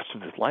during the rest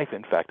of his life,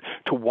 in fact,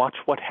 to watch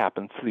what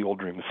happens to the old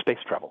dream of space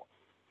travel.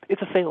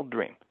 It's a failed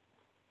dream.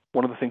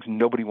 One of the things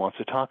nobody wants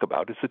to talk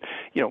about is that,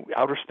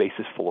 outer space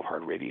is full of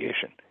hard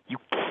radiation. You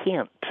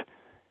can't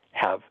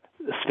have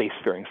a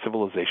spacefaring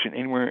civilization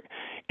anywhere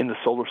in the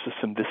solar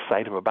system this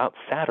side of about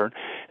Saturn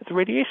if the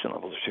radiation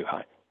levels are too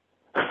high.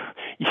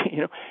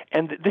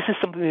 And this is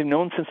something they've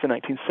known since the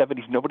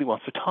 1970s. Nobody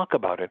wants to talk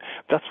about it.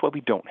 That's why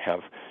we don't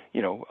have,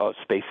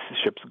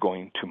 spaceships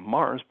going to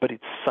Mars. But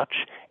it's such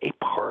a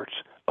part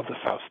of the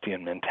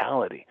Faustian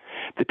mentality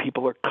that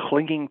people are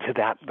clinging to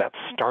that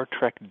Star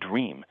Trek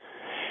dream,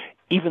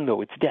 even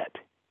though it's dead.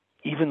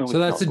 So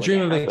that's a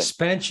dream of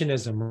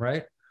expansionism,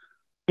 right?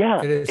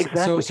 Yeah,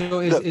 exactly. So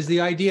is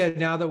the idea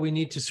now that we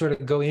need to sort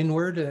of go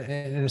inward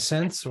in a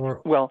sense,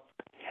 or well?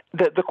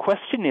 The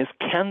question is,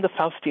 can the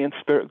Faustian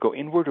spirit go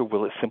inward, or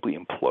will it simply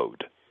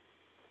implode?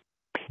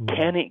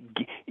 Can it,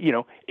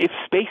 if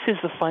space is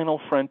the final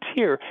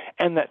frontier,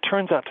 and that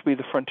turns out to be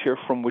the frontier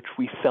from which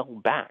we fell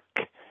back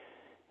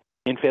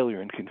in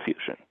failure and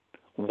confusion,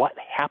 what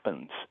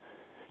happens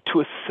to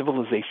a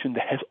civilization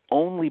that has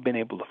only been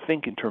able to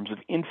think in terms of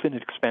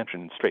infinite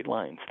expansion in straight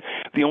lines,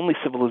 the only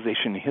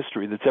civilization in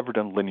history that's ever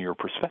done linear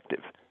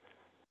perspective,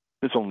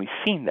 that's only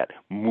seen that,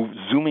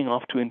 zooming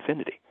off to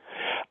infinity.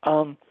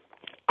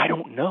 I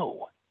don't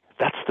know.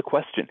 That's the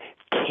question.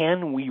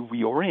 Can we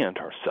reorient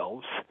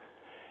ourselves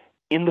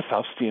in the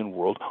Faustian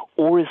world,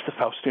 or is the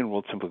Faustian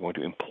world simply going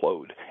to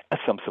implode, as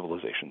some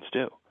civilizations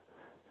do?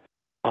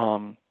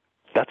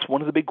 That's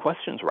one of the big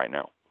questions right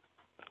now.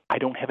 I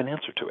don't have an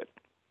answer to it.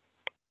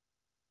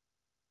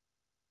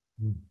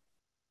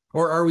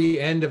 Or are we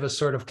end of a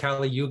sort of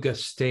Kali Yuga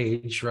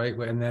stage, right?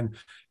 And then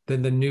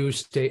the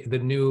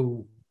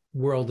new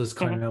world is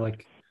kind of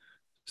like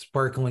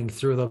sparkling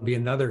through. There'll be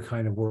another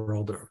kind of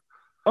world.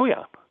 Oh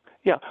yeah.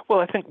 Well,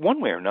 I think one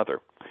way or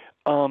another,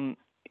 the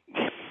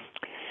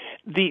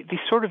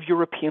sort of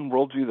European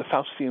worldview, the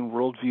Faustian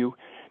worldview,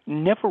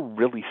 never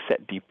really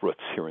set deep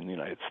roots here in the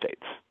United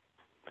States.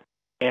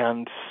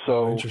 And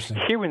so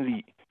here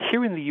in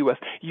the U.S.,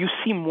 you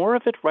see more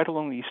of it right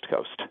along the East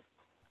Coast.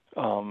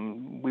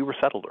 We were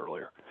settled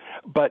earlier,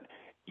 but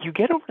you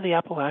get over the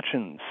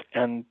Appalachians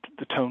and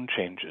the tone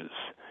changes,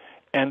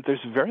 and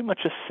there's very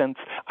much a sense.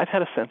 I've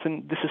had a sense,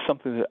 and this is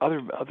something that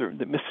other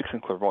the mystics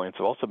and clairvoyants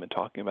have also been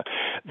talking about.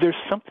 There's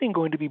something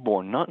going to be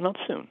born, not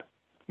soon,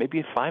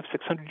 maybe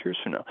 500-600 years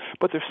from now,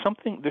 but there's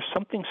something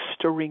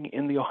stirring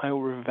in the Ohio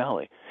River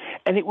Valley,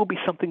 and it will be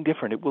something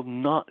different. It will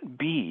not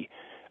be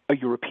a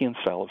European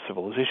style of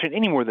civilization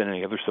any more than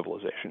any other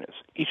civilization is.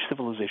 Each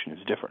civilization is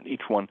different.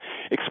 Each one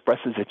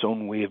expresses its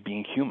own way of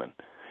being human,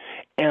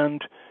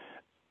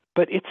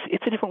 but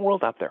it's a different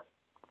world out there,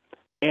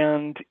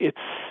 and it's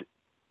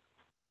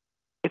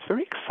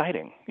very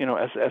exciting,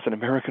 as an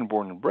American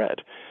born and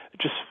bred,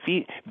 just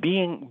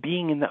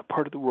being in that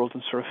part of the world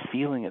and sort of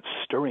feeling it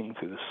stirring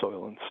through the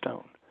soil and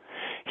stone.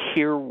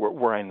 Here,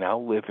 where I now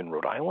live in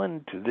Rhode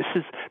Island, this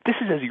is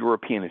as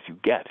European as you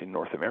get in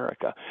North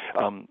America.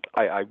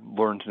 I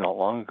learned not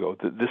long ago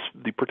that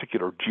the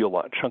particular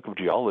chunk of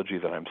geology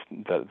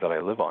that I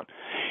live on,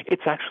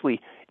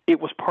 it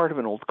was part of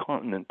an old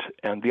continent,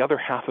 and the other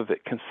half of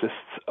it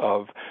consists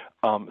of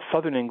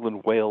southern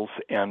England, Wales,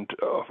 and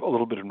a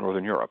little bit of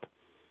northern Europe.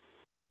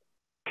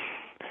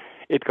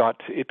 It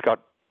got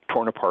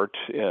torn apart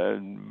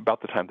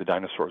about the time the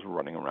dinosaurs were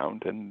running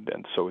around, and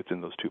so it's in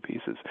those two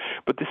pieces.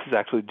 But this is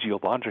actually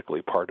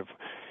geologically part of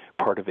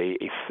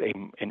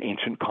an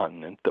ancient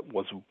continent that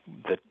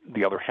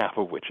the other half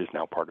of which is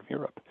now part of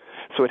Europe.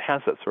 So it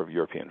has that sort of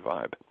European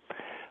vibe.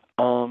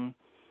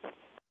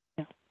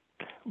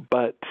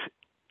 But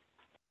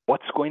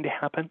what's going to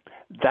happen?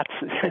 That's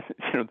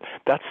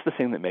that's the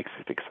thing that makes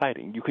it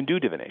exciting. You can do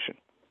divination.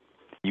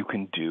 You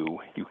can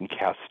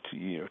cast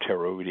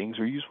tarot readings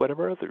or use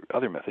whatever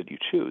other method you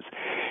choose,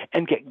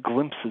 and get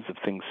glimpses of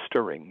things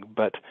stirring.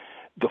 But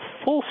the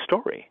full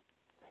story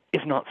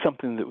is not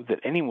something that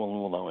anyone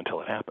will know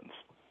until it happens.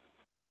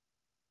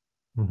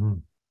 Mm-hmm.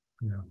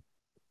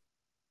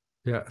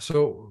 Yeah.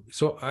 So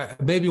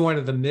maybe one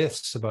of the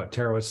myths about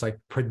tarot is like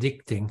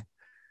predicting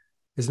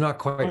is not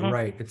quite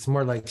right. It's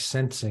more like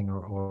sensing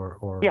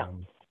or yeah.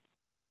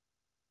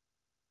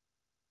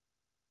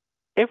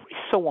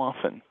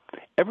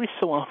 Every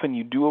so often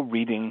you do a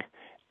reading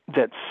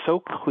that's so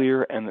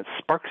clear and that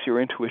sparks your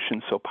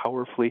intuition so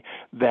powerfully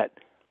that,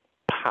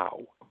 pow,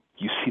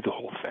 you see the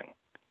whole thing.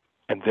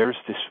 And there's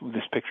this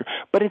picture.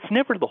 But it's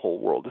never the whole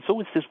world. It's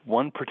always this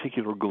one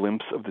particular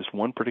glimpse of this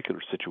one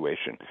particular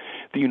situation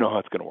that you know how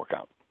it's going to work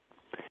out.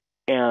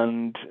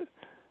 And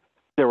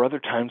there are other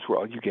times where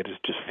all you get is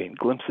just faint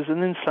glimpses,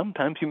 and then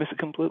sometimes you miss it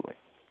completely.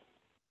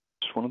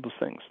 It's one of those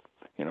things.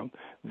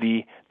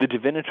 The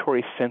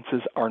divinatory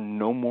senses are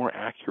no more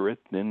accurate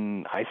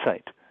than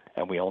eyesight,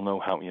 and we all know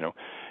how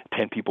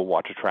 10 people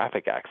watch a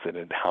traffic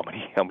accident. How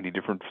many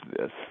different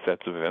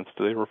sets of events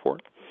do they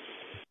report?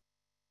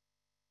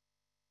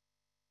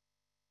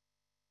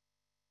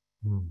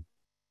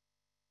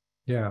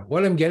 Yeah,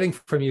 what I'm getting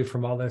from you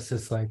from all this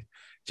is like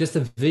just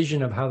a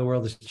vision of how the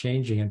world is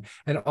changing,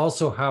 and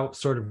also how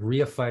sort of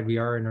reified we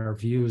are in our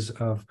views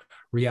of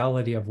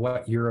reality of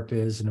what Europe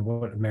is and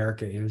what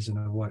America is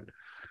and what.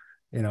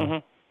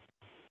 Yeah.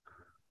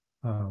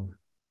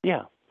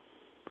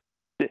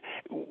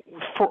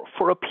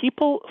 For a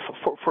people,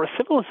 for a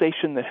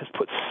civilization that has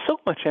put so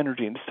much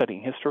energy into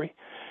studying history,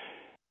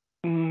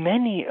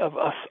 many of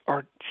us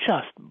are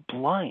just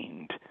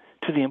blind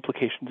to the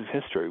implications of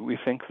history. We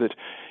think that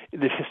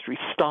history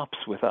stops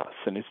with us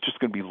and it's just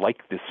going to be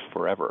like this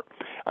forever.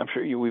 I'm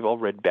sure we've all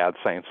read bad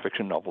science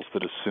fiction novels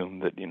that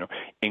assume that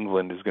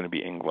England is going to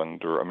be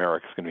England or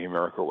America is going to be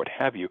America or what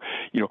have you,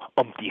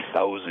 umpty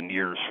thousand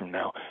years from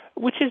now,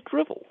 which is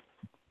drivel.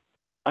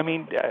 I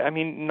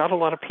mean, not a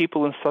lot of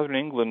people in southern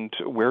England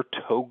wear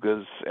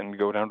togas and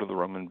go down to the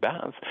Roman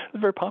baths. It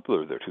was very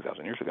popular there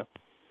 2,000 years ago.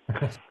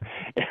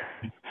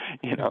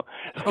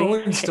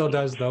 Owen still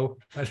does, though.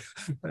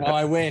 Oh,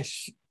 I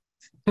wish.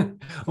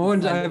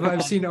 Owen,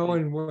 I've seen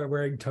Owen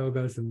wearing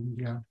togas,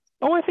 and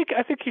Oh, I think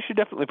you should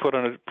definitely put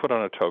on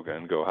a toga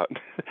and go out.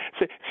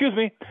 Say, excuse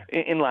me,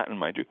 in Latin,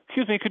 mind you.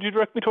 Excuse me, could you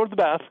direct me toward the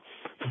bath?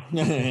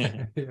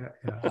 Yeah,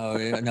 Oh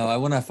yeah, no, I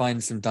want to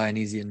find some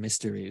Dionysian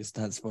mysteries.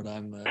 That's what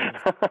I'm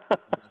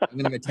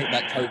going to take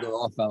that toga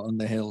off out on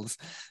the hills.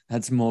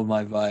 That's more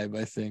my vibe,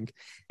 I think.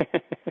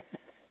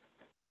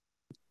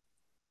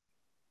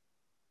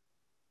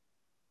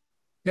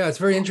 Yeah, it's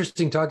very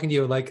interesting talking to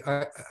you. Like,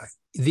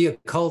 the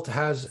occult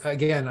has,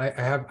 again,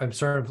 I'm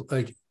sort of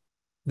like,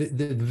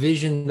 the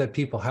vision that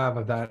people have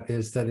of that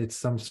is that it's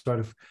some sort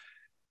of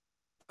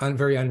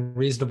very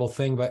unreasonable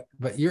thing, but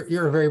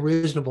you're a very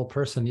reasonable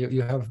person.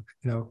 You have,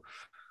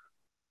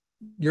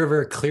 you're a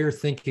very clear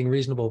thinking,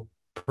 reasonable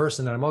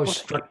person, and I'm always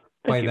struck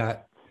by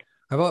that.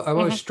 I'm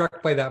always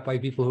struck by that, by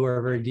people who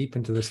are very deep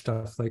into this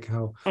stuff, like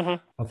how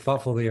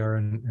thoughtful they are,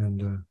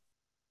 and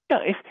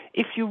yeah.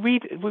 If you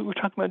read, we were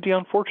talking about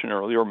Dion Fortune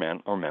earlier,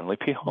 or Manly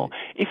P. Hall.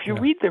 If you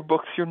read their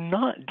books, you're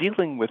not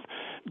dealing with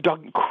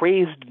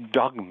crazed,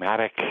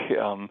 dogmatic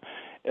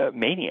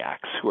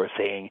maniacs who are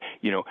saying,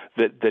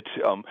 that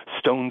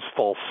stones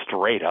fall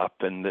straight up,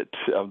 and that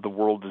the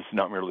world is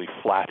not merely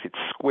flat; it's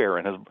square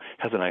and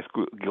has a nice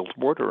gilt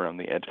border around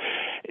the edge.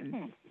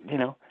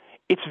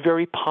 It's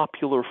very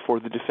popular for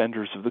the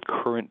defenders of the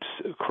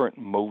current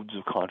modes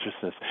of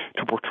consciousness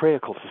to portray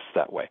occultists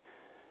that way,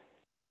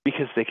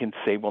 because they can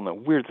say, well, no,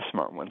 we're the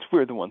smart ones.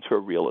 We're the ones who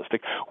are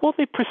realistic. Well,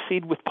 they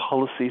proceed with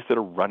policies that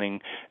are running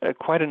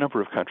quite a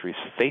number of countries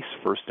face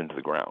first into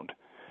the ground,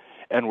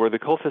 and where the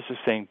cultists are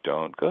saying,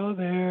 don't go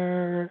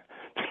there.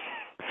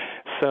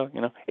 So,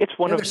 it's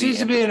one of the... There seems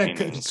to be a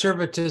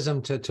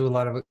conservatism to a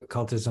lot of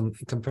occultism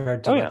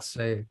compared to,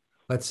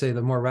 let's say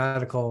the more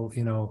radical,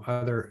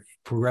 other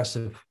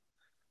progressive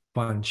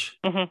bunch.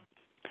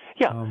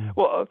 Yeah.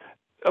 Well,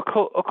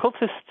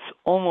 occultists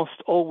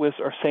almost always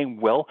are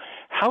saying, well,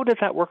 how did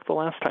that work the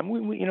last time?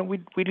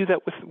 We do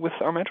that with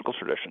our magical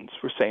traditions.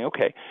 We're saying,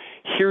 okay,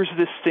 here's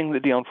this thing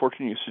that Dion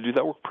Fortune used to do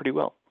that worked pretty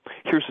well.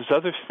 Here's this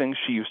other thing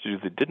she used to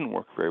do that didn't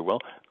work very well.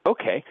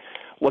 Okay,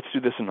 let's do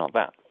this and not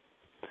that.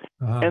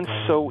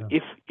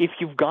 If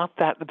you've got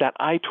that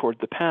eye toward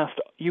the past,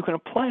 you can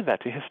apply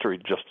that to history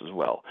just as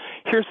well.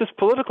 Here's this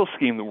political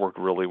scheme that worked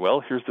really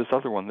well. Here's this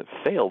other one that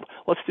failed.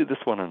 Let's do this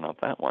one and not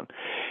that one.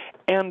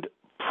 And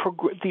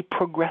the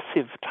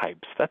progressive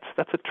types,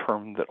 that's a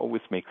term that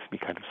always makes me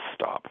kind of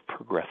stop,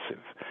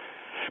 progressive.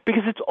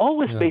 Because it's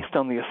always based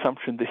on the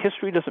assumption that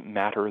history doesn't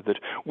matter, that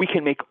we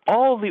can make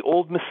all the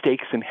old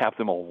mistakes and have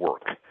them all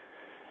work.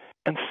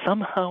 And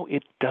somehow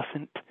it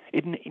doesn't.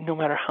 No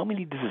matter how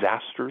many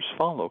disasters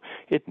follow,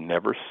 it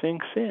never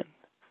sinks in.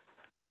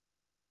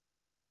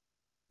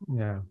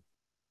 Yeah.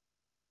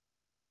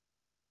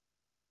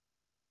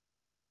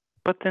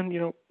 But then,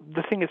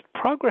 the thing is,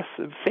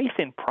 faith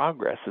in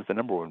progress is the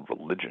number one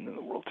religion in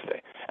the world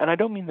today. And I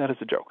don't mean that as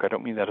a joke. I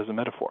don't mean that as a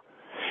metaphor.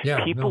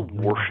 Yeah, people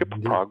worship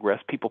progress.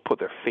 People put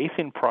their faith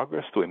in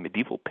progress the way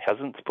medieval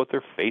peasants put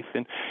their faith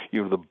in,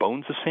 the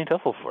bones of St.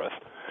 Ethelfrith.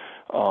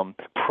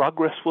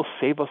 Progress will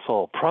save us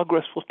all.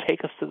 Progress will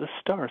take us to the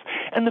stars.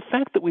 And the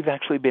fact that we've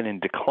actually been in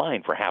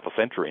decline for half a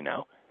century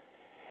now,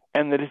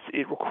 and that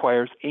it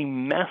requires a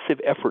massive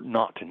effort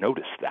not to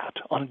notice that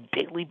on a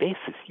daily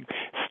basis. You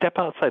step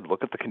outside,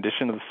 look at the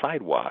condition of the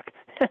sidewalk.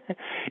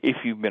 If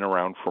you've been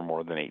around for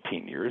more than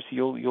 18 years,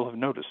 you'll have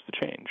noticed the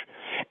change.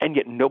 And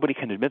yet nobody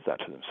can admit that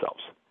to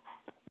themselves.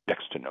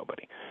 Next to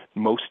nobody.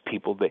 Most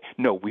people,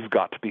 we've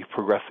got to be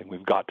progressing.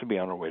 We've got to be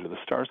on our way to the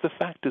stars. The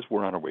fact is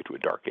we're on our way to a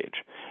dark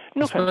age.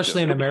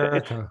 Especially in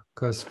America,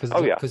 because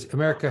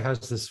America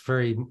has this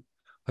very,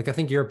 I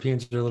think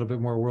Europeans are a little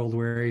bit more world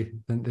weary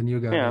than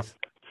you guys. Yeah.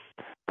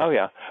 Oh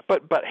yeah,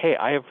 but hey,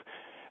 I've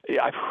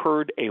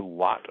heard a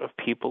lot of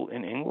people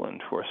in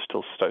England who are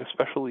still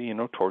especially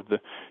toward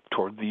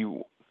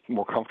the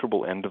more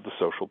comfortable end of the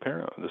social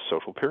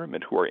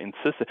pyramid, who are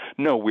insistent.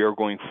 No, we are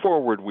going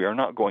forward. We are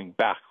not going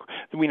back.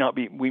 We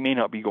may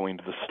not be going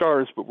to the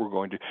stars, but we're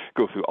going to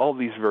go through all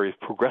these various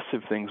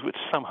progressive things, which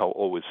somehow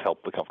always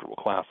help the comfortable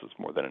classes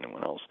more than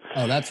anyone else.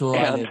 Oh, that's where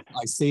I live.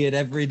 I see it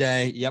every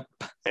day. Yep.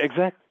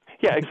 Exactly.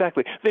 Yeah,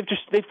 exactly. They've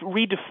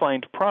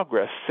redefined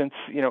progress since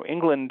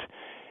England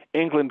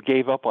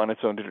gave up on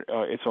its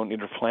own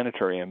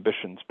interplanetary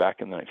ambitions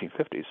back in the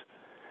 1950s,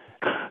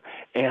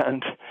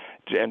 and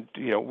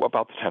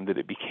about the time that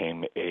it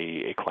became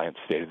a client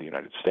state of the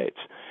United States.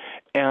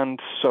 And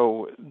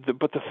so,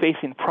 but the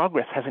faith in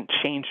progress hasn't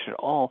changed at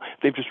all.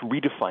 They've just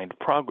redefined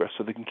progress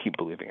so they can keep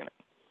believing in it.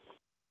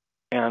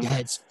 And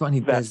it's funny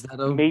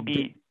that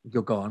maybe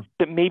you're gone.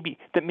 That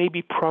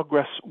maybe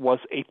progress was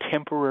a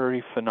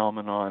temporary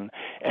phenomenon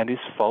and is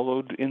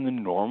followed in the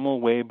normal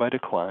way by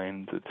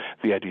decline.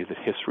 The idea that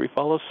history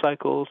follows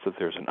cycles, that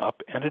there's an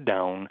up and a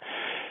down,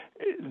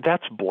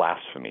 that's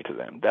blasphemy to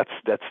them. That's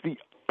the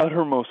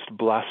uttermost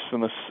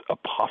blasphemous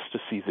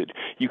apostasy that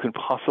you can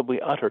possibly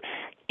utter,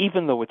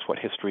 even though it's what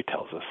history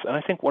tells us. And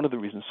I think one of the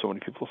reasons so many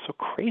people are so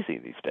crazy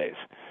these days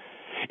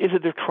is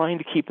that they're trying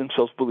to keep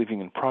themselves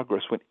believing in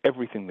progress when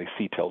everything they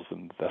see tells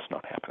them that's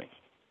not happening.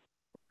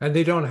 And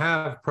they don't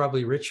have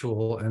probably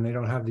ritual, and they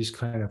don't have these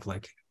kind of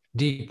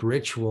deep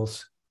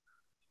rituals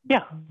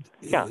Yeah,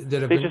 yeah.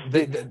 that have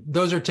been,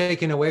 those are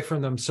taken away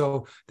from them.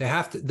 So they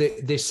have to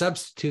they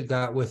substitute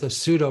that with a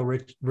pseudo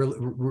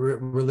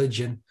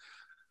religion,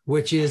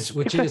 which is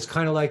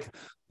kind of like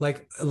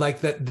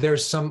that.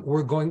 There's some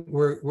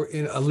we're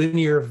in a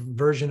linear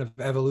version of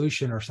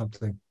evolution or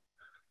something.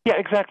 Yeah,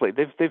 exactly.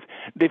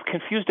 They've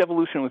confused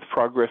evolution with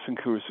progress and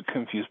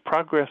confused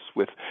progress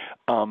with.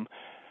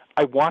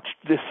 I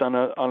watched this on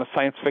a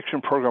science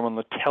fiction program on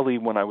the telly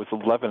when I was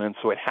 11, and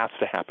so it has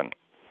to happen.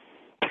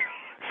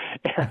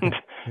 And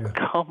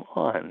come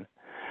on.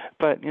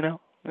 But,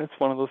 it's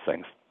one of those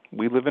things.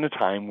 We live in a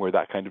time where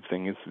that kind of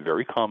thing is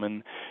very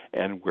common,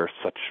 and where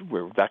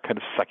that kind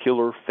of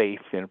secular faith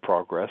in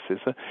progress is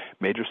a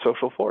major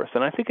social force.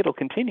 And I think it'll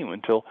continue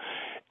until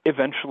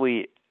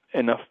eventually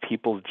enough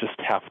people just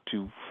have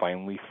to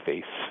finally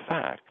face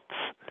facts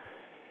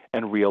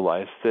and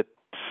realize that,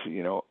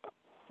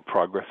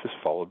 progress is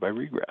followed by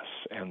regress,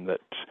 and that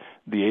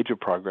the age of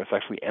progress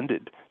actually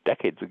ended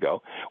decades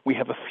ago. We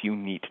have a few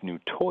neat new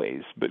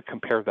toys, but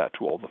compare that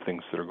to all the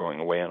things that are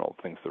going away and all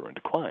the things that are in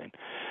decline.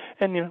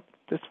 And,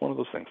 it's one of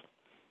those things.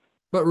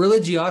 But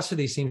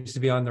religiosity seems to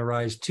be on the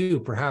rise too,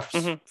 perhaps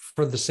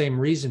for the same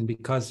reason,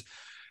 because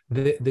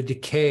the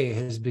decay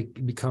has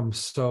become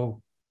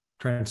so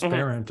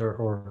transparent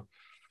or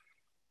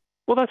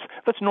Well,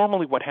 that's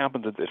normally what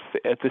happens at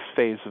this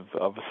phase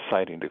of a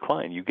society in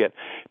decline. You get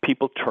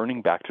people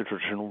turning back to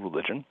traditional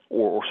religion,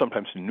 or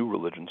sometimes to new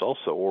religions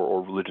also,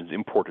 or religions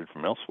imported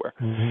from elsewhere,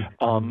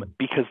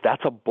 because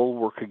that's a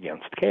bulwark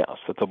against chaos.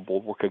 That's a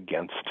bulwark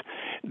against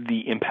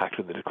the impact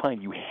of the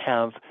decline. You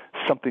have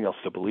something else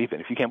to believe in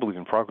if you can't believe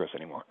in progress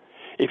anymore.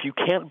 If you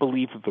can't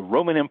believe that the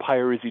Roman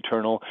Empire is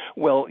eternal,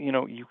 well,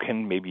 you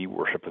can maybe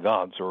worship the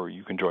gods, or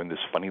you can join this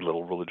funny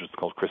little religion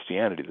called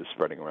Christianity that's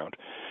spreading around.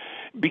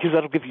 Because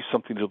that'll give you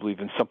something to believe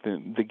in,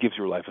 something that gives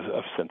your life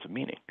a sense of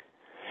meaning.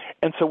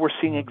 And so we're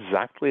seeing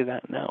exactly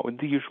that now in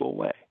the usual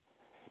way.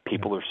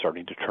 People are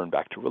starting to turn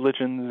back to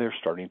religion. They're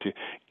starting to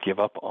give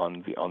up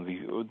on the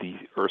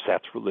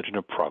ersatz religion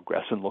of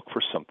progress and look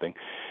for something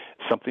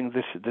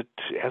that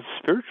has a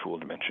spiritual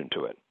dimension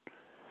to it.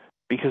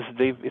 Because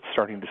it's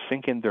starting to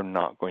sink in. They're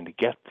not going to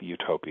get the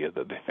utopia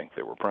that they think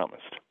they were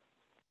promised.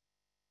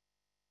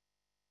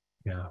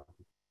 Yeah.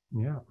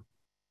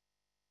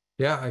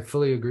 Yeah, I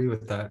fully agree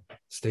with that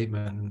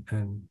statement,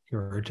 and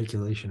your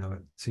articulation of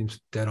it seems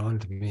dead on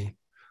to me.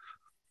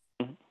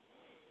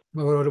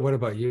 What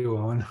about you,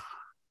 Owen?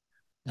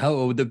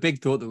 Oh, the big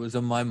thought that was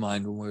on my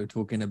mind when we were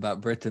talking about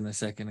Britain a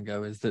second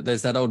ago is that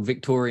there's that old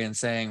Victorian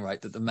saying,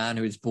 right, that the man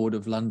who is bored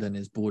of London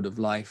is bored of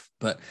life.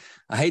 But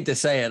I hate to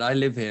say it, I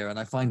live here and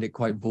I find it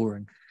quite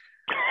boring.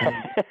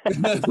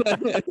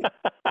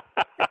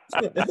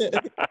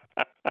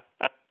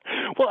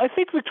 Well, I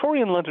think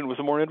Victorian London was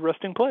a more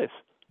interesting place.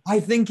 I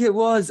think it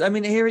was. I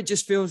mean, here it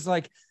just feels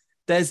like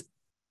there's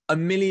a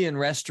million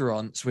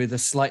restaurants with a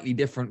slightly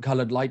different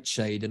colored light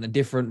shade and a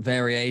different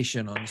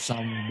variation on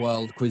some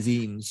world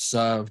cuisines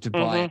served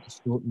by an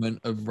assortment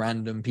of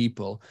random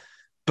people.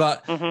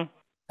 But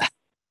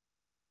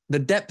the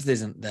depth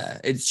isn't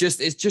there. It's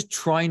just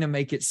trying to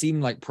make it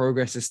seem like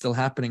progress is still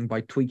happening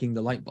by tweaking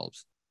the light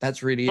bulbs.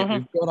 That's really it.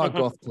 We've got our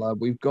goth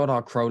club, we've got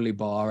our Crowley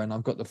bar, and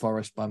I've got the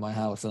forest by my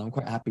house, and I'm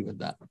quite happy with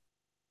that.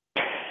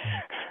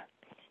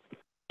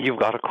 You've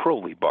got a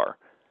Crowley bar.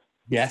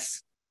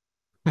 Yes.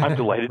 I'm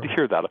delighted to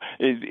hear that.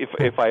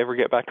 If I ever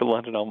get back to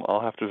London,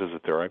 I'll have to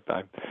visit there.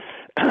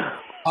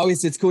 Oh,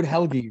 it's called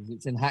Helgies.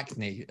 It's in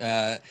Hackney.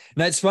 No,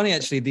 it's funny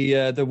actually.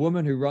 The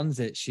woman who runs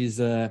it, she's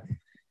an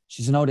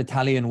old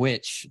Italian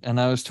witch, and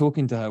I was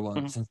talking to her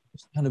once, and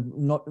she kind of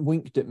not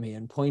winked at me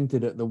and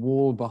pointed at the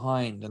wall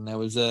behind, and there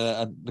was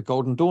the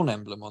Golden Dawn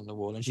emblem on the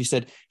wall, and she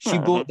said she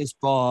bought this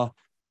bar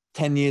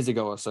 10 years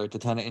ago or so to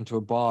turn it into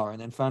a bar, and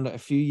then found out a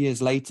few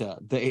years later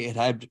that it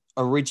had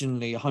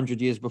originally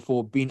 100 years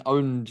before been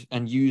owned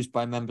and used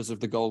by members of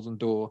the Golden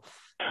Dawn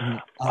as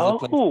a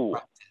place of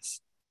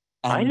practice.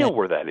 And I know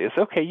where that is.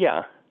 Okay,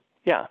 yeah,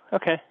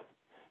 okay,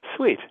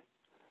 sweet.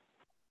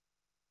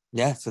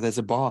 Yeah, so there's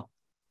a bar.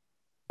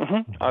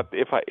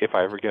 If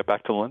I ever get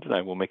back to London,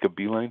 I will make a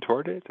beeline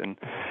toward it and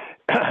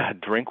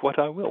drink what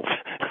I will.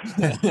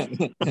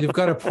 You've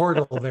got a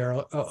portal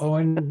there,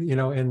 Owen.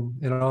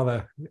 In all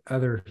the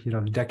other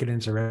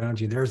decadence around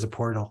you, there's a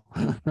portal.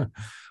 Well,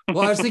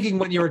 I was thinking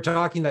when you were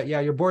talking that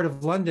you're bored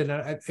of London.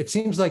 It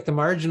seems like the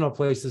marginal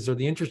places are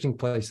the interesting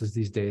places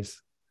these days.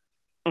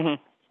 It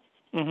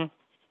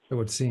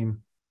would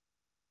seem.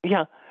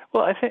 Yeah.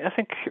 Well, I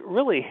think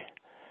really.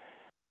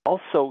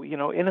 Also,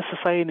 in a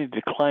society in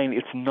decline,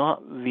 it's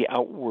not the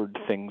outward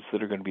things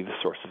that are going to be the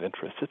source of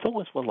interest. It's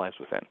always what lies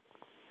within.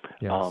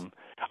 Yes.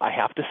 I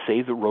have to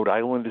say that Rhode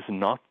Island is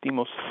not the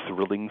most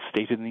thrilling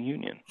state in the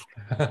Union.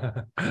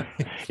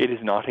 It is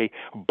not a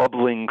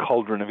bubbling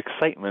cauldron of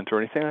excitement or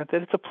anything like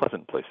that. It's a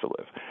pleasant place to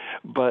live.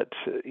 But,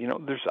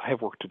 I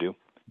have work to do,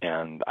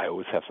 and I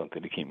always have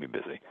something to keep me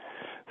busy.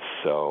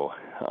 So...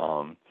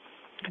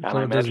 so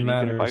it doesn't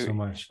matter so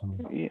much.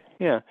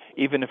 Yeah,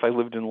 even if I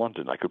lived in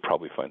London, I could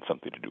probably find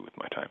something to do with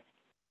my time.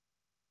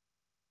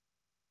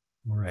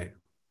 Right.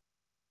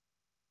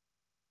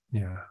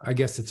 Yeah. I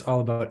guess it's all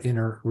about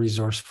inner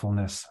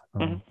resourcefulness.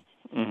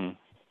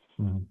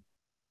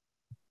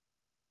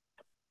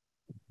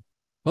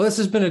 Well, this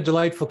has been a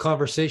delightful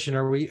conversation.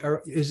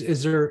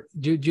 Is there,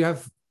 do you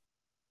have,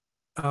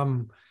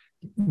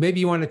 maybe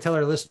you want to tell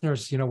our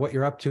listeners, what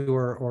you're up to,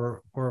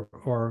 or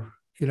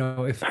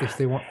if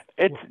they want.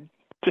 It's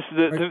just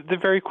the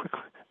very quick.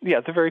 Yeah,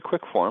 the very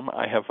quick form.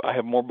 I have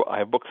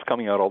books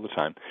coming out all the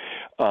time.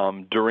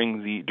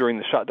 During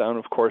the shutdown,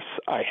 of course,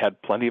 I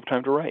had plenty of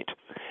time to write,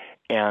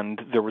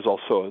 and there was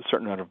also a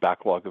certain amount of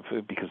backlog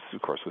because,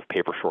 of course, with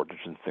paper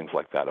shortage and things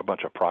like that, a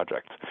bunch of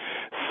projects.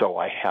 So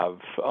I have.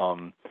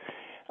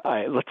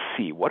 Let's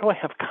see, what do I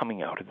have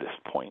coming out at this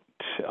point?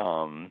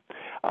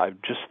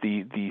 Just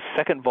the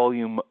second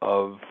volume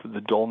of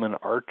the Dolmen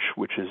Arch,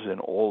 which is an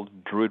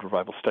old Druid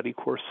revival study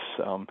course,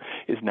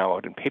 is now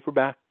out in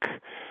paperback.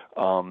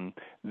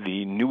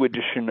 The new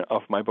edition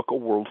of my book, A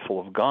World Full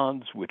of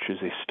Gods, which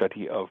is a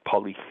study of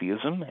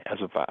polytheism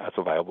as a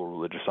viable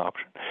religious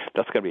option,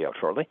 that's going to be out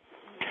shortly.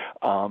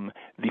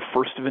 The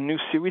first of a new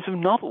series of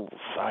novels.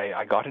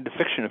 I got into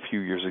fiction a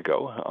few years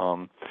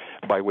ago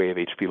by way of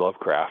H.P.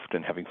 Lovecraft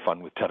and having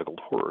fun with tentacled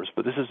horrors.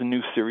 But this is a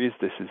new series.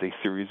 This is a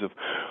series of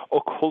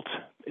occult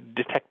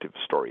detective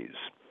stories.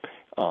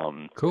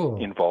 Cool.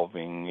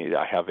 Involving,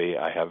 I have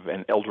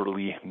an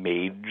elderly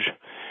mage,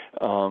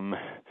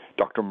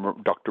 Dr.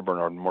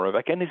 Bernard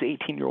Moravec, and his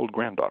 18-year-old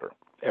granddaughter,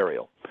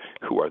 Ariel,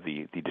 who are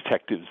the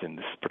detectives in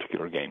this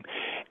particular game.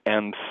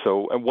 And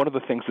one of the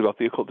things about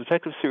the Occult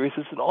Detective series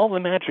is that all the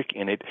magic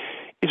in it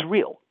is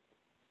real.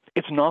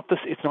 It's not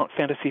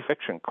fantasy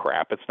fiction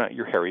crap. It's not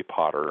your Harry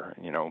Potter,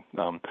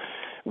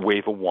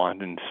 wave a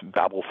wand and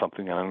babble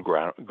something on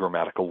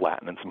grammatical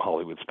Latin and some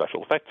Hollywood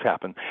special effects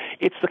happen.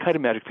 It's the kind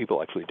of magic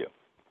people actually do.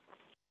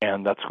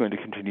 And that's going to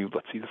continue.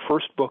 Let's see, the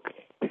first book,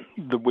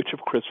 The Witch of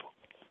Criswell,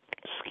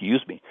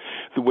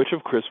 The Witch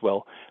of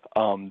Criswell,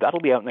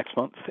 that'll be out next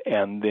month.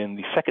 And then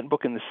the second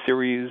book in the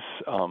series,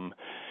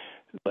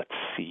 let's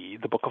see,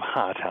 the Book of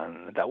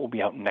Hatan, that will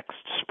be out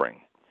next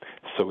spring.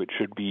 So it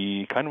should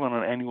be kind of on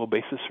an annual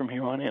basis from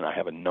here on in. I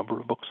have a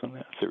number of books in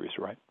that series,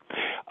 right?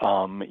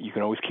 You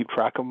can always keep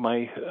track of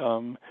my,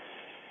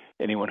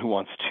 anyone who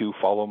wants to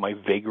follow my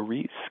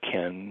vagaries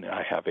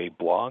I have a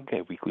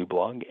weekly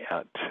blog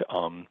at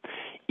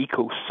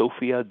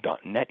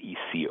ecosophia.net,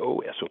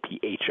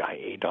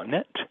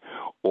 ECOSOPHIA.net,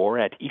 or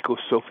at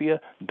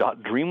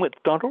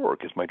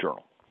ecosophia.dreamwidth.org is my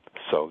journal.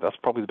 So that's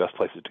probably the best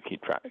places to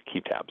keep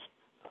tabs.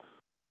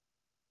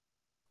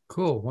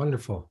 Cool,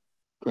 wonderful.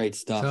 Great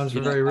stuff. Sounds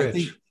very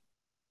rich.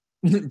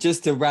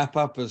 Just to wrap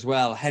up as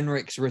well,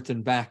 Henrik's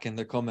written back in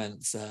the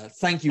comments,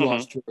 thank you,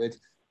 Archdruid.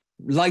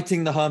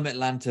 Lighting the hermit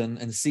lantern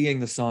and seeing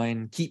the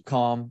sign, keep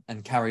calm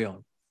and carry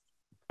on.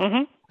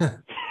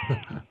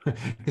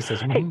 He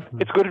says, hey,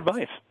 it's good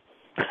advice.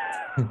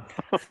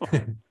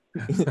 And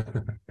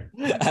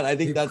I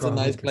think that's a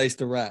nice place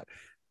to wrap.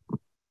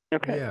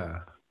 Okay.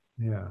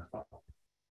 Yeah.